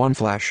shall be one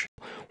flesh.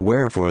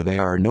 Wherefore they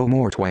are no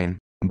more twain,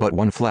 but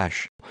one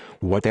flesh.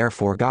 What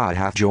therefore God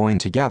hath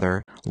joined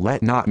together,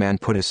 let not man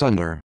put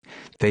asunder.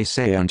 They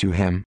say unto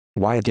him,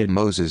 Why did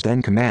Moses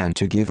then command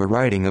to give a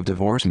writing of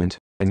divorcement,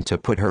 and to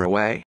put her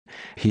away?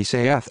 He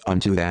saith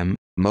unto them,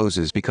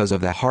 Moses because of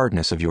the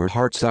hardness of your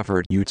heart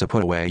suffered you to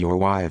put away your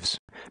wives.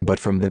 But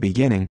from the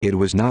beginning it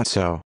was not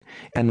so.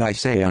 And I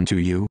say unto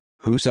you,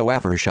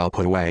 Whosoever shall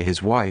put away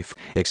his wife,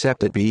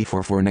 except it be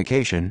for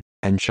fornication,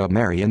 and shall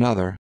marry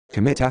another,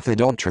 committeth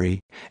adultery,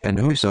 and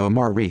whoso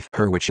marrieth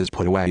her which is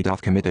put away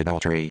doth commit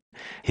adultery.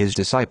 His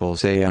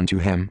disciples say unto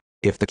him,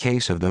 If the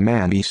case of the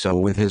man be so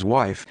with his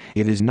wife,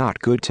 it is not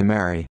good to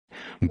marry.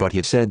 But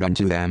he said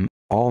unto them,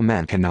 All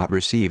men cannot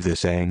receive the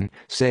saying,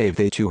 save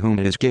they to whom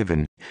it is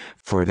given.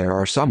 For there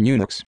are some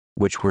eunuchs,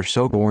 which were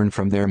so born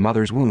from their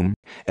mother's womb,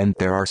 and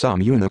there are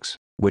some eunuchs,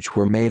 which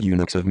were made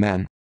eunuchs of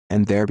men.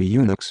 And there be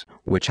eunuchs,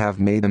 which have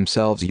made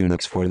themselves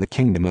eunuchs for the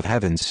kingdom of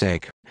heaven's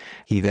sake.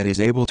 He that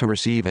is able to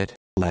receive it,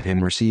 let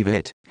him receive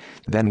it.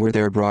 Then were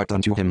there brought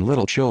unto him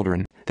little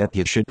children, that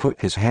he should put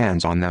his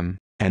hands on them,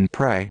 and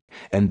pray,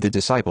 and the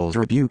disciples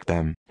rebuked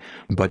them.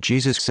 But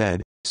Jesus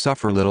said,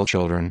 Suffer little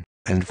children,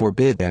 and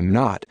forbid them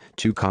not,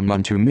 to come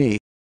unto me,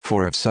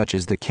 for of such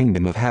is the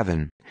kingdom of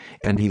heaven.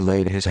 And he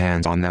laid his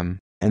hands on them,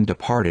 and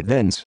departed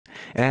thence.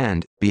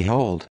 And,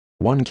 behold,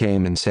 one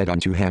came and said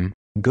unto him,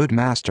 Good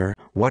Master,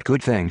 what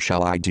good thing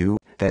shall I do,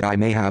 that I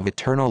may have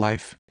eternal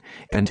life?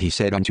 And he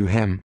said unto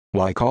him,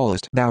 Why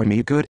callest thou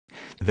me good?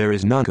 There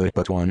is none good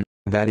but one,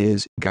 that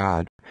is,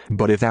 God.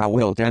 But if thou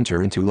wilt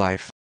enter into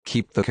life,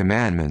 keep the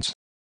commandments.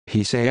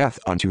 He saith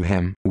unto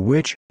him,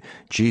 Which?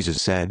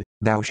 Jesus said,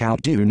 Thou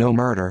shalt do no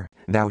murder,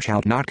 thou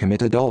shalt not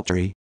commit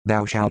adultery,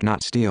 thou shalt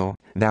not steal,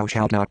 thou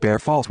shalt not bear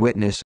false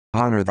witness,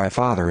 honor thy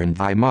father and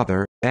thy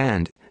mother,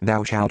 and,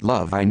 thou shalt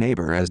love thy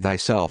neighbor as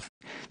thyself.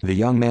 The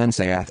young man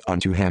saith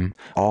unto him,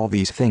 All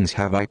these things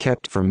have I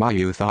kept from my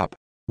youth up.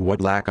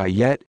 What lack I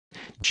yet?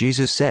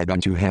 Jesus said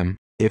unto him,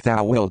 If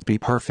thou wilt be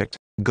perfect,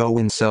 go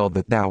and sell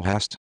that thou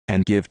hast,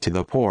 and give to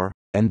the poor,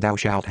 and thou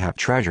shalt have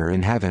treasure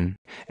in heaven,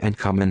 and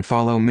come and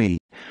follow me.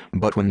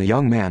 But when the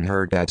young man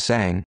heard that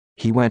saying,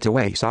 he went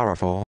away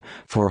sorrowful,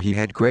 for he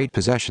had great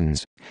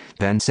possessions.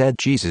 Then said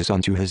Jesus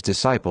unto his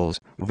disciples,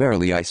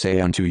 Verily I say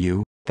unto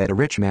you, that a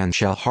rich man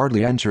shall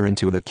hardly enter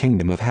into the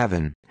kingdom of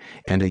heaven.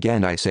 And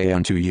again I say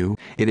unto you,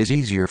 it is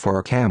easier for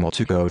a camel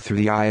to go through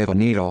the eye of a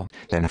needle,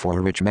 than for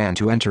a rich man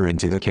to enter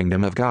into the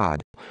kingdom of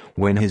God.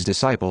 When his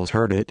disciples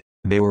heard it,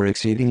 they were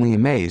exceedingly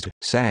amazed,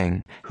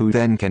 saying, Who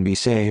then can be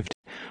saved?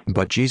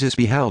 But Jesus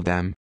beheld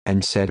them,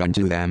 and said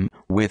unto them,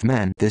 With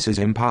men this is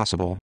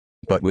impossible,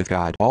 but with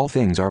God all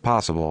things are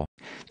possible.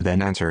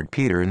 Then answered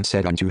Peter and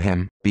said unto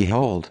him,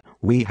 Behold,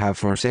 we have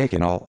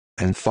forsaken all,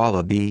 and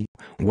followed thee.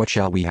 What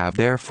shall we have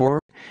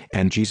therefore?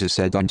 And Jesus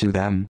said unto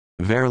them,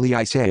 Verily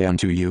I say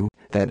unto you,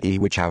 that ye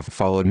which have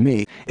followed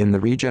me, in the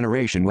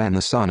regeneration when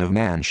the Son of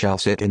Man shall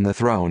sit in the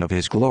throne of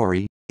his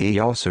glory, ye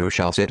also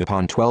shall sit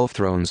upon 12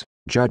 thrones,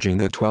 judging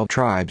the 12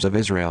 tribes of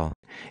Israel.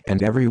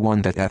 And every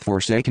one that hath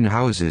forsaken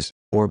houses,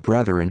 or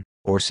brethren,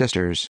 or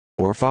sisters,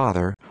 or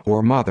father,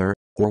 or mother,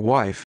 or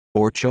wife,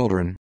 or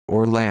children,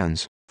 or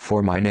lands,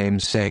 for my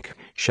name's sake,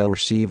 shall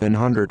receive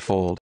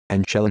 100-fold,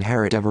 and shall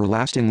inherit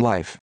everlasting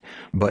life.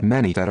 But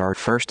many that are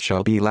first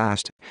shall be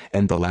last,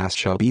 and the last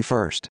shall be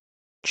first.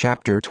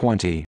 Chapter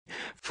 20.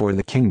 For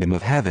the kingdom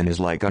of heaven is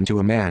like unto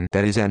a man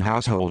that is an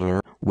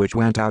householder, which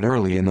went out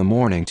early in the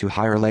morning to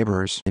hire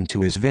laborers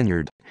into his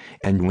vineyard.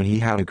 And when he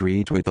had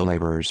agreed with the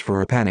laborers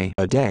for a penny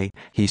a day,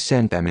 he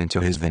sent them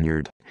into his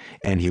vineyard.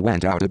 And he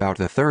went out about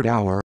the 3rd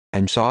hour,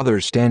 and saw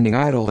others standing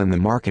idle in the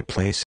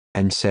marketplace,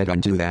 and said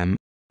unto them,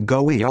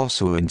 Go ye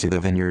also into the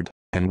vineyard,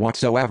 and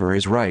whatsoever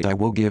is right I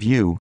will give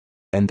you.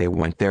 And they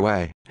went their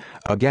way.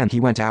 Again he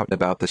went out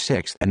about the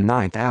 6th and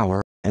 9th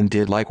hour, and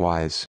did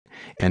likewise.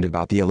 And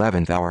about the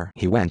 11th hour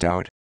he went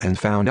out, and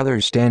found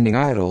others standing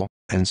idle,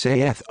 and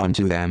saith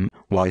unto them,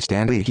 Why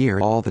stand ye here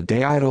all the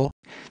day idle?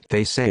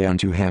 They say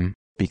unto him,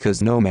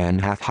 Because no man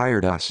hath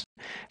hired us.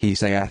 He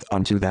saith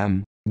unto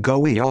them,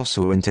 Go ye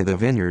also into the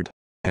vineyard,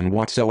 and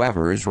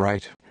whatsoever is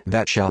right,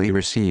 that shall ye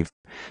receive.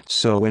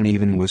 So when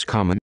even was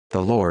come,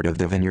 the Lord of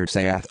the vineyard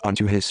saith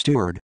unto his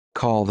steward,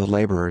 Call the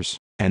laborers,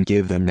 and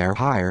give them their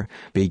hire,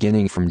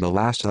 beginning from the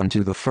last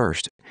unto the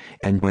first.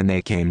 And when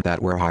they came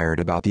that were hired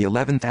about the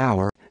 11th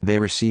hour, they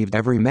received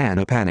every man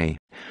a penny.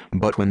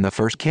 But when the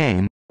first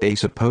came, they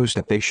supposed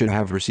that they should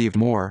have received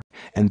more,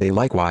 and they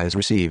likewise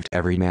received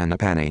every man a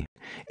penny.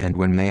 And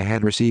when they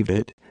had received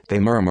it, they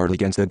murmured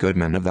against the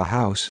goodman of the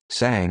house,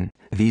 saying,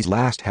 These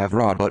last have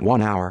wrought but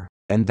 1 hour,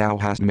 and thou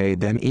hast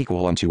made them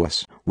equal unto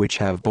us, which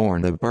have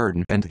borne the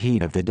burden and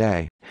heat of the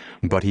day.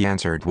 But he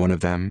answered one of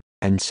them,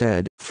 and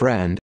said,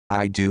 Friend,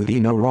 I do thee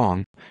no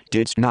wrong.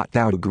 Didst not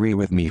thou agree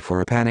with me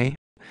for a penny?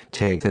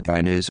 Take that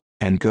thine is,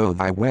 and go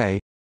thy way.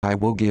 I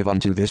will give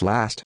unto this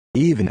last,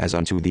 even as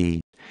unto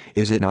thee.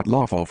 Is it not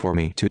lawful for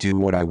me to do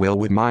what I will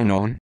with mine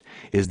own?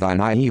 Is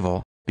thine eye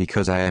evil,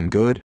 because I am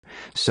good?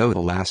 So the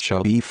last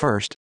shall be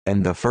first,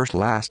 and the first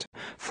last.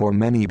 For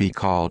many be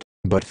called,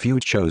 but few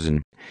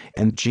chosen.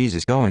 And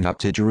Jesus going up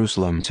to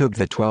Jerusalem took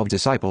the 12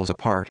 disciples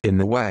apart in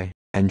the way,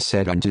 and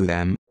said unto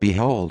them,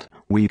 Behold,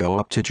 we go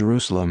up to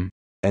Jerusalem,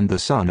 and the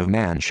Son of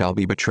Man shall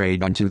be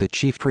betrayed unto the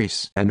chief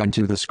priests and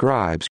unto the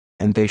scribes,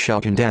 and they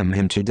shall condemn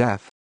him to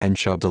death, and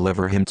shall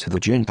deliver him to the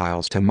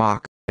Gentiles to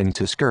mock, and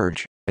to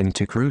scourge, and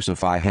to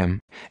crucify him,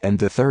 and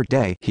the 3rd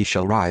day he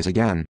shall rise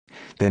again.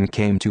 Then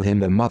came to him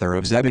the mother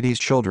of Zebedee's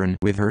children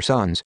with her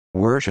sons,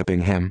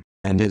 worshipping him,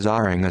 and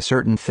desiring a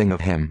certain thing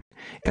of him.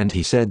 And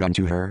he said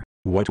unto her,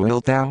 What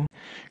wilt thou?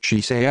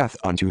 She saith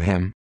unto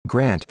him,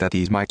 Grant that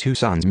these my 2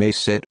 sons may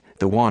sit,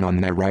 the one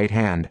on thy right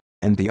hand,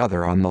 and the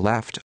other on the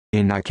left,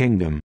 in thy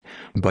kingdom.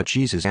 But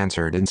Jesus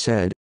answered and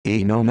said,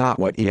 Ye know not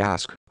what ye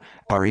ask.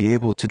 Are ye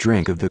able to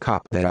drink of the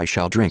cup that I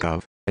shall drink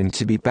of, and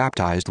to be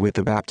baptized with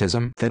the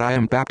baptism that I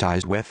am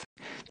baptized with?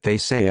 They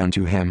say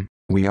unto him,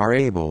 We are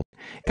able.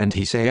 And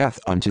he saith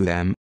unto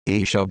them,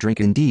 Ye shall drink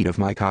indeed of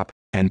my cup,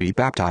 and be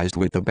baptized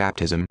with the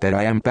baptism that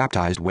I am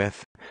baptized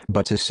with.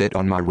 But to sit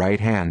on my right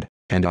hand,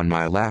 and on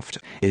my left,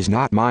 is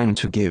not mine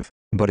to give,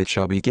 but it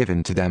shall be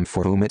given to them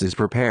for whom it is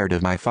prepared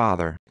of my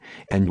Father.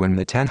 And when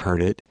the 10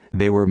 heard it,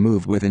 they were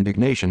moved with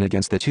indignation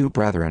against the 2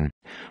 brethren.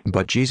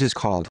 But Jesus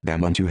called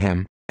them unto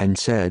him, and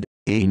said,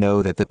 Ye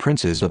know that the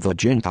princes of the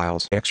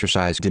Gentiles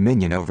exercise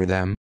dominion over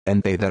them,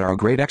 and they that are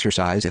great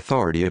exercise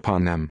authority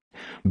upon them.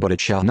 But it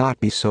shall not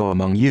be so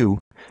among you.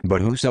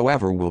 But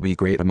whosoever will be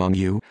great among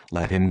you,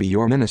 let him be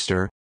your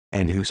minister,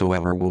 and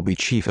whosoever will be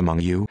chief among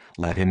you,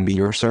 let him be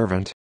your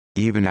servant.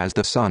 Even as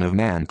the Son of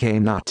Man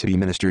came not to be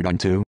ministered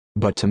unto,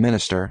 but to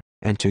minister,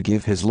 and to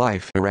give his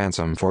life a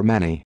ransom for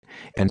many.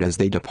 And as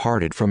they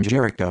departed from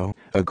Jericho,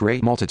 a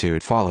great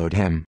multitude followed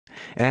him.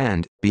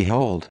 And,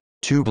 behold,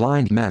 two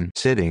blind men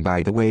sitting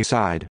by the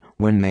wayside,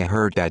 when they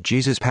heard that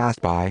Jesus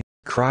passed by,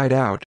 cried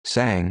out,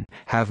 saying,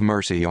 Have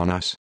mercy on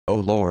us, O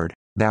Lord,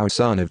 thou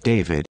Son of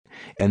David.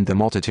 And the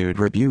multitude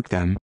rebuked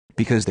them,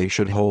 because they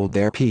should hold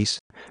their peace.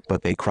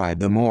 But they cried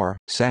the more,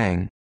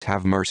 saying,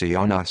 Have mercy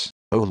on us,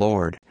 O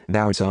Lord,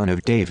 thou Son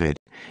of David.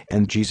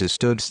 And Jesus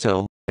stood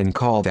still, and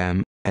called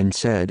them, and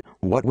said,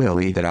 What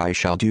will ye that I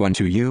shall do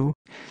unto you?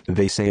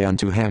 They say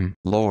unto him,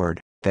 Lord,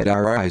 that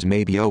our eyes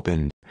may be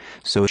opened.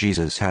 So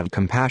Jesus had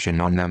compassion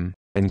on them,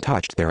 and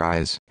touched their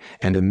eyes,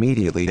 and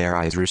immediately their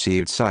eyes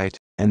received sight,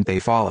 and they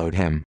followed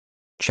him.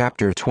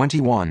 Chapter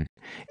 21.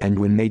 And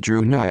when they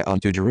drew nigh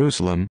unto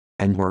Jerusalem,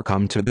 and were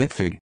come to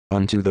Bethphage,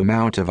 unto the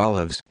Mount of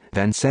Olives,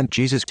 then sent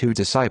Jesus 2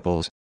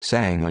 disciples,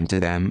 saying unto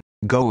them,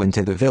 Go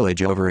into the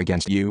village over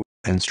against you,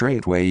 and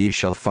straightway ye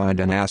shall find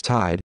an ass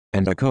tied,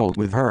 and a colt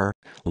with her.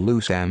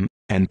 Loose them,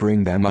 and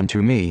bring them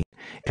unto me.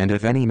 And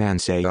if any man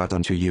say aught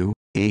unto you,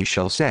 ye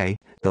shall say,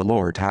 The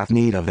Lord hath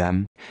need of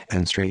them,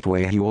 and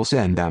straightway he will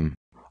send them.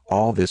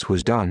 All this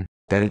was done,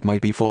 that it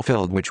might be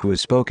fulfilled which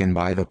was spoken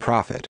by the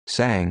prophet,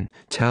 saying,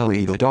 Tell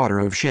ye the daughter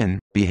of Shin,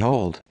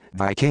 Behold,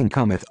 thy king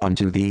cometh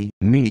unto thee,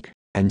 meek,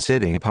 and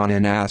sitting upon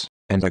an ass,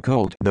 and a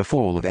colt the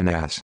foal of an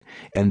ass.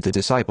 And the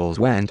disciples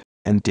went,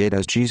 and did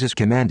as Jesus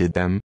commanded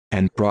them,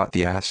 and brought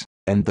the ass,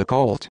 and the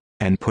colt,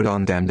 and put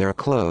on them their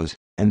clothes,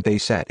 and they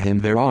set him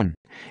thereon.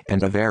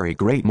 And a very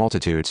great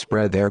multitude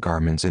spread their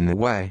garments in the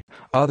way.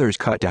 Others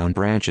cut down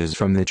branches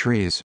from the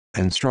trees,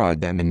 and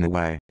strawed them in the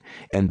way.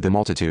 And the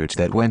multitudes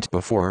that went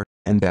before,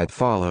 and that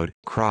followed,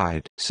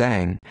 cried,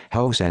 saying,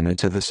 Hosanna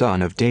to the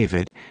Son of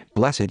David.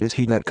 Blessed is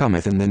he that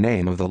cometh in the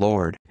name of the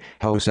Lord.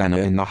 Hosanna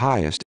in the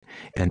highest.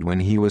 And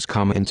when he was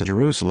come into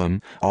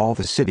Jerusalem, all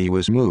the city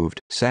was moved,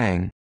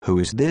 saying, Who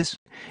is this?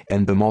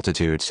 And the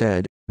multitude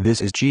said,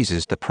 This is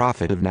Jesus the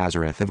prophet of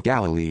Nazareth of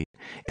Galilee.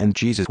 And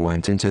Jesus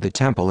went into the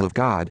temple of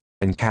God,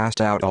 and cast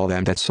out all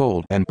them that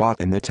sold and bought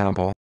in the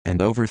temple,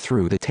 and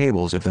overthrew the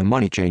tables of the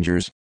money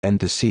changers, and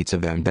the seats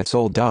of them that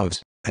sold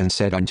doves, and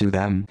said unto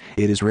them,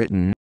 It is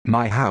written,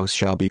 My house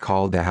shall be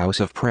called the house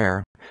of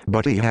prayer,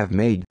 but ye have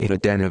made it a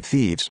den of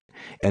thieves.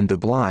 And the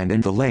blind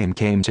and the lame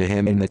came to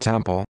him in the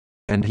temple,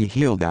 and he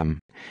healed them.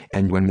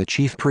 And when the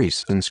chief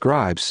priests and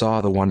scribes saw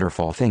the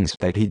wonderful things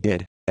that he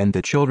did, and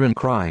the children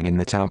crying in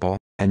the temple,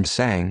 and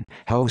saying,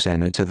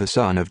 Hosanna to the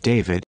Son of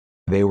David,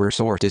 they were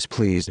sore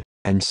displeased,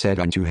 and said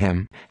unto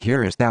him,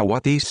 Hearest thou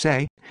what these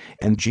say?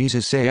 And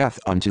Jesus saith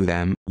unto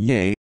them,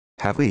 Yea,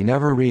 have we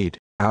never read,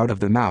 Out of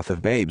the mouth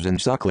of babes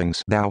and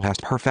sucklings thou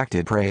hast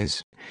perfected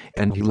praise?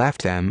 And he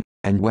left them,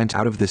 and went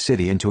out of the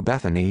city into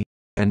Bethany,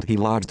 and he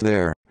lodged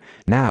there.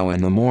 Now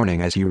in the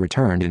morning as he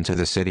returned into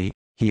the city,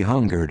 he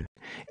hungered.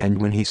 And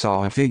when he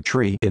saw a fig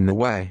tree in the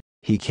way,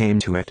 he came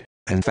to it,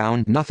 and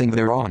found nothing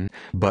thereon,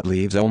 but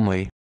leaves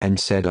only, and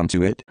said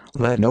unto it,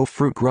 Let no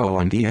fruit grow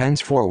on thee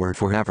henceforward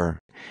forever.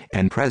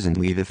 And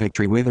presently the fig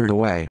tree withered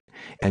away.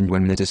 And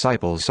when the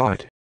disciples saw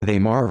it, they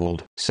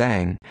marveled,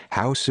 saying,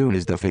 How soon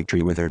is the fig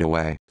tree withered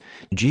away?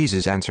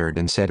 Jesus answered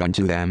and said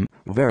unto them,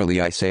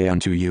 Verily I say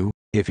unto you,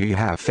 if ye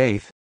have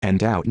faith, and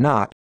doubt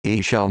not,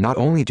 ye shall not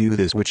only do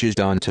this which is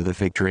done to the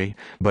fig tree,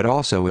 but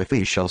also if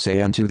ye shall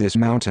say unto this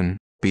mountain,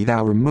 Be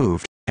thou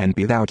removed, and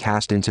be thou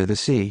cast into the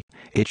sea,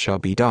 it shall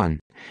be done.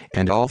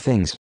 And all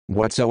things,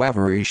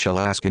 whatsoever ye shall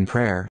ask in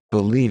prayer,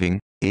 believing,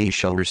 ye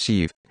shall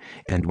receive.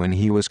 And when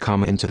he was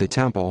come into the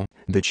temple,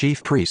 the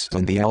chief priests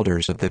and the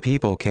elders of the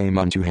people came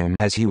unto him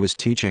as he was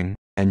teaching,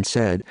 and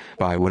said,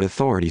 By what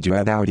authority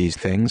doest thou these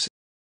things?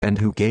 And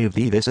who gave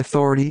thee this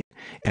authority?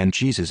 And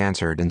Jesus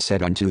answered and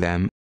said unto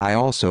them, I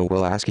also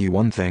will ask you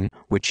one thing,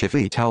 which if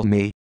ye tell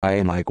me, I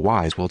in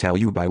likewise will tell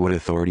you by what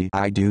authority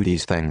I do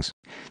these things.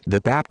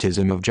 The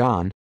baptism of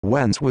John,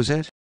 whence was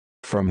it?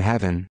 From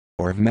heaven,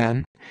 or of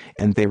men?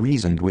 And they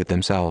reasoned with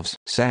themselves,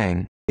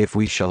 saying, If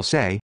we shall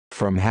say,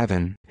 From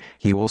heaven,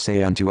 he will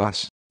say unto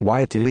us,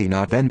 Why did ye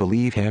not then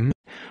believe him?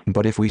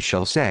 But if we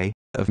shall say,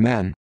 Of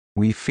men,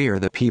 we fear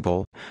the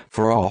people,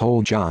 for all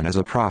hold John as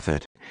a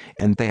prophet.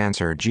 And they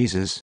answered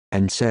Jesus,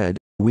 and said,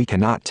 We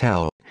cannot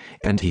tell.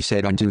 And he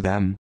said unto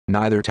them,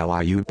 Neither tell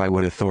I you by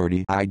what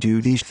authority I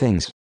do these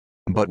things.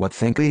 But what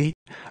think ye?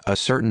 A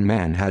certain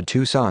man had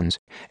 2 sons,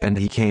 and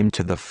he came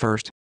to the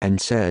first, and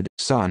said,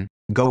 Son,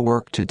 go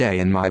work today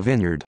in my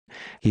vineyard.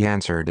 He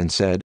answered and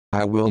said,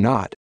 I will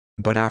not.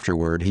 But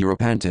afterward he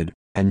repented,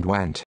 and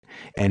went.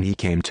 And he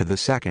came to the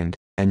second,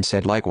 and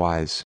said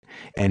likewise.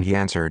 And he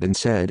answered and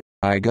said,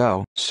 I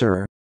go,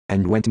 sir,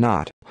 and went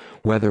not.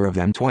 Whether of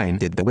them twain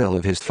did the will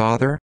of his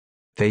father?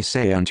 They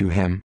say unto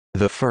him,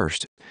 The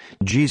first.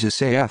 Jesus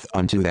saith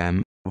unto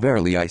them,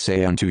 Verily I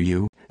say unto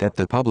you, that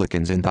the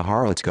publicans and the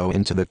harlots go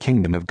into the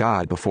kingdom of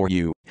God before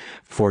you.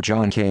 For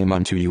John came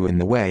unto you in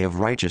the way of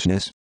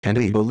righteousness, and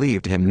ye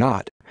believed him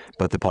not,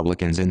 but the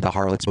publicans and the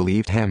harlots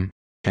believed him.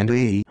 And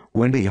ye,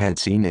 when ye had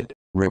seen it,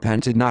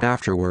 repented not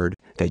afterward,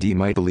 that ye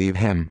might believe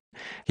him.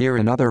 Hear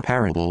another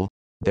parable.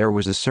 There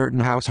was a certain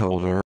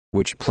householder,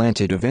 which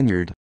planted a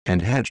vineyard,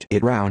 and hedged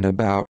it round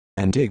about,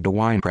 and digged a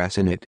winepress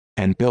in it,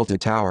 and built a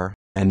tower,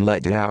 and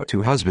let it out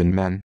to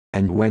husbandmen,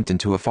 and went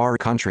into a far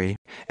country.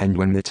 And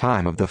when the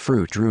time of the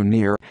fruit drew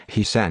near,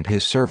 he sent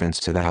his servants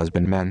to the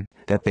husbandmen,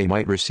 that they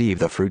might receive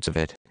the fruits of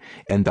it.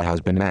 And the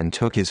husbandmen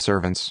took his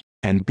servants,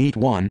 and beat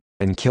one,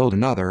 and killed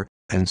another,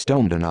 and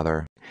stoned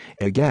another.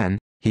 Again,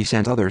 he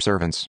sent other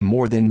servants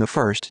more than the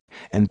first,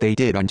 and they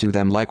did unto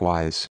them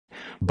likewise.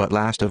 But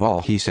last of all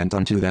he sent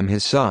unto them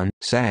his son,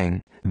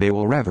 saying, They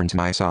will reverence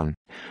my son.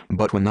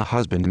 But when the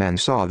husbandmen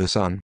saw the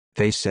son,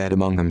 they said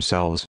among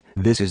themselves,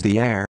 This is the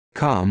heir,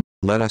 come,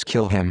 let us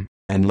kill him,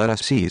 and let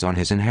us seize on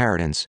his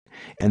inheritance.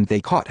 And they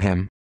caught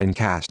him, and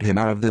cast him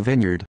out of the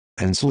vineyard,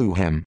 and slew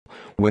him.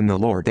 When the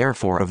Lord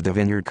therefore of the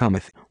vineyard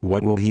cometh,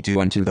 what will he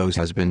do unto those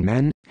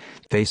husbandmen?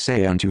 They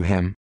say unto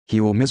him, He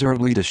will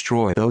miserably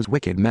destroy those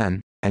wicked men,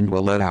 and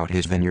will let out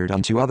his vineyard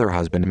unto other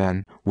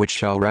husbandmen, which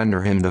shall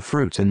render him the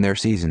fruits in their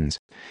seasons.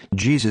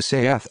 Jesus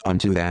saith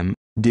unto them,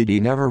 Did ye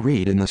never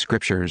read in the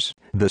Scriptures,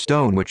 The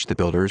stone which the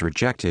builders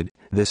rejected,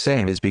 the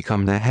same is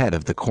become the head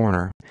of the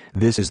corner?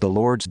 This is the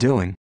Lord's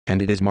doing,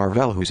 and it is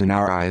marvellous in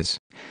our eyes.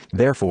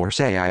 Therefore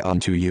say I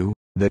unto you,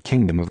 the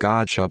kingdom of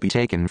God shall be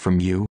taken from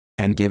you,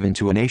 and given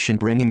to a nation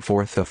bringing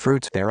forth the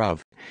fruits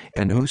thereof.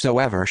 And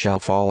whosoever shall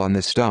fall on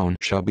this stone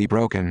shall be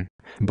broken,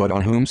 but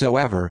on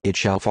whomsoever it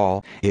shall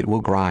fall, it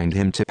will grind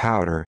him to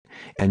powder.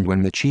 And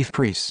when the chief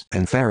priests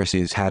and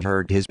Pharisees had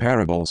heard his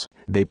parables,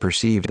 they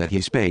perceived that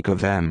he spake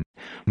of them.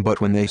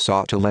 But when they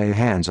sought to lay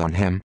hands on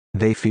him,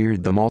 they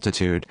feared the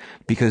multitude,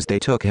 because they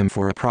took him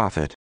for a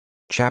prophet.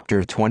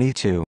 Chapter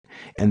 22.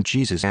 And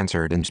Jesus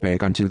answered and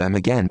spake unto them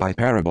again by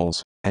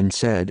parables, and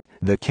said,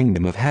 The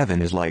kingdom of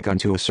heaven is like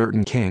unto a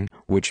certain king,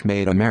 which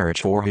made a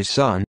marriage for his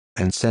son,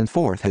 and sent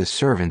forth his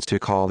servants to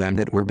call them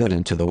that were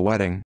bidden to the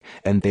wedding,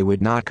 and they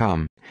would not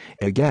come.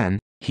 Again,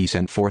 he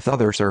sent forth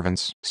other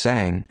servants,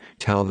 saying,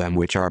 Tell them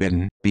which are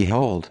bidden,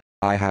 Behold,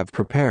 I have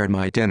prepared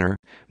my dinner,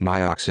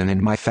 my oxen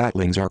and my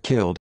fatlings are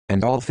killed,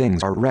 and all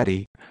things are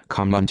ready,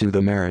 come unto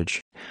the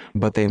marriage.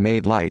 But they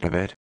made light of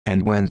it,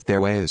 and went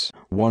their ways,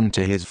 one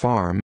to his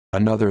farm,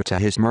 another to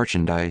his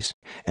merchandise,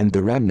 and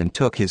the remnant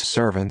took his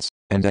servants,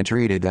 and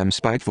entreated them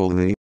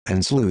spitefully,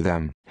 and slew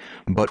them.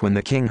 But when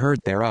the king heard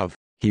thereof,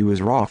 he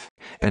was wroth,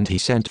 and he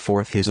sent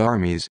forth his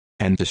armies,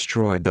 and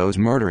destroyed those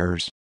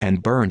murderers,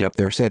 and burned up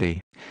their city.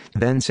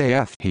 Then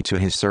saith he to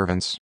his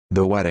servants,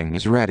 The wedding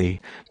is ready,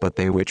 but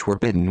they which were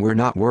bidden were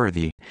not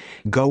worthy.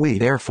 Go ye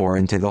therefore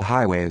into the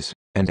highways,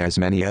 and as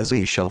many as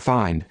ye shall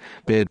find,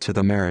 bid to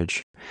the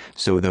marriage.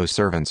 So those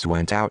servants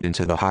went out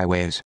into the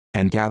highways,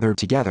 and gathered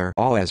together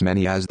all as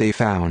many as they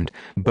found,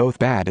 both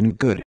bad and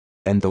good.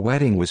 And the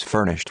wedding was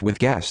furnished with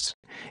guests.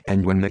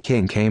 And when the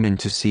king came in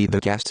to see the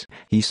guests,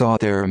 he saw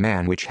there a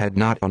man which had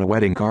not on a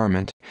wedding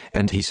garment.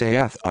 And he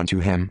saith unto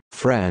him,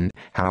 Friend,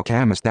 how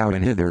camest thou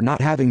in hither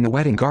not having the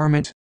wedding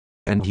garment?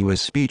 And he was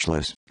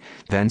speechless.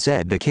 Then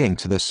said the king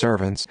to the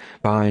servants,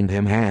 Bind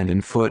him hand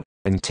and foot,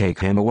 and take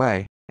him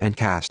away, and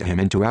cast him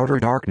into outer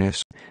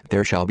darkness.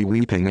 There shall be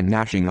weeping and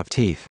gnashing of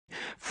teeth.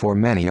 For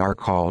many are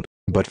called,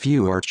 but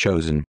few are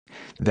chosen.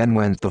 Then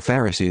went the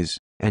Pharisees,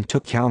 and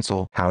took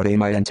counsel how they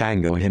might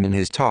entangle him in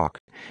his talk.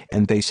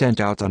 And they sent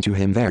out unto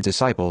him their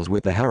disciples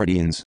with the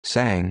Herodians,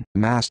 saying,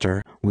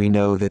 Master, we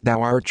know that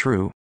thou art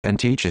true, and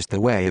teachest the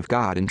way of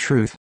God in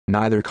truth,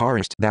 neither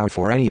carest thou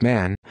for any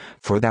man,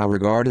 for thou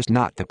regardest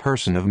not the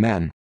person of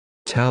men.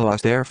 Tell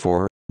us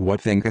therefore,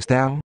 what thinkest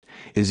thou?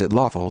 Is it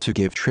lawful to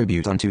give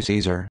tribute unto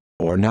Caesar,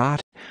 or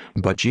not?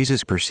 But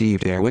Jesus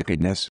perceived their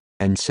wickedness,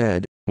 and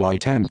said, Why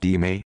tempt ye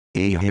me,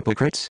 ye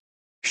hypocrites?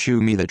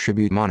 Shew me the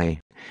tribute money.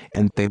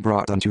 And they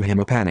brought unto him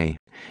a penny.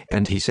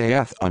 And he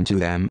saith unto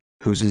them,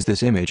 Whose is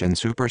this image and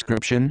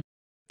superscription?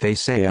 They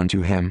say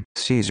unto him,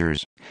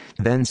 Caesar's.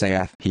 Then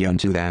saith he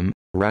unto them,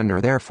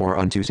 Render therefore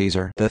unto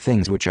Caesar the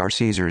things which are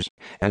Caesar's,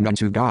 and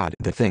unto God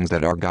the things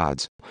that are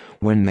God's.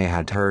 When they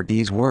had heard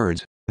these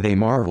words, they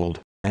marveled,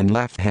 and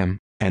left him,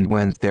 and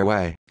went their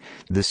way.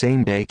 The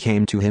same day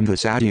came to him the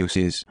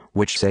Sadducees,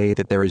 which say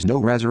that there is no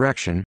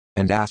resurrection,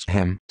 and asked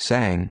him,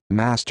 saying,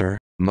 Master,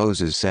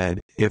 Moses said,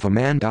 If a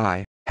man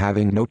die,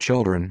 having no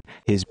children,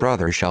 his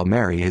brother shall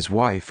marry his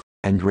wife,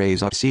 and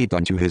raise up seed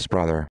unto his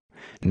brother.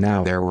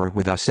 Now there were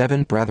with us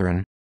 7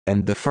 brethren,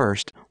 and the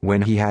first,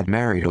 when he had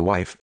married a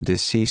wife,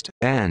 deceased,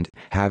 and,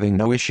 having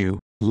no issue,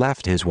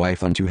 left his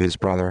wife unto his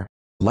brother.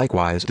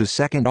 Likewise the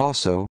second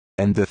also,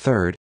 and the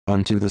third,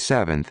 unto the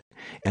 7th.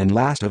 And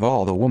last of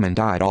all the woman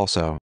died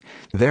also.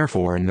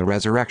 Therefore in the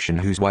resurrection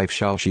whose wife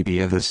shall she be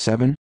of the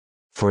 7?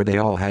 For they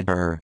all had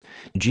her.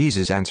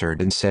 Jesus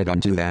answered and said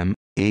unto them,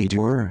 Ye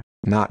do err,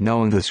 not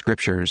knowing the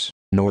Scriptures,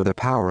 nor the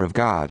power of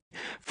God.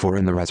 For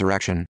in the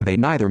resurrection they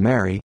neither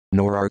marry,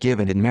 nor are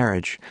given in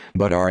marriage,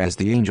 but are as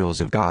the angels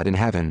of God in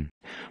heaven.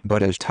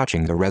 But as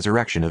touching the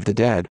resurrection of the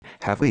dead,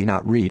 have we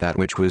not read that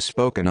which was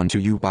spoken unto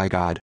you by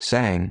God,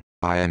 saying,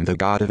 I am the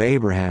God of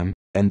Abraham,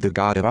 and the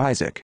God of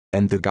Isaac,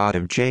 and the God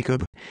of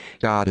Jacob?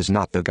 God is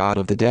not the God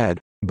of the dead,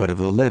 but of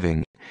the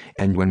living.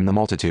 And when the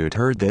multitude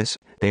heard this,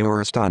 they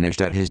were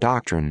astonished at his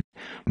doctrine.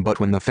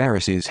 But when the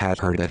Pharisees had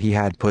heard that he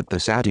had put the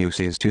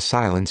Sadducees to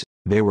silence,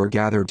 they were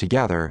gathered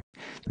together.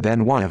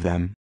 Then one of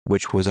them,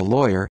 which was a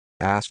lawyer,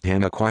 asked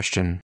him a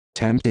question,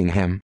 tempting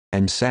him,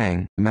 and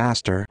saying,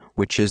 Master,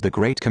 which is the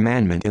great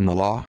commandment in the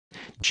law?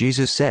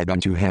 Jesus said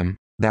unto him,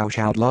 Thou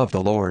shalt love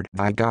the Lord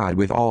thy God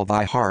with all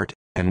thy heart,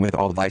 and with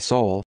all thy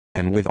soul,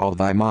 and with all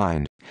thy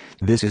mind.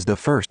 This is the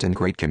first and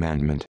great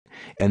commandment.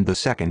 And the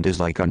second is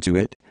like unto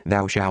it,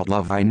 Thou shalt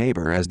love thy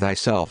neighbor as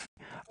thyself.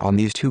 On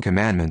these two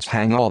commandments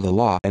hang all the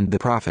law and the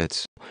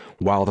prophets.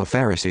 While the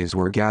Pharisees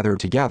were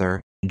gathered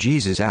together,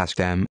 Jesus asked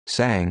them,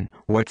 saying,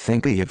 What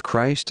think ye of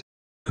Christ?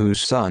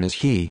 Whose son is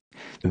he?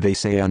 They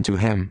say unto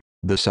him,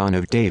 The son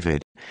of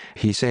David.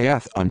 He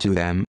saith unto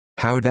them,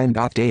 How then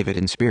doth David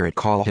in spirit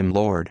call him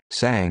Lord,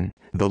 saying,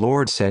 The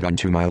Lord said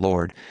unto my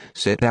Lord,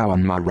 Sit thou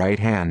on my right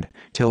hand,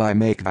 till I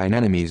make thine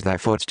enemies thy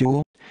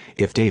footstool?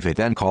 If David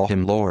then call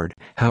him Lord,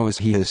 how is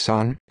he his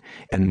son?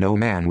 And no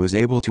man was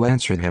able to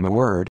answer him a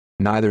word,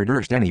 neither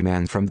durst any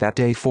man from that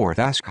day forth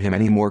ask him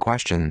any more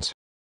questions.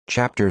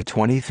 Chapter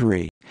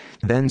 23.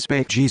 Then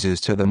spake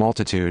Jesus to the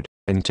multitude,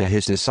 and to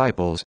his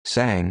disciples,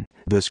 saying,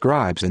 The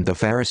scribes and the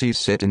Pharisees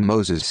sit in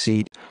Moses'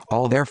 seat.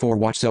 All therefore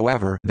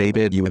whatsoever they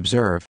bid you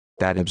observe,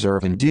 that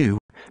observe and do,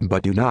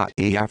 but do not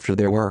ye after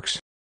their works.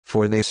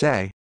 For they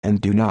say, and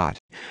do not.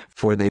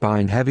 For they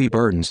bind heavy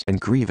burdens and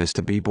grievous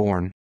to be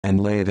borne, and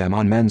lay them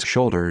on men's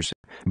shoulders,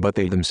 but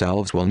they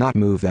themselves will not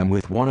move them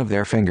with one of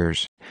their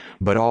fingers.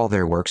 But all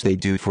their works they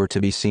do for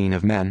to be seen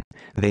of men.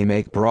 They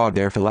make broad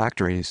their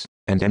phylacteries,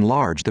 and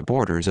enlarge the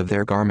borders of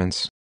their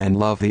garments, and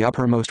love the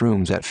uppermost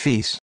rooms at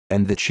feasts,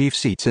 and the chief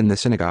seats in the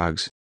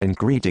synagogues, and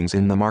greetings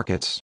in the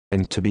markets,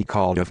 and to be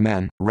called of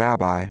men,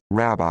 Rabbi,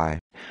 Rabbi.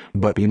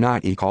 But be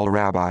not ye called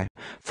Rabbi,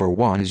 for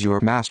one is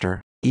your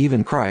master,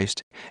 even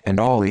Christ, and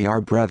all ye are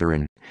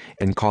brethren.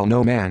 And call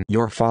no man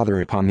your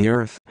father upon the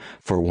earth,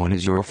 for one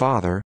is your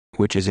Father,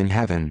 which is in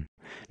heaven.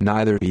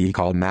 Neither be ye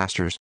called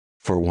masters,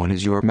 for one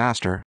is your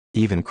master,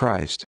 even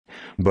Christ.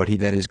 But he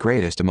that is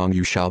greatest among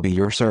you shall be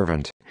your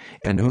servant.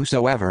 And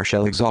whosoever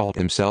shall exalt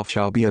himself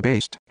shall be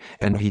abased,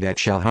 and he that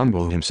shall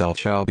humble himself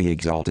shall be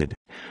exalted.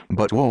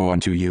 But woe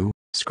unto you,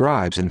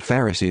 scribes and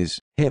Pharisees,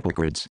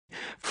 hypocrites!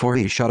 For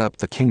ye shut up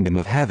the kingdom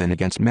of heaven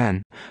against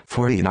men,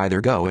 for ye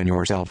neither go in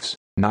yourselves,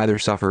 neither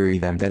suffer ye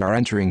them that are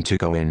entering to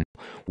go in.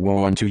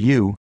 Woe unto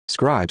you,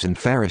 scribes and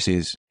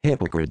Pharisees,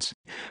 hypocrites!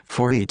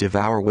 For ye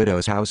devour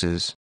widows'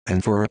 houses,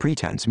 and for a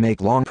pretense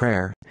make long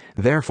prayer,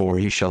 therefore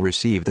ye shall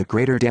receive the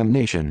greater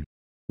damnation.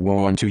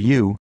 Woe unto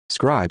you,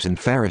 scribes and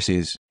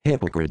Pharisees,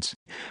 hypocrites!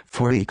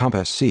 For ye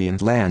compass sea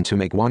and land to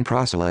make one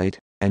proselyte,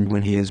 and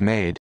when he is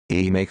made,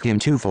 ye make him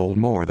twofold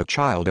more the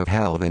child of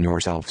hell than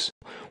yourselves.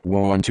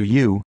 Woe unto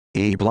you,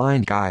 ye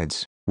blind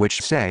guides,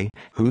 which say,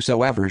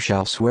 Whosoever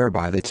shall swear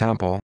by the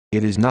temple,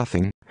 it is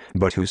nothing,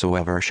 but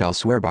whosoever shall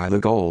swear by the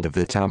gold of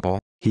the temple,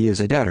 he is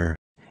a debtor.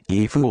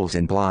 Ye fools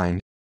and blind!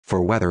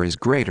 For whether is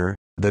greater,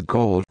 the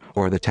gold,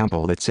 or the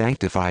temple that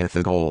sanctifieth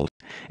the gold?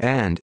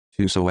 And,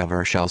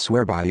 whosoever shall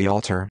swear by the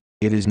altar,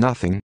 it is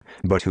nothing,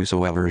 but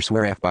whosoever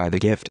sweareth by the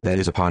gift that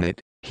is upon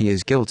it, he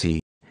is guilty.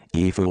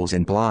 Ye fools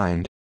and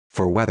blind!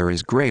 For whether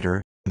is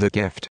greater, the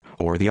gift,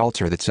 or the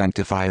altar that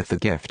sanctifieth the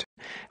gift?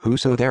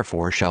 Whoso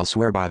therefore shall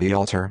swear by the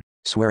altar,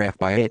 sweareth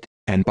by it,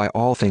 and by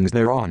all things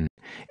thereon.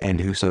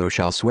 And whoso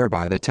shall swear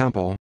by the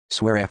temple,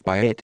 sweareth by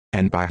it,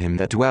 and by him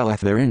that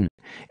dwelleth therein.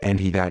 And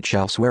he that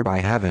shall swear by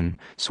heaven,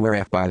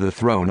 sweareth by the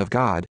throne of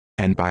God,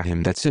 and by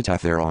him that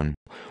sitteth thereon.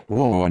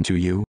 Woe unto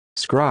you,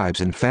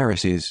 scribes and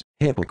Pharisees,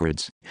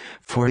 hypocrites!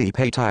 For ye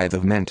pay tithe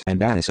of mint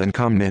and anise and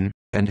cummin,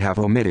 and have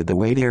omitted the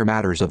weightier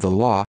matters of the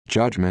law,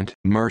 judgment,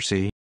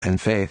 mercy,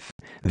 and faith.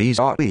 These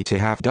ought ye to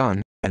have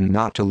done, and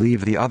not to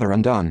leave the other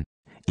undone.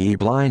 Ye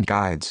blind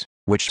guides,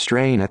 which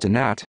strain at a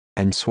gnat,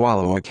 and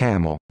swallow a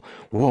camel.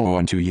 Woe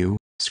unto you,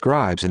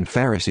 scribes and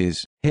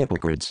Pharisees,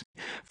 hypocrites!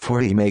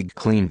 For ye make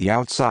clean the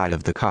outside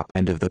of the cup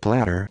and of the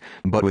platter,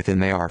 but within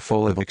they are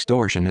full of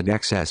extortion and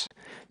excess.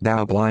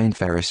 Thou blind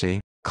Pharisee,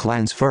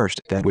 cleanse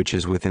first that which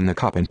is within the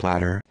cup and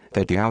platter,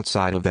 that the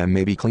outside of them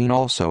may be clean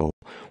also.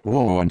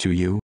 Woe unto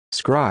you,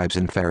 scribes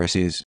and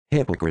Pharisees,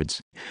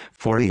 hypocrites!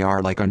 For ye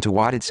are like unto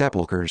wadded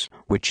sepulchres,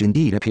 which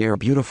indeed appear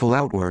beautiful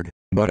outward,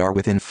 but are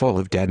within full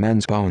of dead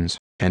men's bones,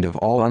 and of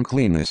all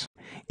uncleanness.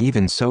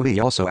 Even so ye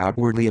also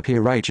outwardly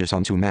appear righteous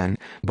unto men,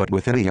 but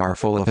within ye are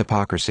full of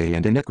hypocrisy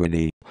and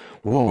iniquity.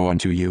 Woe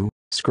unto you,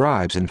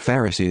 scribes and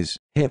Pharisees,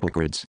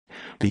 hypocrites!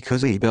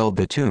 Because ye build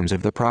the tombs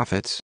of the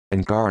prophets,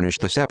 and garnish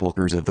the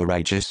sepulchres of the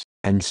righteous,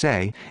 and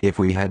say, If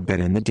we had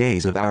been in the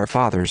days of our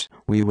fathers,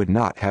 we would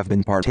not have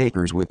been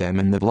partakers with them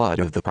in the blood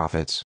of the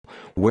prophets.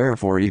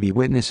 Wherefore ye be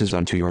witnesses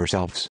unto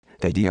yourselves,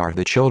 that ye are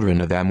the children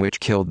of them which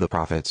killed the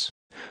prophets.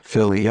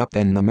 Fill ye up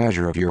then the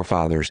measure of your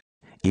fathers.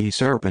 Ye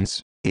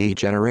serpents, ye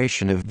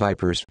generation of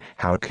vipers,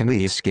 how can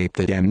ye escape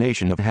the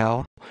damnation of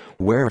hell?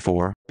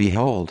 Wherefore,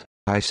 behold,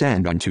 I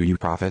send unto you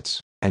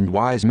prophets, and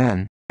wise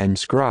men, and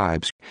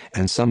scribes,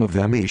 and some of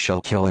them ye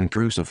shall kill and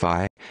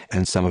crucify,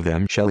 and some of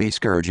them shall ye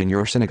scourge in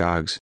your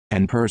synagogues,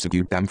 and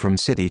persecute them from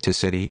city to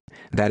city,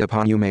 that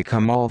upon you may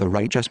come all the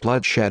righteous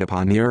blood shed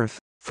upon the earth,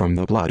 from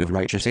the blood of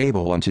righteous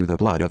Abel unto the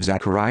blood of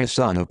Zacharias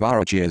son of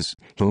Barachias,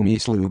 whom ye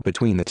slew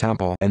between the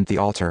temple and the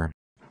altar.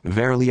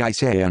 Verily I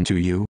say unto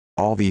you,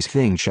 all these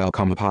things shall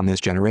come upon this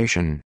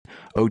generation.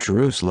 O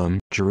Jerusalem,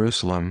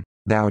 Jerusalem,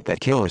 thou that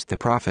killest the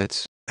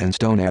prophets, and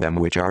stonest them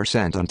which are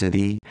sent unto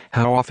thee,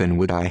 how often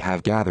would I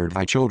have gathered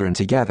thy children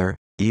together,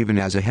 even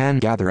as a hen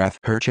gathereth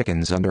her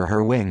chickens under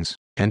her wings,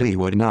 and ye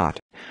would not.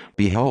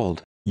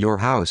 Behold, your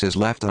house is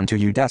left unto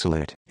you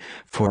desolate.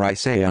 For I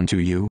say unto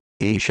you,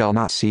 ye shall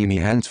not see me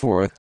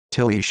henceforth,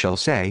 till ye shall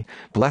say,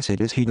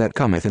 Blessed is he that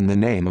cometh in the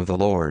name of the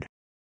Lord.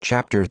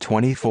 Chapter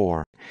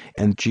 24.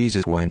 And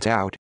Jesus went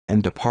out,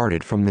 and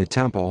departed from the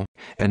temple,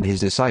 and his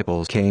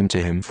disciples came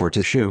to him for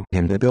to shew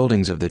him the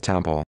buildings of the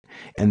temple.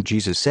 And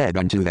Jesus said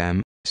unto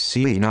them,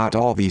 See ye not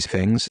all these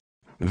things?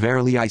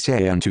 Verily I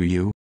say unto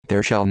you,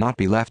 there shall not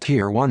be left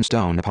here one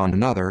stone upon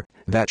another,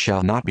 that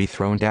shall not be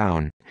thrown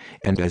down.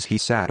 And as he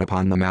sat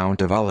upon the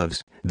Mount of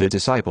Olives, the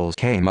disciples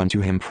came unto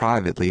him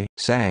privately,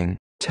 saying,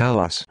 Tell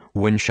us,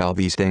 when shall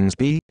these things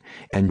be?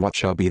 And what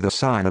shall be the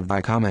sign of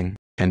thy coming,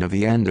 and of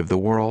the end of the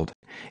world?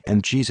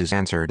 And Jesus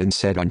answered and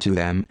said unto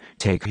them,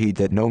 Take heed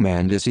that no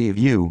man deceive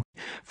you.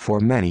 For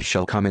many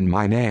shall come in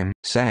my name,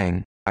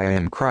 saying, I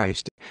am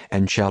Christ,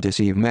 and shall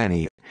deceive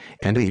many.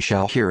 And ye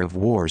shall hear of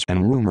wars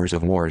and rumors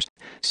of wars.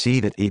 See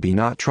that ye be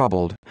not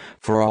troubled,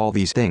 for all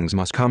these things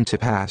must come to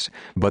pass,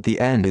 but the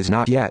end is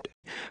not yet.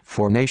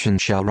 For nation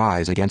shall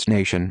rise against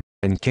nation,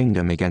 and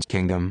kingdom against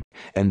kingdom,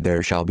 and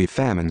there shall be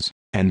famines,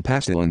 and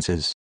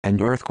pestilences, and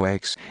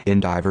earthquakes, in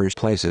divers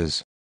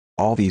places.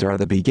 All these are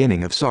the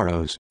beginning of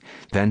sorrows.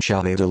 Then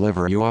shall they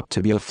deliver you up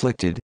to be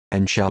afflicted,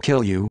 and shall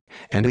kill you,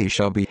 and ye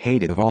shall be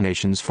hated of all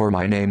nations for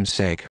my name's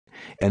sake.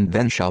 And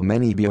then shall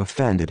many be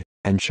offended,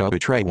 and shall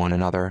betray one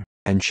another,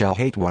 and shall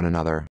hate one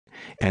another.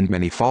 And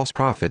many false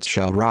prophets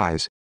shall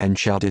rise, and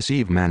shall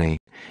deceive many.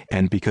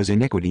 And because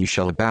iniquity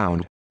shall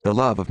abound, the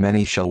love of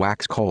many shall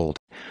wax cold.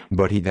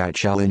 But he that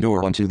shall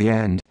endure unto the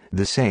end,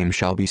 the same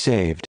shall be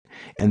saved.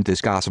 And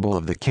this gospel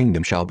of the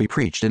kingdom shall be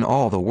preached in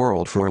all the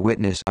world for a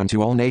witness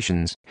unto all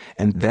nations,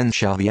 and then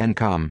shall the end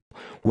come.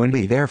 When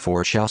we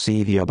therefore shall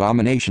see the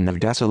abomination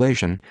of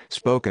desolation,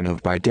 spoken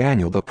of by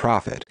Daniel the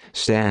prophet,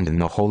 stand in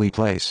the holy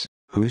place,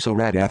 whoso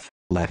readeth,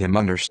 let him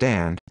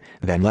understand.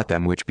 Then let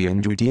them which be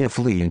in Judea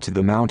flee into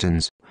the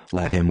mountains.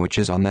 Let him which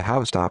is on the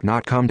housetop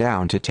not come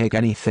down to take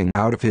anything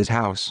out of his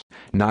house,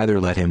 neither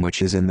let him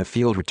which is in the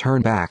field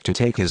return back to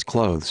take his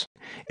clothes.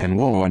 And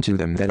woe unto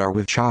them that are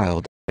with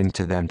child, and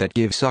to them that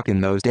give suck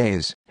in those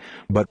days.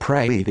 But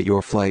pray ye that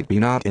your flight be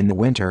not in the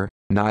winter,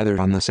 neither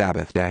on the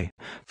Sabbath day.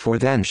 For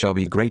then shall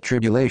be great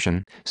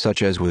tribulation,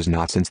 such as was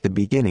not since the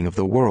beginning of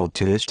the world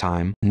to this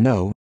time,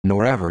 no,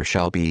 nor ever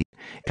shall be.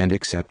 And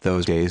except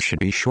those days should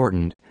be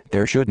shortened,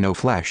 there should no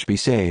flesh be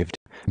saved.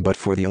 But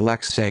for the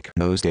elect's sake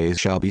those days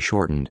shall be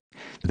shortened.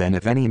 Then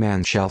if any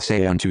man shall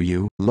say unto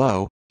you,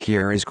 Lo,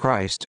 here is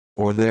Christ,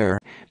 or there,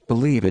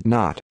 believe it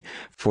not.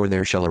 For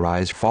there shall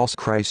arise false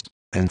Christs,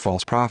 and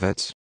false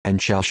prophets,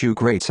 and shall shew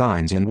great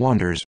signs and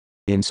wonders,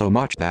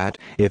 insomuch that,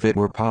 if it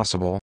were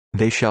possible,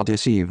 they shall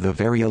deceive the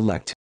very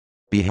elect.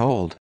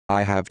 Behold,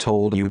 I have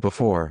told you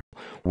before.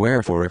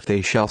 Wherefore if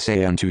they shall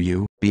say unto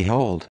you,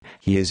 Behold,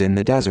 he is in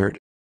the desert,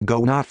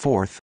 go not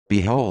forth,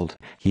 behold,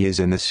 he is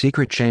in the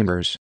secret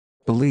chambers,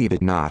 believe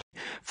it not.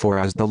 For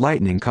as the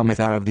lightning cometh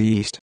out of the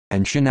east,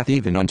 and shineth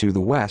even unto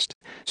the west,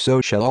 so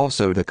shall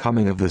also the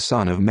coming of the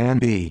Son of Man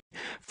be.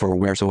 For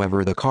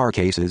wheresoever the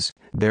carcasses,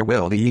 there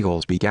will the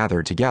eagles be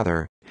gathered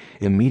together.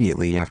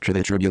 Immediately after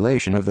the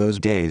tribulation of those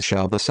days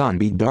shall the sun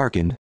be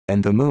darkened,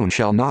 and the moon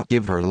shall not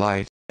give her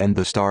light, and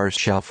the stars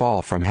shall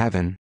fall from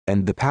heaven,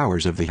 and the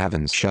powers of the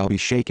heavens shall be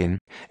shaken.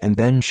 And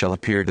then shall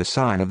appear the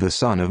sign of the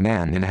Son of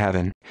Man in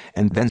heaven,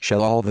 and then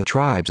shall all the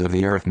tribes of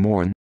the earth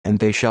mourn, and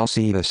they shall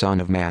see the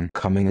Son of Man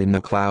coming in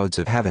the clouds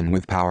of heaven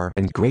with power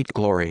and great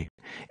glory.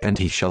 And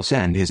he shall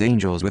send his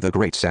angels with a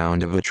great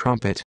sound of a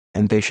trumpet,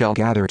 and they shall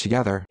gather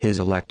together his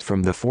elect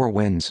from the four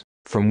winds,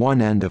 from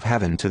one end of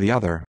heaven to the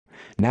other.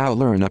 Now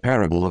learn a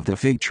parable of the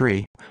fig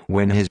tree.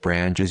 When his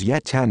branch is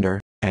yet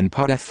tender, and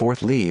putteth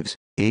forth leaves,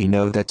 ye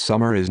know that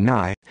summer is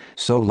nigh.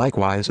 So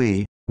likewise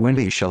ye, when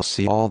ye shall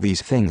see all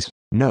these things,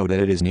 know that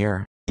it is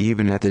near,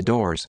 even at the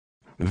doors.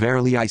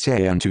 Verily I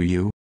say unto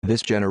you,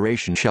 this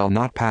generation shall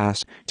not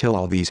pass, till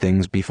all these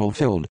things be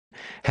fulfilled.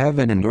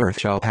 Heaven and earth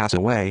shall pass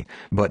away,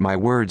 but my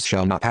words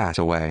shall not pass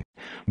away.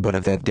 But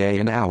of that day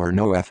and hour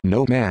knoweth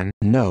no man,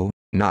 no,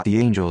 not the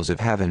angels of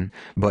heaven,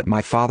 but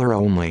my Father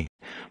only.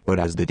 But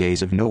as the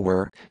days of Noah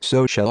were,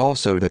 so shall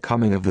also the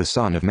coming of the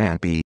Son of Man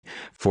be.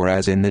 For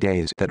as in the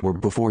days that were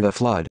before the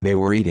flood they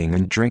were eating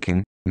and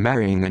drinking,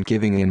 marrying and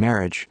giving in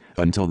marriage,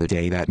 until the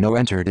day that Noah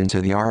entered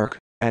into the ark,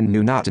 and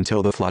knew not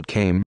until the flood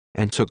came,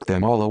 and took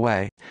them all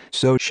away,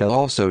 so shall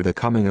also the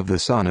coming of the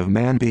Son of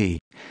Man be.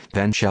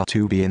 Then shall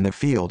two be in the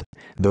field,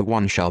 the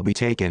one shall be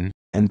taken,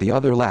 and the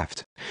other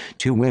left.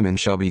 Two women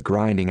shall be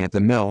grinding at the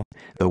mill,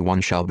 the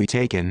one shall be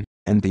taken,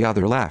 and the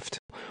other left.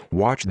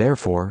 Watch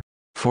therefore,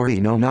 for ye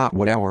know not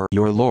what hour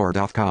your Lord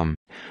doth come.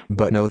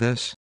 But know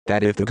this,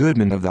 that if the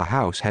goodman of the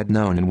house had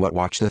known in what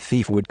watch the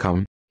thief would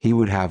come, he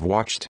would have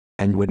watched,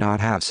 and would not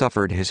have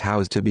suffered his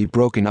house to be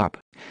broken up.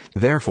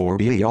 Therefore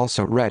be ye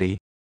also ready,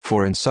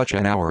 For in such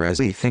an hour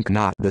as ye think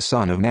not the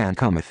Son of Man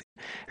cometh.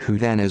 Who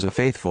then is a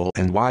faithful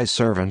and wise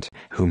servant,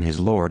 whom his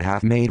Lord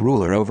hath made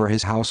ruler over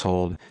his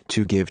household,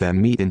 to give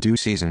them meat in due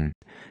season?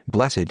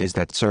 Blessed is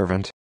that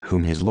servant,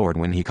 whom his Lord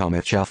when he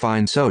cometh shall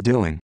find so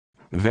doing.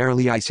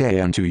 Verily I say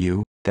unto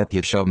you, that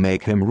he shall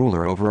make him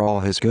ruler over all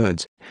his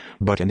goods.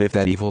 And if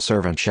that evil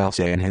servant shall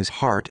say in his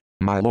heart,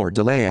 My Lord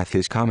delayeth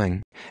his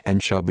coming,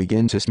 and shall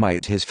begin to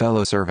smite his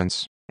fellow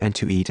servants, and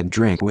to eat and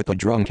drink with the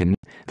drunken,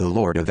 the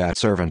Lord of that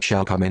servant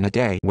shall come in a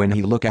day when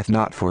he looketh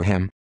not for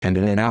him, and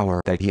in an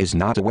hour that he is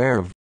not aware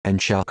of,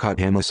 and shall cut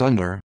him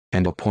asunder,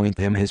 and appoint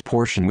him his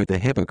portion with the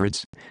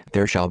hypocrites.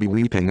 There shall be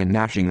weeping and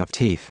gnashing of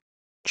teeth.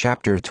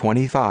 Chapter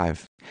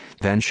 25.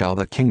 Then shall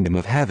the kingdom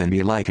of heaven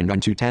be likened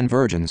unto 10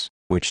 virgins,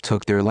 which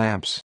took their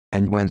lamps,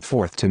 and went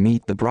forth to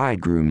meet the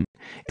bridegroom.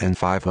 And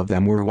 5 of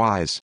them were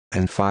wise,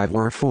 and 5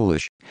 were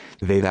foolish.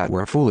 They that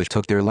were foolish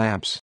took their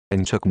lamps,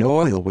 and took no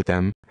oil with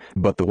them,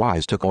 but the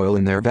wise took oil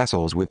in their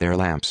vessels with their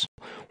lamps.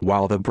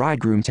 While the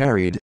bridegroom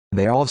tarried,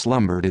 they all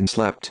slumbered and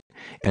slept.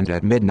 And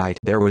at midnight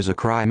there was a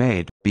cry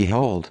made,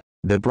 Behold,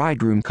 the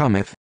bridegroom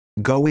cometh,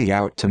 go ye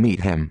out to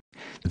meet him.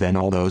 Then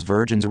all those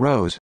virgins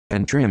arose,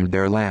 and trimmed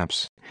their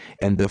lamps.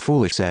 And the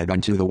foolish said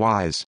unto the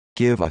wise,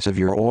 Give us of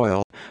your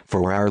oil,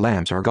 for our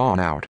lamps are gone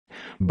out.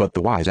 But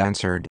the wise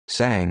answered,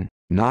 saying,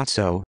 Not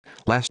so,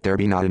 lest there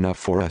be not enough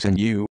for us and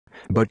you,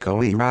 but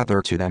go ye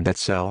rather to them that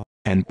sell,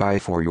 and buy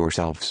for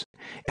yourselves.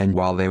 And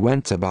while they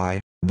went to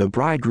buy, the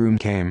bridegroom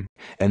came,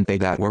 and they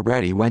that were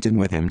ready went in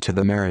with him to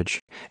the marriage,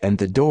 and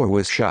the door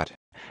was shut.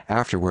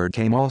 Afterward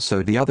came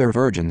also the other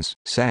virgins,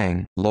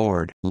 saying,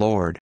 Lord,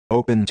 Lord,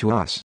 open to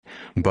us.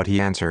 But he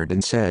answered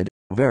and said,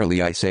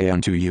 Verily I say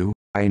unto you,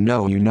 I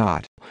know you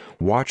not.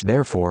 Watch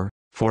therefore,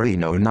 for ye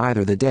know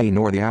neither the day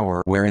nor the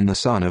hour wherein the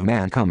Son of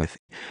Man cometh.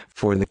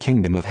 For the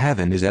kingdom of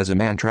heaven is as a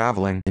man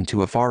traveling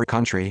into a far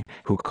country,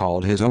 who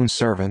called his own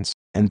servants,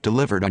 and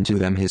delivered unto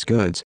them his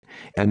goods.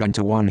 And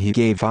unto one he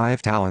gave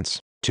 5 talents,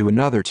 to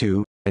another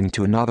 2, and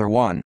to another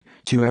 1,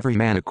 to every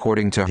man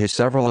according to his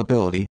several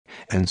ability,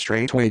 and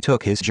straightway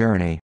took his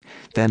journey.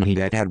 Then he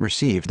that had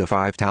received the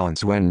 5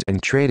 talents went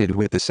and traded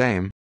with the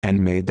same,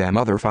 and made them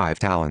other 5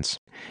 talents.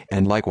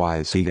 And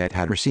likewise he that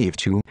had received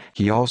 2,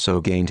 he also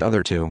gained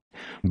other 2.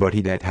 But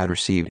he that had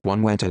received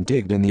 1 went and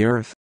digged in the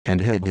earth, and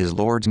hid his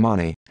Lord's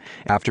money.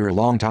 After a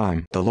long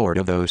time the Lord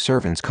of those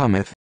servants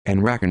cometh,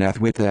 and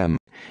reckoneth with them.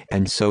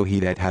 And so he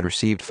that had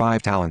received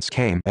 5 talents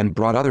came and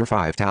brought other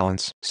 5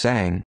 talents,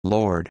 saying,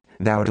 Lord,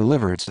 thou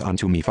deliveredst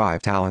unto me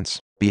 5 talents,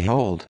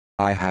 behold,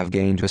 I have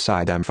gained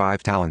beside them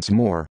 5 talents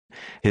more.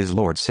 His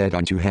Lord said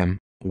unto him,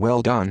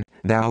 Well done,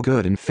 thou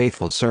good and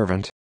faithful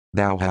servant.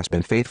 Thou hast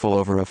been faithful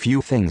over a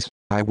few things,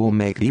 I will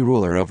make thee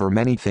ruler over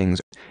many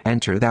things.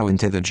 Enter thou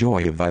into the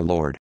joy of thy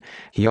Lord.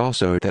 He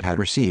also that had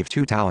received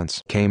 2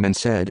 talents came and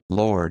said,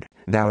 Lord,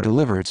 thou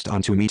deliveredst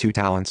unto me 2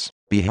 talents,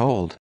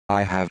 behold,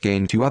 I have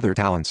gained 2 other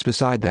talents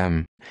beside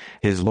them.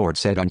 His Lord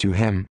said unto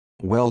him,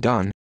 Well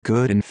done,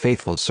 good and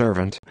faithful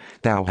servant.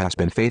 Thou hast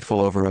been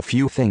faithful over a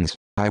few things,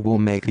 I will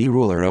make thee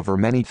ruler over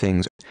many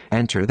things.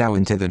 Enter thou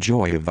into the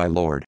joy of thy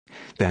Lord.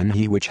 Then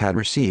he which had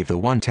received the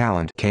 1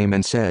 talent came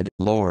and said,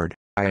 Lord,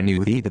 I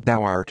knew thee that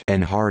thou art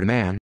an hard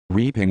man,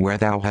 reaping where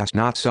thou hast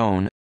not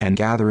sown, and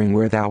gathering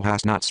where thou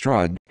hast not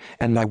strawed.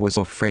 And I was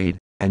afraid,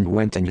 and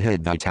went and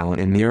hid thy talent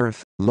in the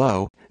earth.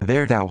 Lo,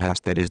 there thou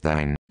hast that is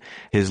thine.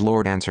 His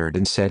Lord answered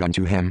and said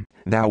unto him,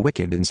 Thou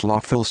wicked and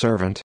slothful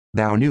servant,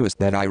 thou knewest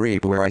that I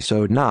reap where I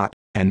sowed not,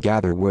 and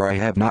gather where I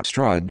have not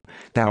strawed.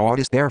 Thou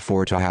oughtest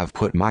therefore to have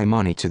put my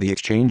money to the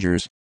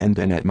exchangers, and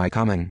then at my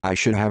coming I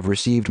should have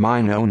received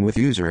mine own with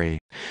usury.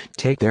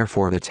 Take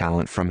therefore the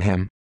talent from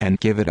him, and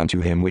give it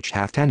unto him which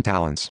hath 10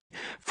 talents.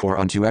 For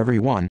unto every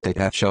one that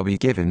hath shall be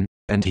given,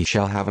 and he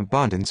shall have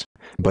abundance,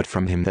 but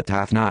from him that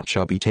hath not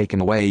shall be taken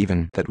away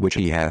even that which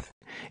he hath.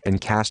 And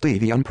cast ye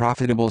the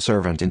unprofitable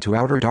servant into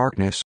outer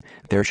darkness,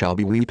 there shall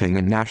be weeping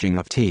and gnashing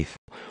of teeth.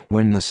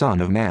 When the Son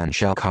of Man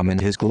shall come in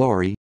his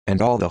glory,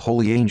 and all the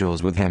holy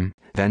angels with him,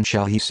 then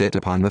shall he sit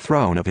upon the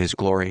throne of his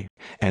glory,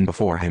 and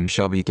before him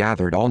shall be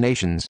gathered all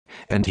nations,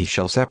 and he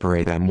shall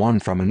separate them one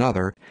from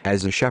another,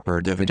 as a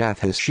shepherd divideth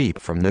his sheep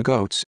from the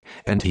goats,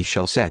 and he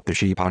shall set the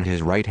sheep on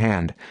his right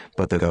hand,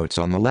 but the goats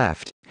on the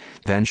left.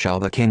 Then shall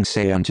the king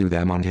say unto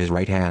them on his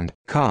right hand,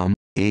 Come,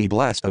 ye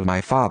blessed of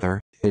my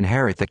Father,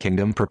 inherit the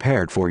kingdom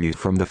prepared for you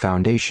from the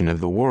foundation of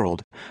the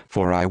world.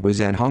 For I was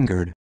an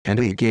hungered, and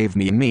ye gave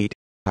me meat,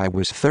 I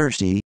was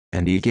thirsty,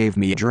 and ye gave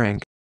me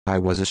drink, I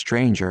was a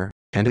stranger,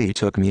 and ye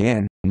took me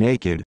in,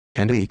 naked,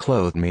 and ye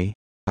clothed me,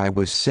 I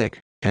was sick,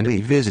 and ye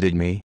visited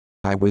me,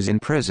 I was in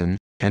prison,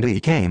 and ye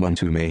came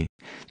unto me.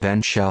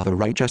 Then shall the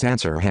righteous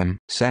answer him,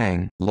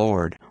 saying,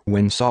 Lord,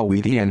 when saw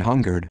we thee an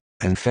hungered,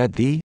 and fed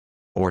thee?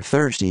 Or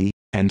thirsty,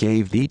 and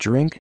gave thee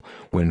drink?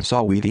 When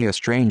saw we thee a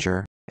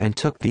stranger, and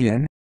took thee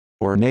in?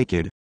 Or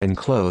naked, and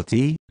clothed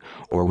thee?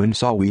 Or when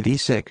saw we thee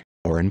sick,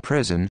 or in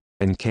prison,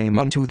 and came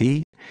unto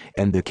thee?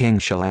 And the king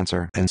shall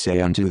answer and say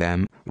unto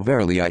them,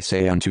 Verily I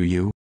say unto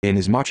you,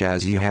 Inasmuch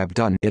as ye have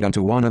done it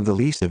unto one of the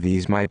least of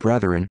these my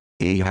brethren,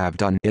 ye have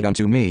done it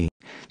unto me.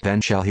 Then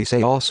shall he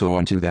say also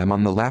unto them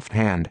on the left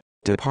hand,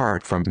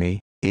 Depart from me,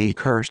 ye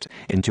cursed,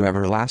 into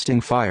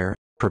everlasting fire,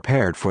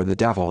 prepared for the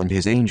devil and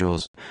his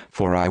angels.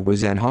 For I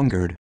was an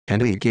hungered,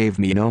 and ye gave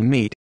me no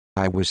meat.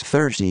 I was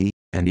thirsty,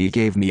 and ye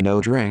gave me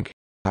no drink.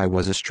 I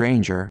was a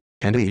stranger,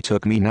 and ye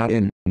took me not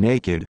in,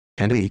 naked,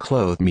 and ye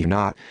clothed me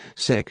not,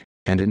 sick,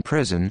 and in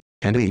prison,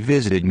 and ye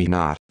visited me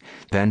not.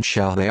 Then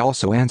shall they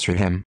also answer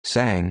him,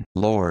 saying,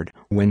 Lord,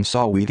 when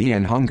saw we thee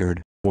an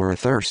hungered, or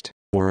athirst,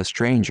 or a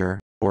stranger,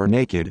 or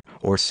naked,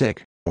 or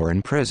sick, or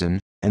in prison,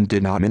 and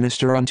did not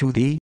minister unto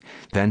thee?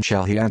 Then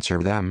shall he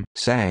answer them,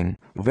 saying,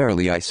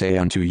 Verily I say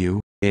unto you,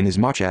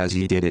 inasmuch as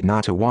ye did it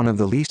not to one of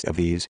the least of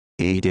these,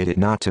 ye did it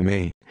not to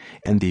me.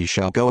 And these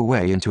shall go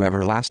away into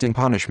everlasting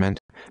punishment,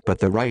 but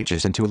the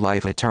righteous into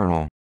life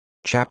eternal.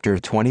 Chapter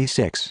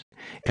 26.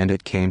 And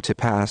it came to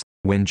pass,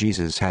 when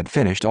Jesus had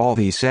finished all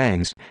these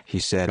sayings, he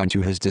said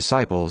unto his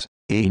disciples,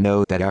 Ye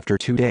know that after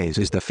 2 days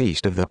is the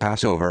feast of the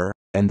Passover,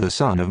 and the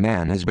Son of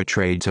Man is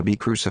betrayed to be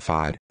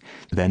crucified.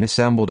 Then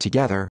assembled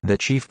together the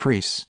chief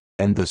priests,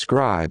 and the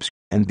scribes,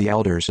 and the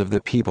elders of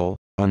the people,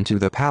 unto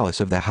the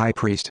palace of the high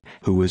priest,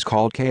 who was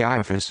called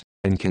Caiaphas,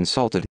 and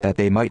consulted that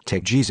they might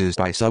take Jesus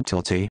by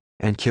subtlety,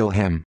 and kill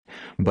him.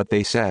 But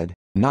they said,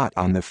 Not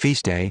on the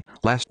feast day,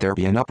 lest there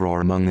be an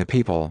uproar among the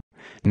people.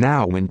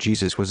 Now when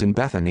Jesus was in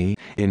Bethany,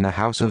 in the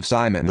house of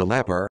Simon the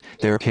leper,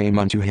 there came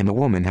unto him a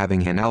woman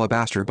having an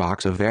alabaster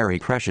box of very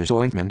precious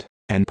ointment,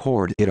 and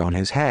poured it on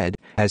his head,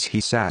 as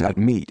he sat at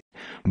meat.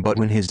 But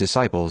when his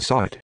disciples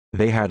saw it,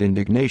 they had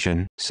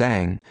indignation,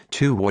 saying,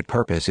 To what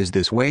purpose is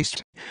this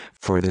waste?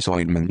 For this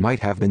ointment might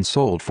have been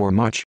sold for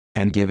much,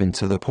 and given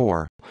to the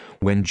poor.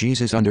 When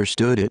Jesus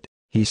understood it,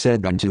 he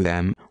said unto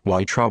them,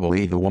 Why trouble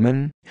ye the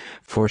woman?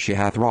 For she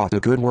hath wrought a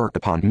good work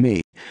upon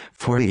me.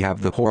 For ye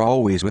have the poor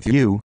always with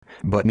you,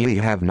 but me ye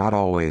have not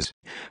always.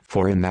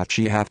 For in that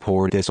she hath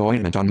poured this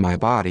ointment on my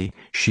body,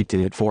 she did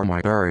it for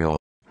my burial.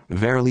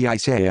 Verily I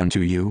say unto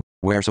you,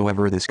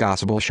 wheresoever this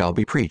gospel shall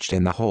be preached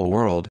in the whole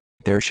world,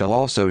 there shall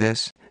also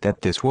this,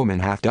 that this woman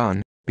hath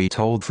done, be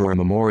told for a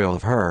memorial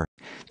of her.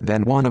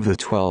 Then one of the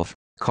 12,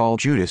 called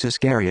Judas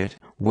Iscariot,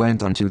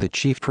 went unto the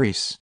chief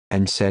priests,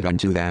 and said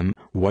unto them,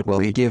 What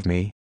will ye give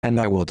me, and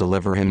I will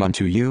deliver him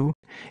unto you?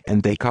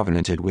 And they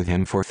covenanted with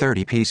him for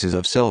 30 pieces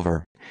of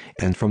silver.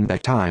 And from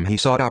that time he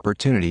sought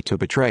opportunity to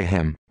betray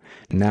him.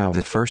 Now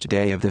the first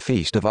day of the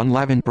feast of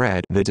unleavened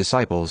bread the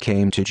disciples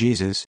came to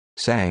Jesus,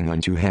 saying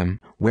unto him,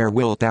 Where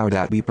wilt thou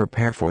that we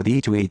prepare for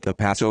thee to eat the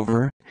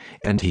Passover?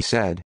 And he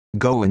said,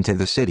 Go into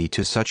the city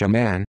to such a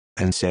man,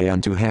 and say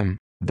unto him,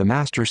 The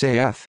Master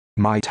saith,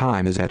 My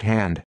time is at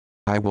hand.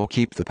 I will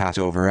keep the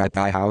Passover at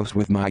thy house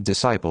with my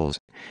disciples.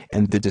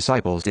 And the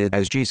disciples did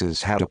as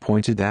Jesus had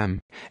appointed them,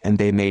 and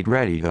they made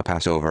ready the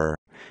Passover.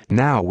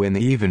 Now when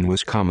the even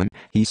was come,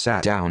 he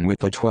sat down with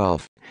the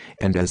 12.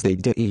 And as they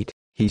did eat,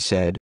 he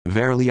said,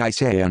 Verily I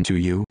say unto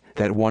you,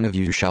 that one of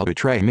you shall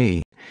betray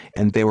me.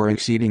 And they were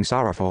exceeding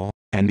sorrowful,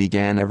 and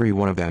began every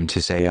one of them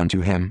to say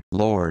unto him,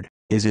 Lord,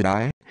 is it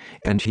I?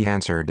 And he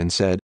answered and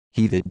said,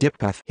 He that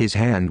dippeth his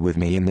hand with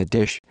me in the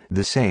dish,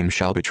 the same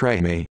shall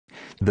betray me.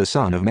 The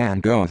Son of Man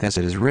goeth as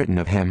it is written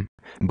of him,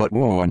 but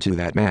woe unto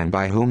that man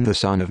by whom the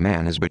Son of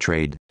Man is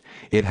betrayed.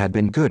 It had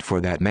been good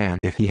for that man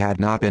if he had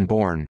not been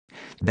born.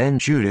 Then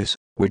Judas,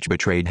 which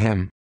betrayed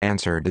him,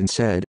 answered and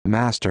said,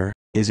 Master,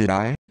 is it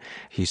I?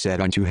 He said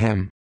unto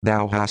him,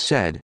 Thou hast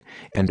said.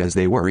 And as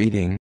they were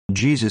eating,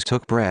 Jesus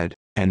took bread,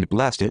 and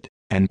blessed it,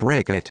 and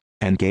brake it,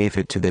 and gave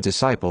it to the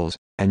disciples,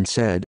 and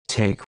said,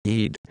 Take,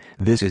 eat,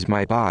 this is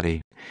my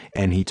body.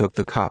 And he took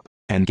the cup,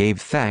 and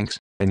gave thanks,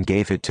 and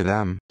gave it to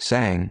them,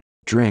 saying,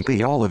 Drink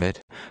ye all of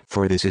it,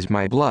 for this is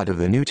my blood of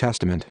the New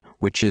Testament,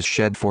 which is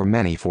shed for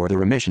many for the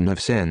remission of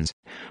sins.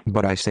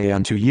 But I say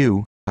unto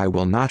you, I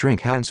will not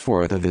drink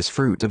henceforth of this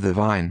fruit of the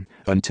vine,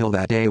 until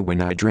that day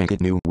when I drink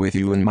it new with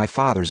you in my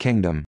Father's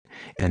kingdom.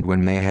 And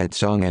when they had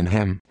sung an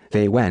hymn,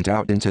 they went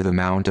out into the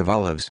Mount of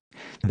Olives.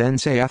 Then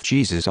saith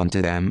Jesus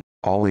unto them,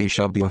 All ye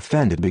shall be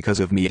offended because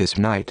of me this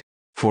night.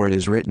 For it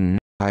is written,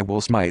 I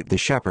will smite the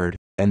shepherd,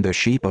 and the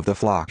sheep of the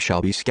flock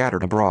shall be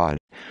scattered abroad.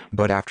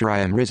 But after I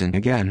am risen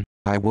again,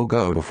 I will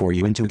go before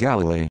you into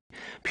Galilee.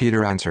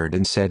 Peter answered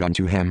and said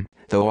unto him,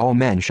 Though all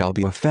men shall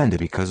be offended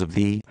because of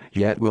thee,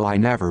 yet will I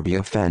never be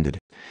offended.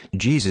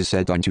 Jesus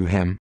said unto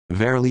him,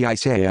 Verily I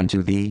say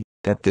unto thee,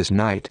 that this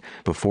night,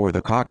 before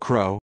the cock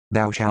crow,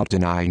 thou shalt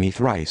deny me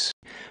thrice.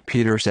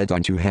 Peter said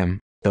unto him,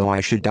 Though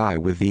I should die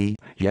with thee,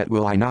 yet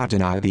will I not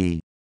deny thee.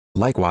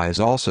 Likewise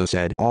also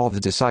said all the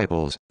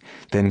disciples.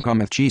 Then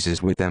cometh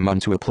Jesus with them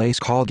unto a place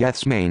called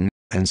Gethsemane,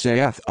 and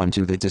saith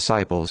unto the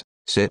disciples,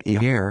 Sit ye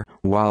here,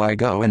 while I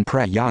go and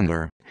pray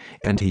yonder.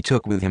 And he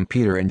took with him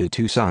Peter and the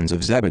 2 sons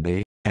of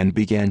Zebedee, and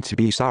began to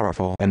be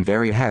sorrowful and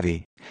very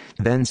heavy.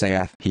 Then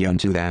saith he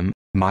unto them,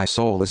 My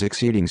soul is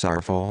exceeding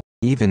sorrowful,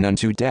 even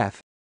unto death.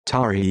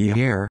 Tarry ye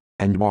here,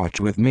 and watch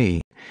with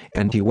me.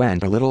 And he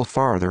went a little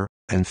farther,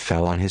 and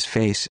fell on his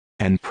face,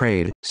 and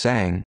prayed,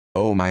 saying,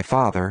 O my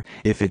Father,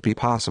 if it be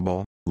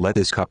possible, let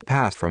this cup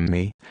pass from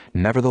me,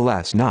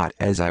 nevertheless not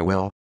as I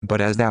will,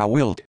 but as thou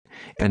wilt.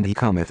 And he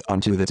cometh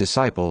unto the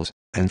disciples,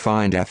 and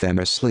findeth them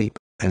asleep,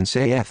 and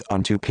saith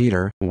unto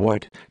Peter,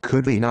 What,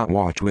 could ye not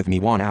watch with me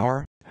 1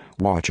 hour?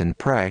 Watch and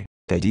pray,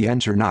 that ye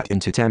enter not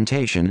into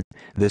temptation.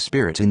 The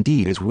spirit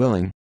indeed is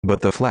willing,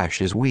 but the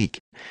flesh is weak.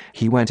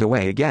 He went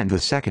away again the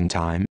second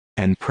time,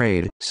 and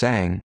prayed,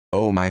 saying,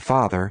 O my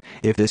Father,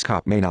 if this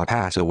cup may not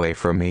pass away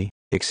from me,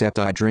 except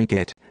I drink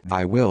it,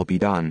 thy will be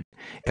done.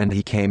 And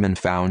he came and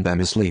found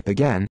them asleep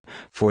again,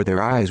 for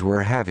their eyes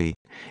were heavy.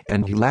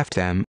 And he left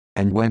them,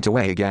 and went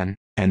away again,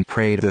 and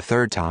prayed the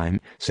third time,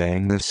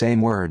 saying the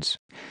same words.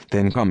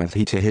 Then cometh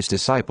he to his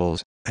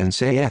disciples, and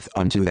saith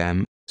unto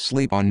them,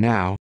 Sleep on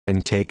now,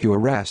 and take your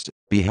rest.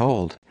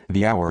 Behold,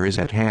 the hour is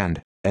at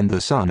hand, and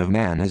the Son of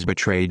Man is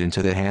betrayed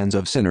into the hands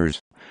of sinners.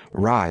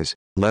 Rise,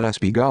 let us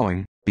be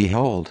going.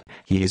 Behold,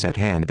 he is at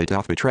hand that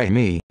doth betray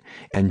me.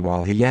 And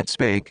while he yet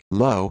spake,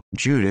 lo,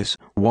 Judas,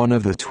 one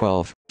of the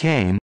 12,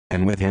 came,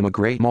 and with him a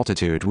great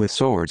multitude with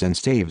swords and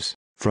staves,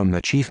 from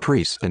the chief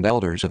priests and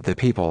elders of the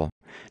people.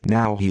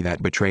 Now he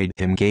that betrayed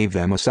him gave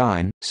them a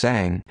sign,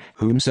 saying,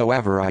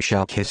 Whomsoever I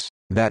shall kiss,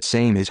 that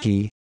same is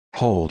he.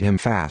 Hold him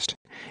fast.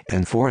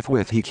 And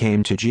forthwith he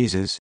came to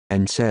Jesus,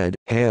 and said,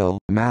 Hail,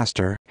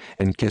 Master,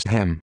 and kissed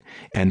him.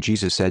 And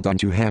Jesus said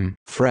unto him,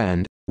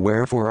 Friend,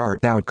 wherefore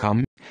art thou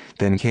come?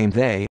 Then came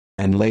they,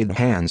 and laid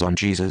hands on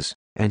Jesus,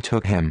 and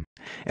took him.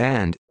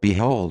 And,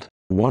 behold,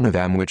 one of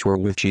them which were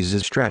with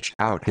Jesus stretched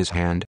out his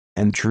hand,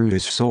 and drew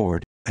his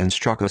sword, and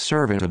struck a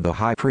servant of the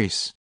high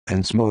priest,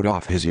 and smote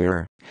off his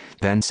ear.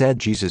 Then said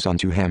Jesus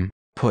unto him,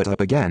 Put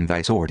up again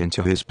thy sword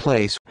into his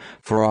place,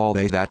 for all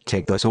they that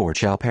take the sword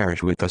shall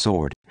perish with the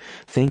sword.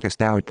 Thinkest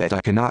thou that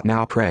I cannot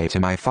now pray to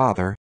my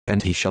Father,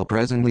 and he shall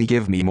presently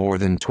give me more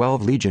than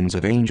 12 legions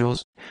of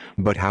angels?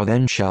 But how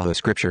then shall the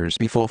scriptures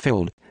be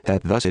fulfilled,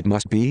 that thus it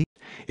must be?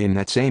 In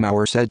that same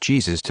hour said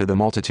Jesus to the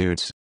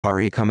multitudes,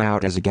 Are ye come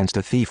out as against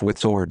a thief with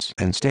swords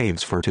and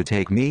staves for to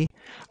take me?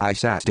 I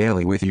sat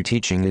daily with you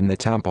teaching in the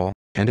temple,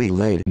 and he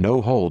laid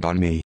no hold on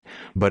me.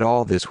 But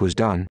all this was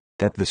done,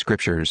 that the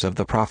scriptures of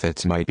the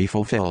prophets might be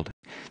fulfilled.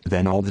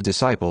 Then all the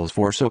disciples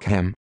forsook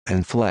him,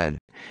 and fled.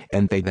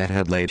 And they that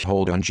had laid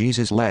hold on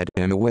Jesus led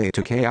him away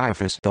to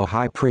Caiaphas the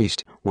high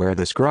priest, where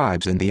the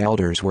scribes and the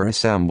elders were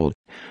assembled.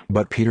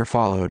 But Peter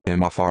followed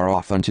him afar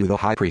off unto the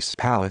high priest's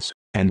palace,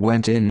 and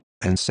went in,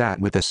 and sat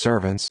with the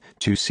servants,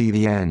 to see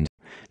the end.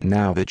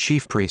 Now the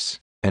chief priests,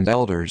 and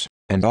elders,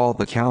 and all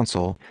the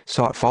council,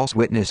 sought false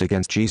witness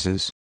against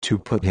Jesus, to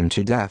put him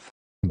to death.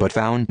 But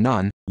found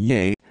none,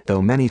 yea,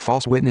 though many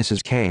false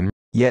witnesses came,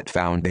 yet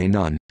found they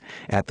none.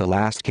 At the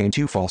last came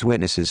 2 false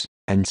witnesses,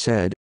 and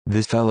said,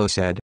 This fellow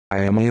said, I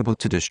am able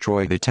to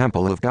destroy the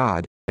temple of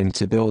God, and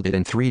to build it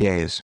in 3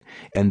 days.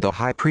 And the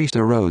high priest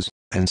arose,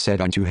 and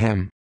said unto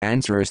him,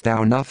 Answerest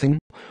thou nothing?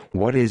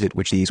 What is it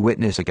which these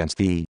witness against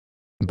thee?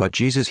 But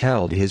Jesus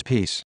held his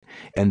peace.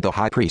 And the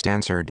high priest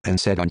answered and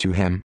said unto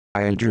him,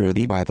 I adjure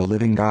thee by the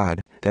living God,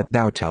 that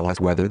thou tell us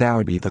whether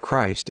thou be the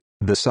Christ,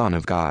 the Son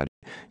of God.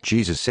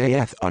 Jesus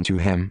saith unto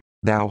him,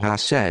 Thou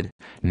hast said.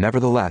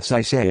 Nevertheless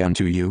I say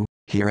unto you,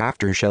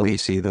 hereafter shall ye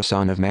see the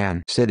Son of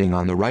Man sitting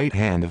on the right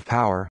hand of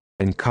power,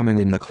 and coming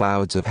in the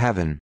clouds of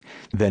heaven.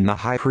 Then the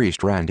high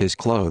priest rent his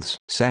clothes,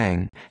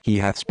 saying, He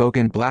hath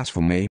spoken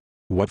blasphemy.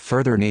 What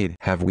further need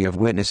have we of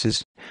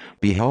witnesses?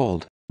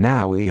 Behold,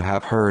 now we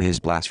have heard his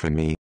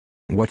blasphemy.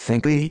 What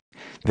think ye?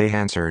 They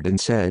answered and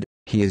said,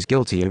 He is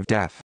guilty of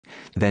death.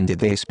 Then did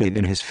they spit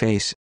in his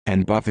face,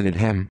 and buffeted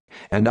him,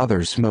 and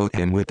others smote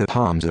him with the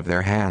palms of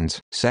their hands,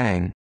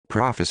 saying,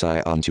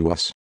 Prophesy unto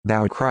us,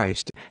 thou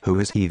Christ, who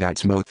is he that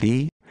smote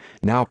thee?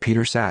 Now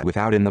Peter sat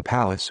without in the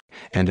palace,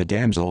 and a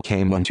damsel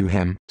came unto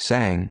him,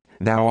 saying,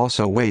 Thou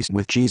also wast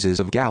with Jesus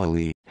of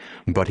Galilee.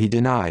 But he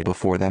denied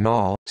before them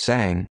all,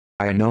 saying,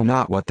 I know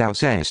not what thou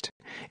sayest.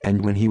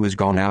 And when he was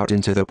gone out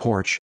into the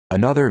porch,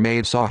 another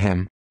maid saw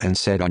him, and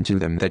said unto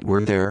them that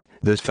were there,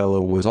 This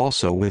fellow was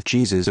also with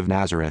Jesus of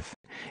Nazareth.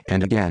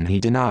 And again he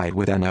denied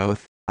with an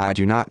oath, I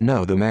do not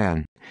know the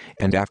man.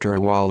 And after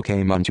a while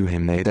came unto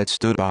him they that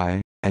stood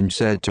by, and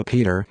said to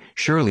Peter,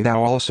 Surely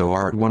thou also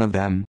art one of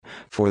them,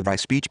 for thy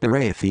speech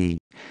bewrayeth thee.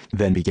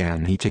 Then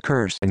began he to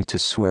curse and to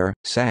swear,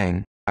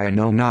 saying, I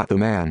know not the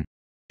man.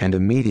 And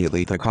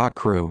immediately the cock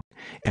crew.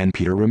 And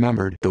Peter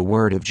remembered the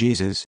word of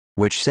Jesus,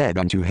 which said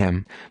unto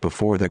him,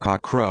 Before the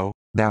cock crow,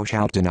 thou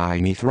shalt deny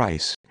me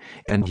thrice.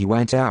 And he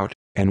went out,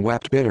 and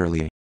wept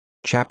bitterly.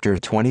 Chapter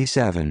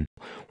 27.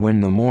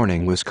 When the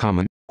morning was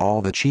come,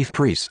 all the chief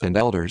priests and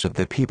elders of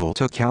the people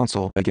took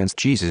counsel against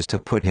Jesus to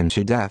put him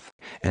to death.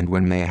 And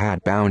when they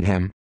had bound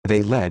him,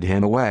 they led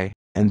him away,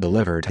 and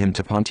delivered him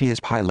to Pontius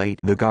Pilate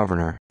the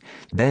governor.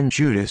 Then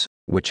Judas,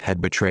 which had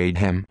betrayed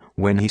him,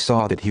 when he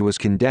saw that he was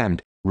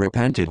condemned,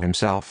 repented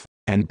himself,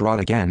 and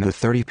brought again the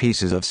 30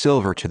 pieces of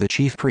silver to the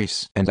chief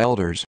priests and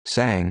elders,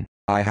 saying,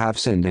 I have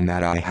sinned in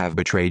that I have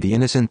betrayed the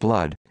innocent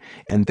blood.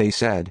 And they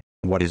said,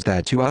 What is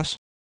that to us?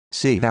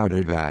 See thou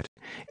do that.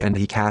 And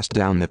he cast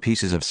down the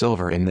pieces of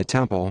silver in the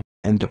temple,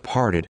 and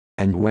departed,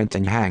 and went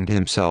and hanged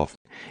himself.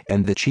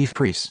 And the chief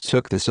priests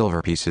took the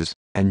silver pieces,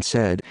 and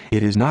said,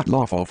 It is not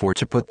lawful for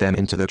to put them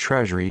into the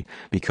treasury,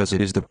 because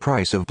it is the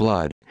price of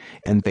blood.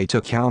 And they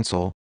took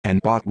counsel,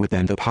 and bought with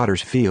them the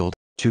potter's field,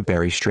 to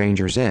bury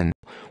strangers in.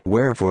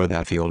 Wherefore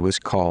that field was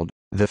called,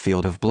 the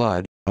field of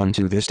blood,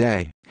 unto this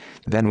day.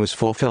 Then was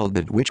fulfilled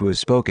that which was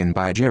spoken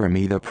by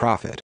Jeremy the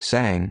prophet,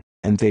 saying,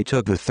 And they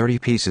took the 30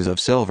 pieces of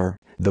silver,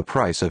 the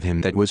price of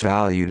him that was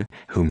valued,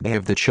 whom they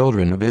of the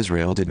children of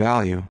Israel did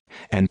value,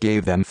 and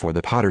gave them for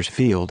the potter's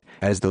field,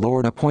 as the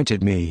Lord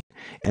appointed me.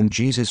 And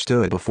Jesus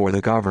stood before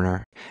the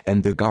governor,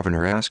 and the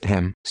governor asked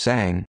him,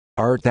 saying,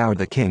 Art thou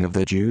the King of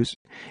the Jews?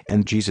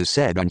 And Jesus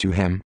said unto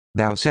him,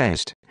 Thou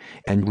sayest.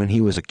 And when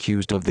he was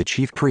accused of the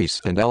chief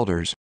priests and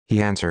elders,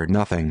 he answered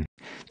nothing.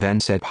 Then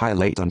said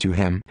Pilate unto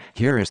him,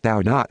 Hearest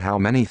thou not how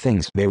many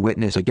things they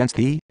witness against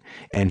thee?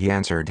 And he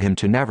answered him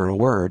to never a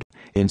word,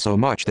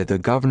 insomuch that the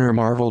governor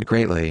marveled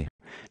greatly.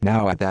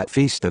 Now at that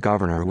feast the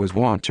governor was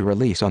wont to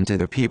release unto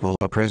the people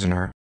a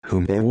prisoner,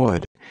 whom they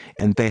would.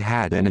 And they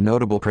had a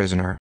notable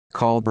prisoner,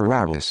 called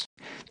Barabbas.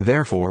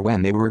 Therefore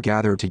when they were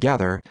gathered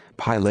together,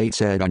 Pilate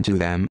said unto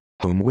them,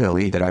 Whom will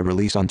ye that I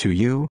release unto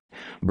you?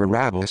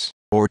 Barabbas,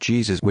 or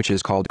Jesus which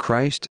is called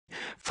Christ?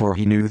 For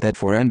he knew that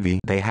for envy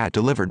they had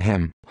delivered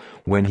him.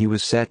 When he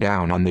was set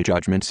down on the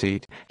judgment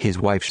seat, his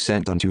wife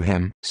sent unto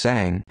him,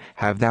 saying,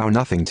 Have thou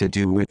nothing to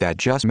do with that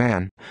just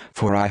man?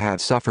 For I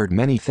have suffered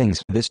many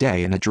things this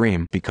day in a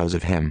dream because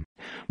of him.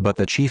 But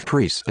the chief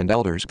priests and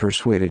elders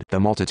persuaded the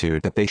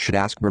multitude that they should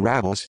ask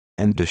Barabbas,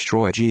 and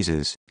destroy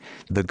Jesus.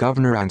 The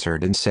governor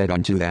answered and said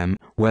unto them,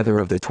 Whether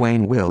of the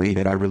twain will ye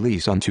that I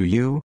release unto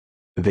you?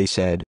 They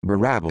said,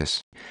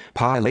 Barabbas.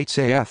 Pilate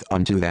saith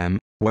unto them,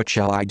 What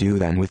shall I do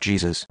then with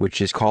Jesus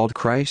which is called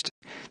Christ?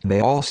 They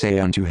all say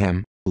unto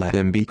him, Let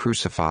him be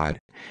crucified.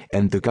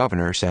 And the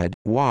governor said,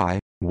 Why,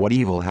 what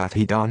evil hath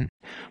he done?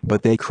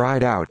 But they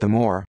cried out the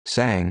more,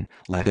 saying,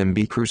 Let him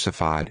be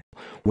crucified.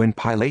 When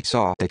Pilate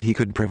saw that he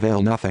could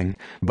prevail nothing,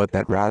 but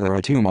that rather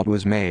a tumult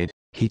was made,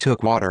 he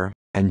took water,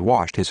 and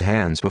washed his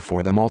hands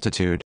before the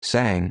multitude,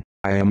 saying,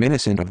 I am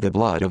innocent of the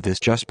blood of this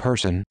just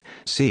person,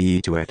 see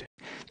ye to it.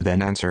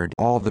 Then answered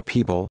all the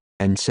people,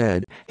 and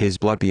said, His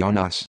blood be on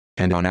us,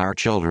 and on our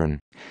children.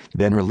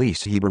 Then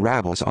released he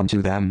Barabbas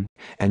unto them,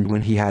 and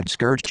when he had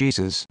scourged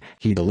Jesus,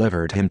 he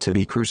delivered him to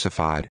be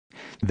crucified.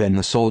 Then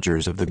the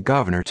soldiers of the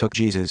governor took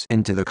Jesus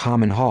into the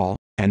common hall,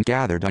 and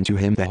gathered unto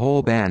him the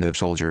whole band of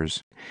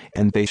soldiers.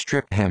 And they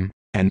stripped him,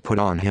 and put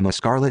on him a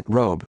scarlet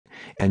robe.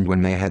 And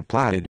when they had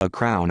platted a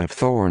crown of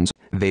thorns,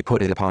 they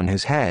put it upon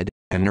his head,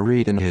 and a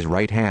reed in his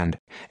right hand.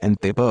 And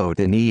they bowed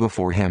the knee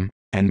before him,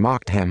 and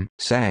mocked him,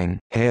 saying,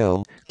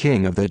 Hail,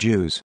 King of the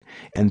Jews!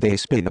 And they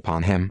spit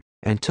upon him,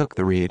 and took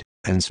the reed,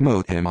 and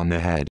smote him on the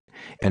head.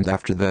 And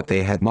after that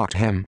they had mocked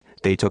him,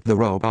 they took the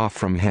robe off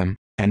from him,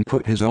 and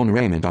put his own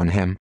raiment on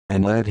him,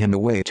 and led him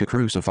away to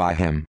crucify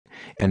him.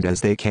 And as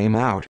they came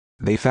out,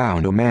 they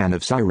found a man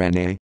of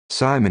Cyrene,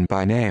 Simon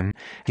by name.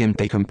 Him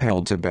they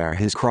compelled to bear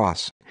his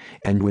cross.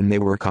 And when they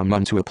were come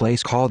unto a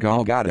place called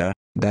Golgotha,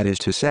 that is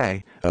to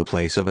say, a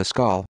place of a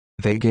skull,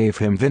 they gave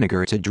him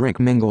vinegar to drink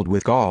mingled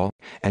with gall,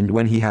 and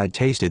when he had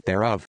tasted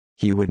thereof,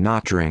 he would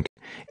not drink.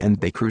 And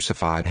they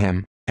crucified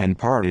him, and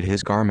parted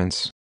his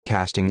garments,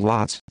 casting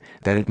lots,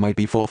 that it might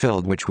be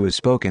fulfilled which was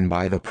spoken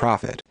by the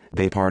prophet,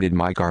 They parted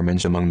my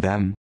garments among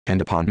them,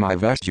 and upon my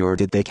vesture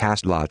did they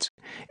cast lots.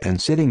 And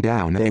sitting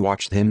down they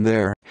watched him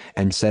there,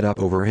 and set up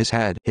over his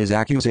head his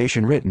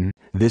accusation written,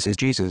 This is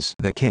Jesus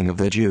the King of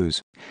the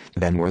Jews.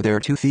 Then were there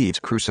 2 thieves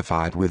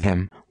crucified with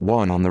him,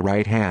 one on the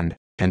right hand,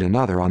 and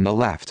another on the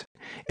left.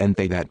 And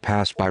they that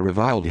passed by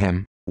reviled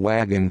him,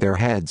 wagging their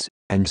heads,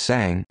 and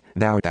saying,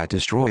 Thou that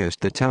destroyest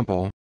the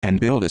temple, and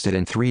buildest it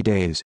in 3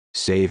 days,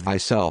 save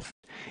thyself.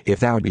 If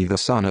thou be the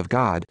Son of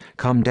God,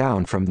 come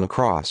down from the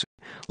cross.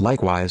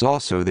 Likewise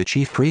also the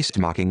chief priests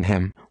mocking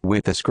him,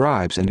 with the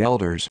scribes and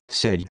elders,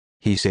 said,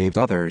 He saved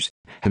others,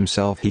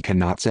 himself he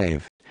cannot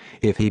save.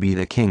 If he be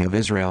the King of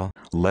Israel,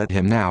 let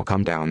him now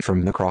come down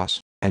from the cross,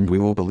 and we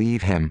will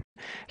believe him.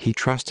 He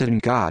trusted in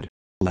God.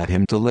 Let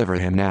him deliver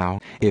him now,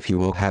 if he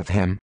will have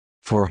him.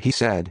 For he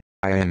said,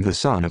 I am the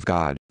Son of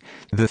God.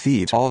 The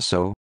thieves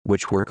also,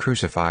 which were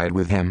crucified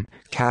with him,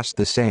 cast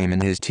the same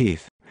in his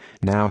teeth.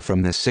 Now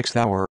from the 6th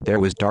hour there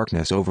was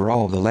darkness over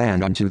all the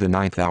land unto the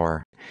 9th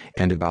hour.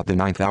 And about the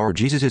 9th hour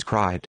Jesus is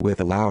cried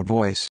with a loud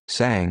voice,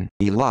 saying,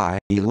 Eli,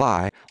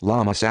 Eli,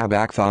 lama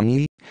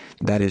sabachthani?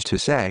 That is to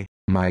say,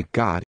 my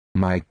God,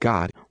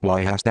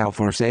 why hast thou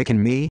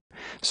forsaken me?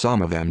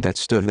 Some of them that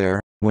stood there,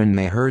 when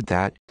they heard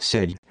that,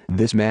 said,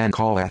 This man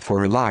calleth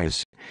for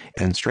Elias.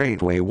 And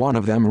straightway one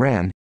of them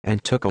ran,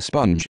 and took a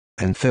sponge,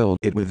 and filled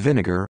it with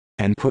vinegar,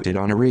 and put it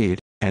on a reed,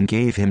 and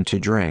gave him to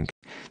drink.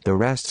 The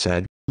rest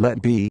said,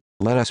 Let be,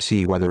 let us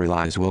see whether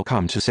Elias will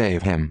come to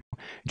save him.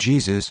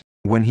 Jesus,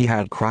 when he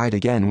had cried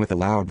again with a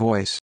loud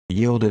voice,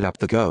 yielded up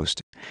the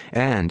ghost.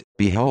 And,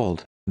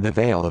 behold, the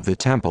veil of the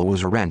temple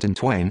was rent in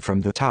twain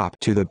from the top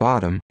to the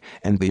bottom,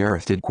 and the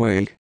earth did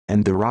quake,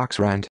 and the rocks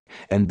rent,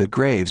 and the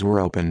graves were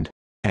opened.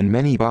 And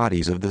many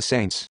bodies of the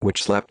saints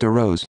which slept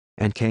arose,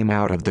 and came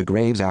out of the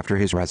graves after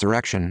his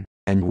resurrection,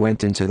 and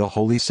went into the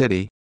holy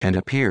city, and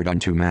appeared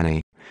unto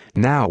many.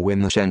 Now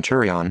when the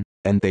centurion,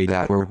 and they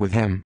that were with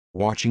him,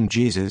 watching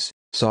Jesus,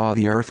 saw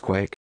the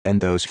earthquake, and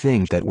those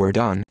things that were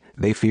done,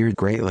 they feared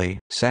greatly,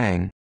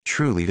 saying,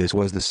 Truly this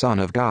was the Son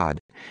of God.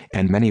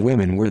 And many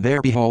women were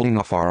there beholding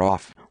afar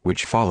off,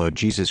 which followed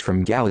Jesus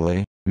from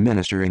Galilee,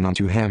 ministering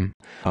unto him,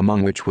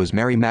 among which was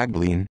Mary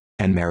Magdalene,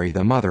 and Mary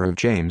the mother of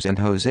James and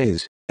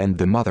Joses, and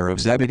the mother of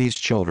Zebedee's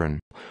children.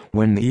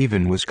 When the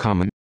even was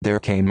come, there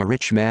came a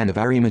rich man of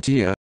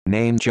Arimathea,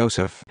 named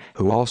Joseph,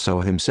 who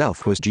also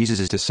himself was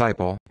Jesus'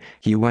 disciple.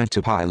 He went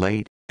to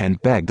Pilate,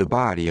 and begged the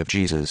body of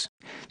Jesus.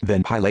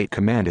 Then Pilate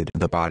commanded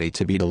the body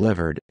to be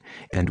delivered.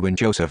 And when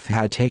Joseph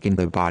had taken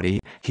the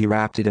body, he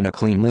wrapped it in a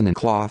clean linen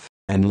cloth,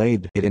 and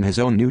laid it in his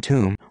own new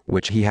tomb,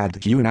 which he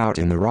had hewn out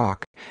in the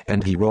rock.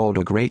 And he rolled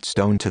a great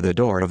stone to the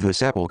door of the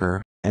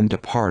sepulchre, and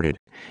departed.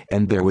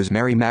 And there was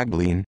Mary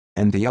Magdalene,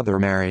 and the other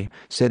Mary,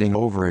 sitting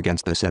over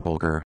against the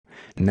sepulchre.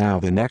 Now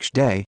the next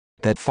day,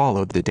 that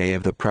followed the day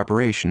of the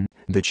preparation,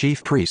 the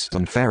chief priests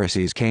and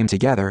Pharisees came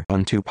together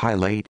unto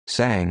Pilate,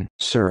 saying,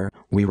 Sir,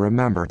 we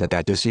remember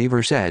that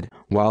deceiver said,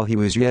 while he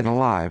was yet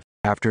alive,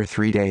 After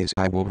 3 days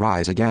I will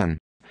rise again.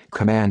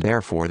 Command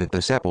therefore that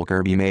the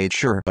sepulchre be made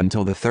sure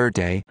until the 3rd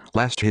day,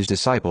 lest his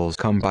disciples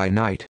come by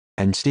night,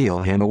 and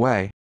steal him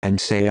away,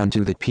 and say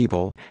unto the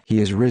people, He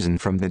is risen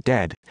from the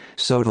dead.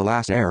 So the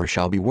last error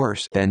shall be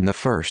worse than the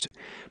first.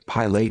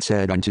 Pilate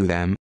said unto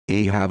them,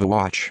 Ye have a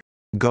watch.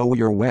 Go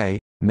your way,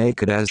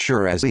 make it as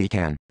sure as ye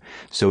can.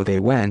 So they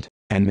went,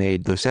 and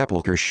made the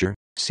sepulchre sure,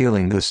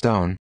 sealing the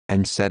stone,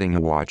 and setting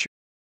a watch.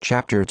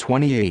 Chapter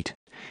 28.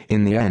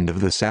 In the end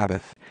of the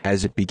Sabbath,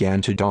 as it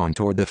began to dawn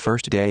toward the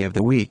 1st day of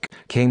the week,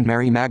 came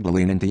Mary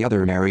Magdalene and the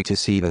other Mary to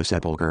see the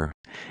sepulchre.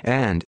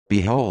 And,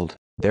 behold,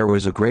 there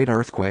was a great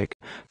earthquake,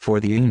 for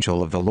the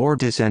angel of the Lord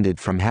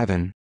descended from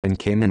heaven, and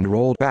came and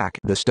rolled back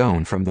the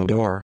stone from the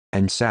door,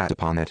 and sat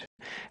upon it.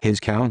 His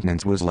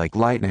countenance was like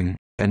lightning,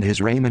 and his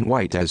raiment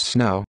white as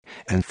snow,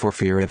 and for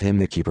fear of him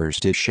the keepers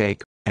did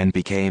shake, and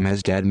became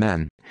as dead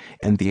men.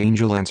 And the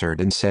angel answered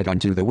and said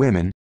unto the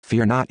women,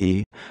 Fear not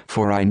ye,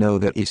 for I know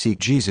that ye seek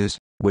Jesus,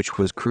 which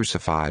was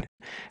crucified.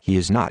 He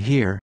is not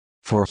here,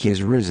 for he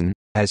is risen,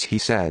 as he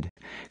said.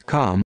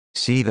 Come,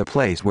 see the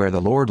place where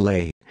the Lord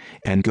lay,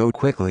 and go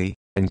quickly,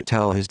 and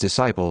tell his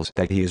disciples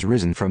that he is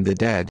risen from the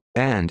dead,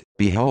 and,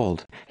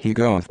 behold, he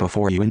goeth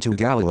before you into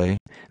Galilee.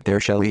 There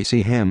shall ye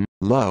see him.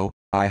 Lo,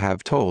 I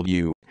have told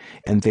you.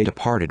 And they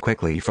departed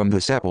quickly from the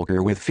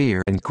sepulchre with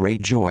fear and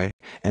great joy,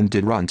 and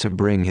did run to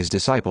bring his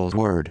disciples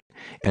word.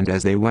 And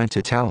as they went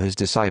to tell his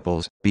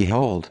disciples,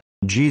 behold,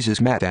 Jesus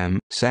met them,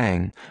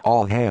 saying,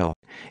 All hail!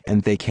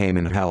 And they came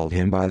and held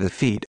him by the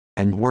feet,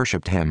 and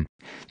worshipped him.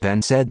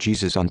 Then said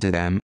Jesus unto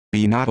them,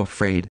 Be not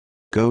afraid.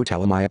 Go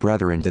tell my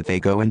brethren that they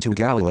go into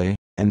Galilee,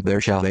 and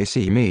there shall they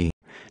see me.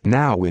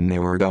 Now when they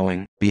were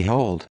going,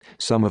 behold,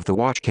 some of the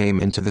watch came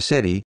into the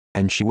city,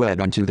 and shewed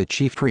unto the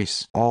chief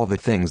priests all the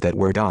things that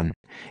were done.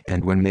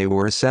 And when they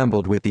were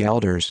assembled with the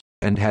elders,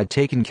 and had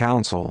taken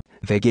counsel,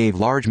 they gave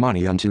large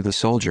money unto the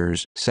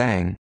soldiers,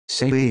 saying,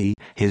 Say ye,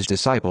 his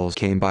disciples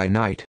came by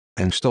night,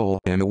 and stole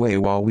him away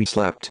while we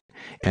slept.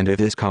 And if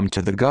this come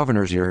to the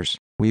governor's ears,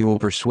 we will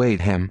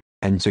persuade him,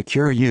 and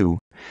secure you.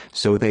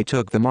 So they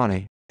took the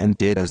money, and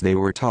did as they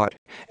were taught,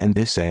 and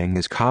this saying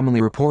is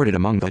commonly reported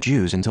among the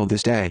Jews until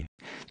this day.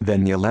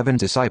 Then the 11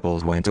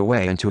 disciples went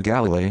away into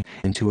Galilee,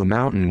 into a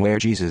mountain where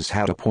Jesus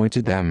had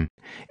appointed them.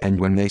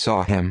 And when they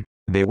saw him,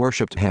 they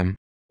worshipped him.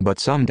 But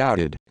some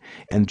doubted.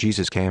 And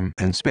Jesus came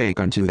and spake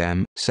unto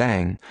them,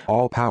 saying,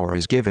 All power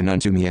is given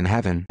unto me in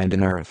heaven and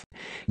in earth.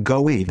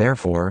 Go ye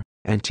therefore,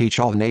 and teach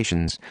all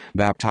nations,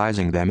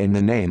 baptizing them in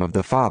the name of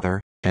the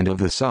Father, and of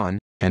the Son,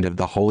 and of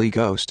the Holy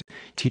Ghost,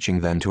 teaching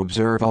them to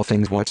observe all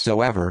things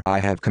whatsoever I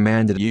have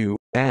commanded you,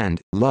 and,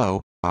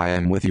 lo, I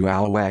am with you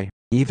alway,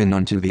 even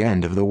unto the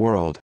end of the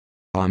world.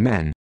 Amen.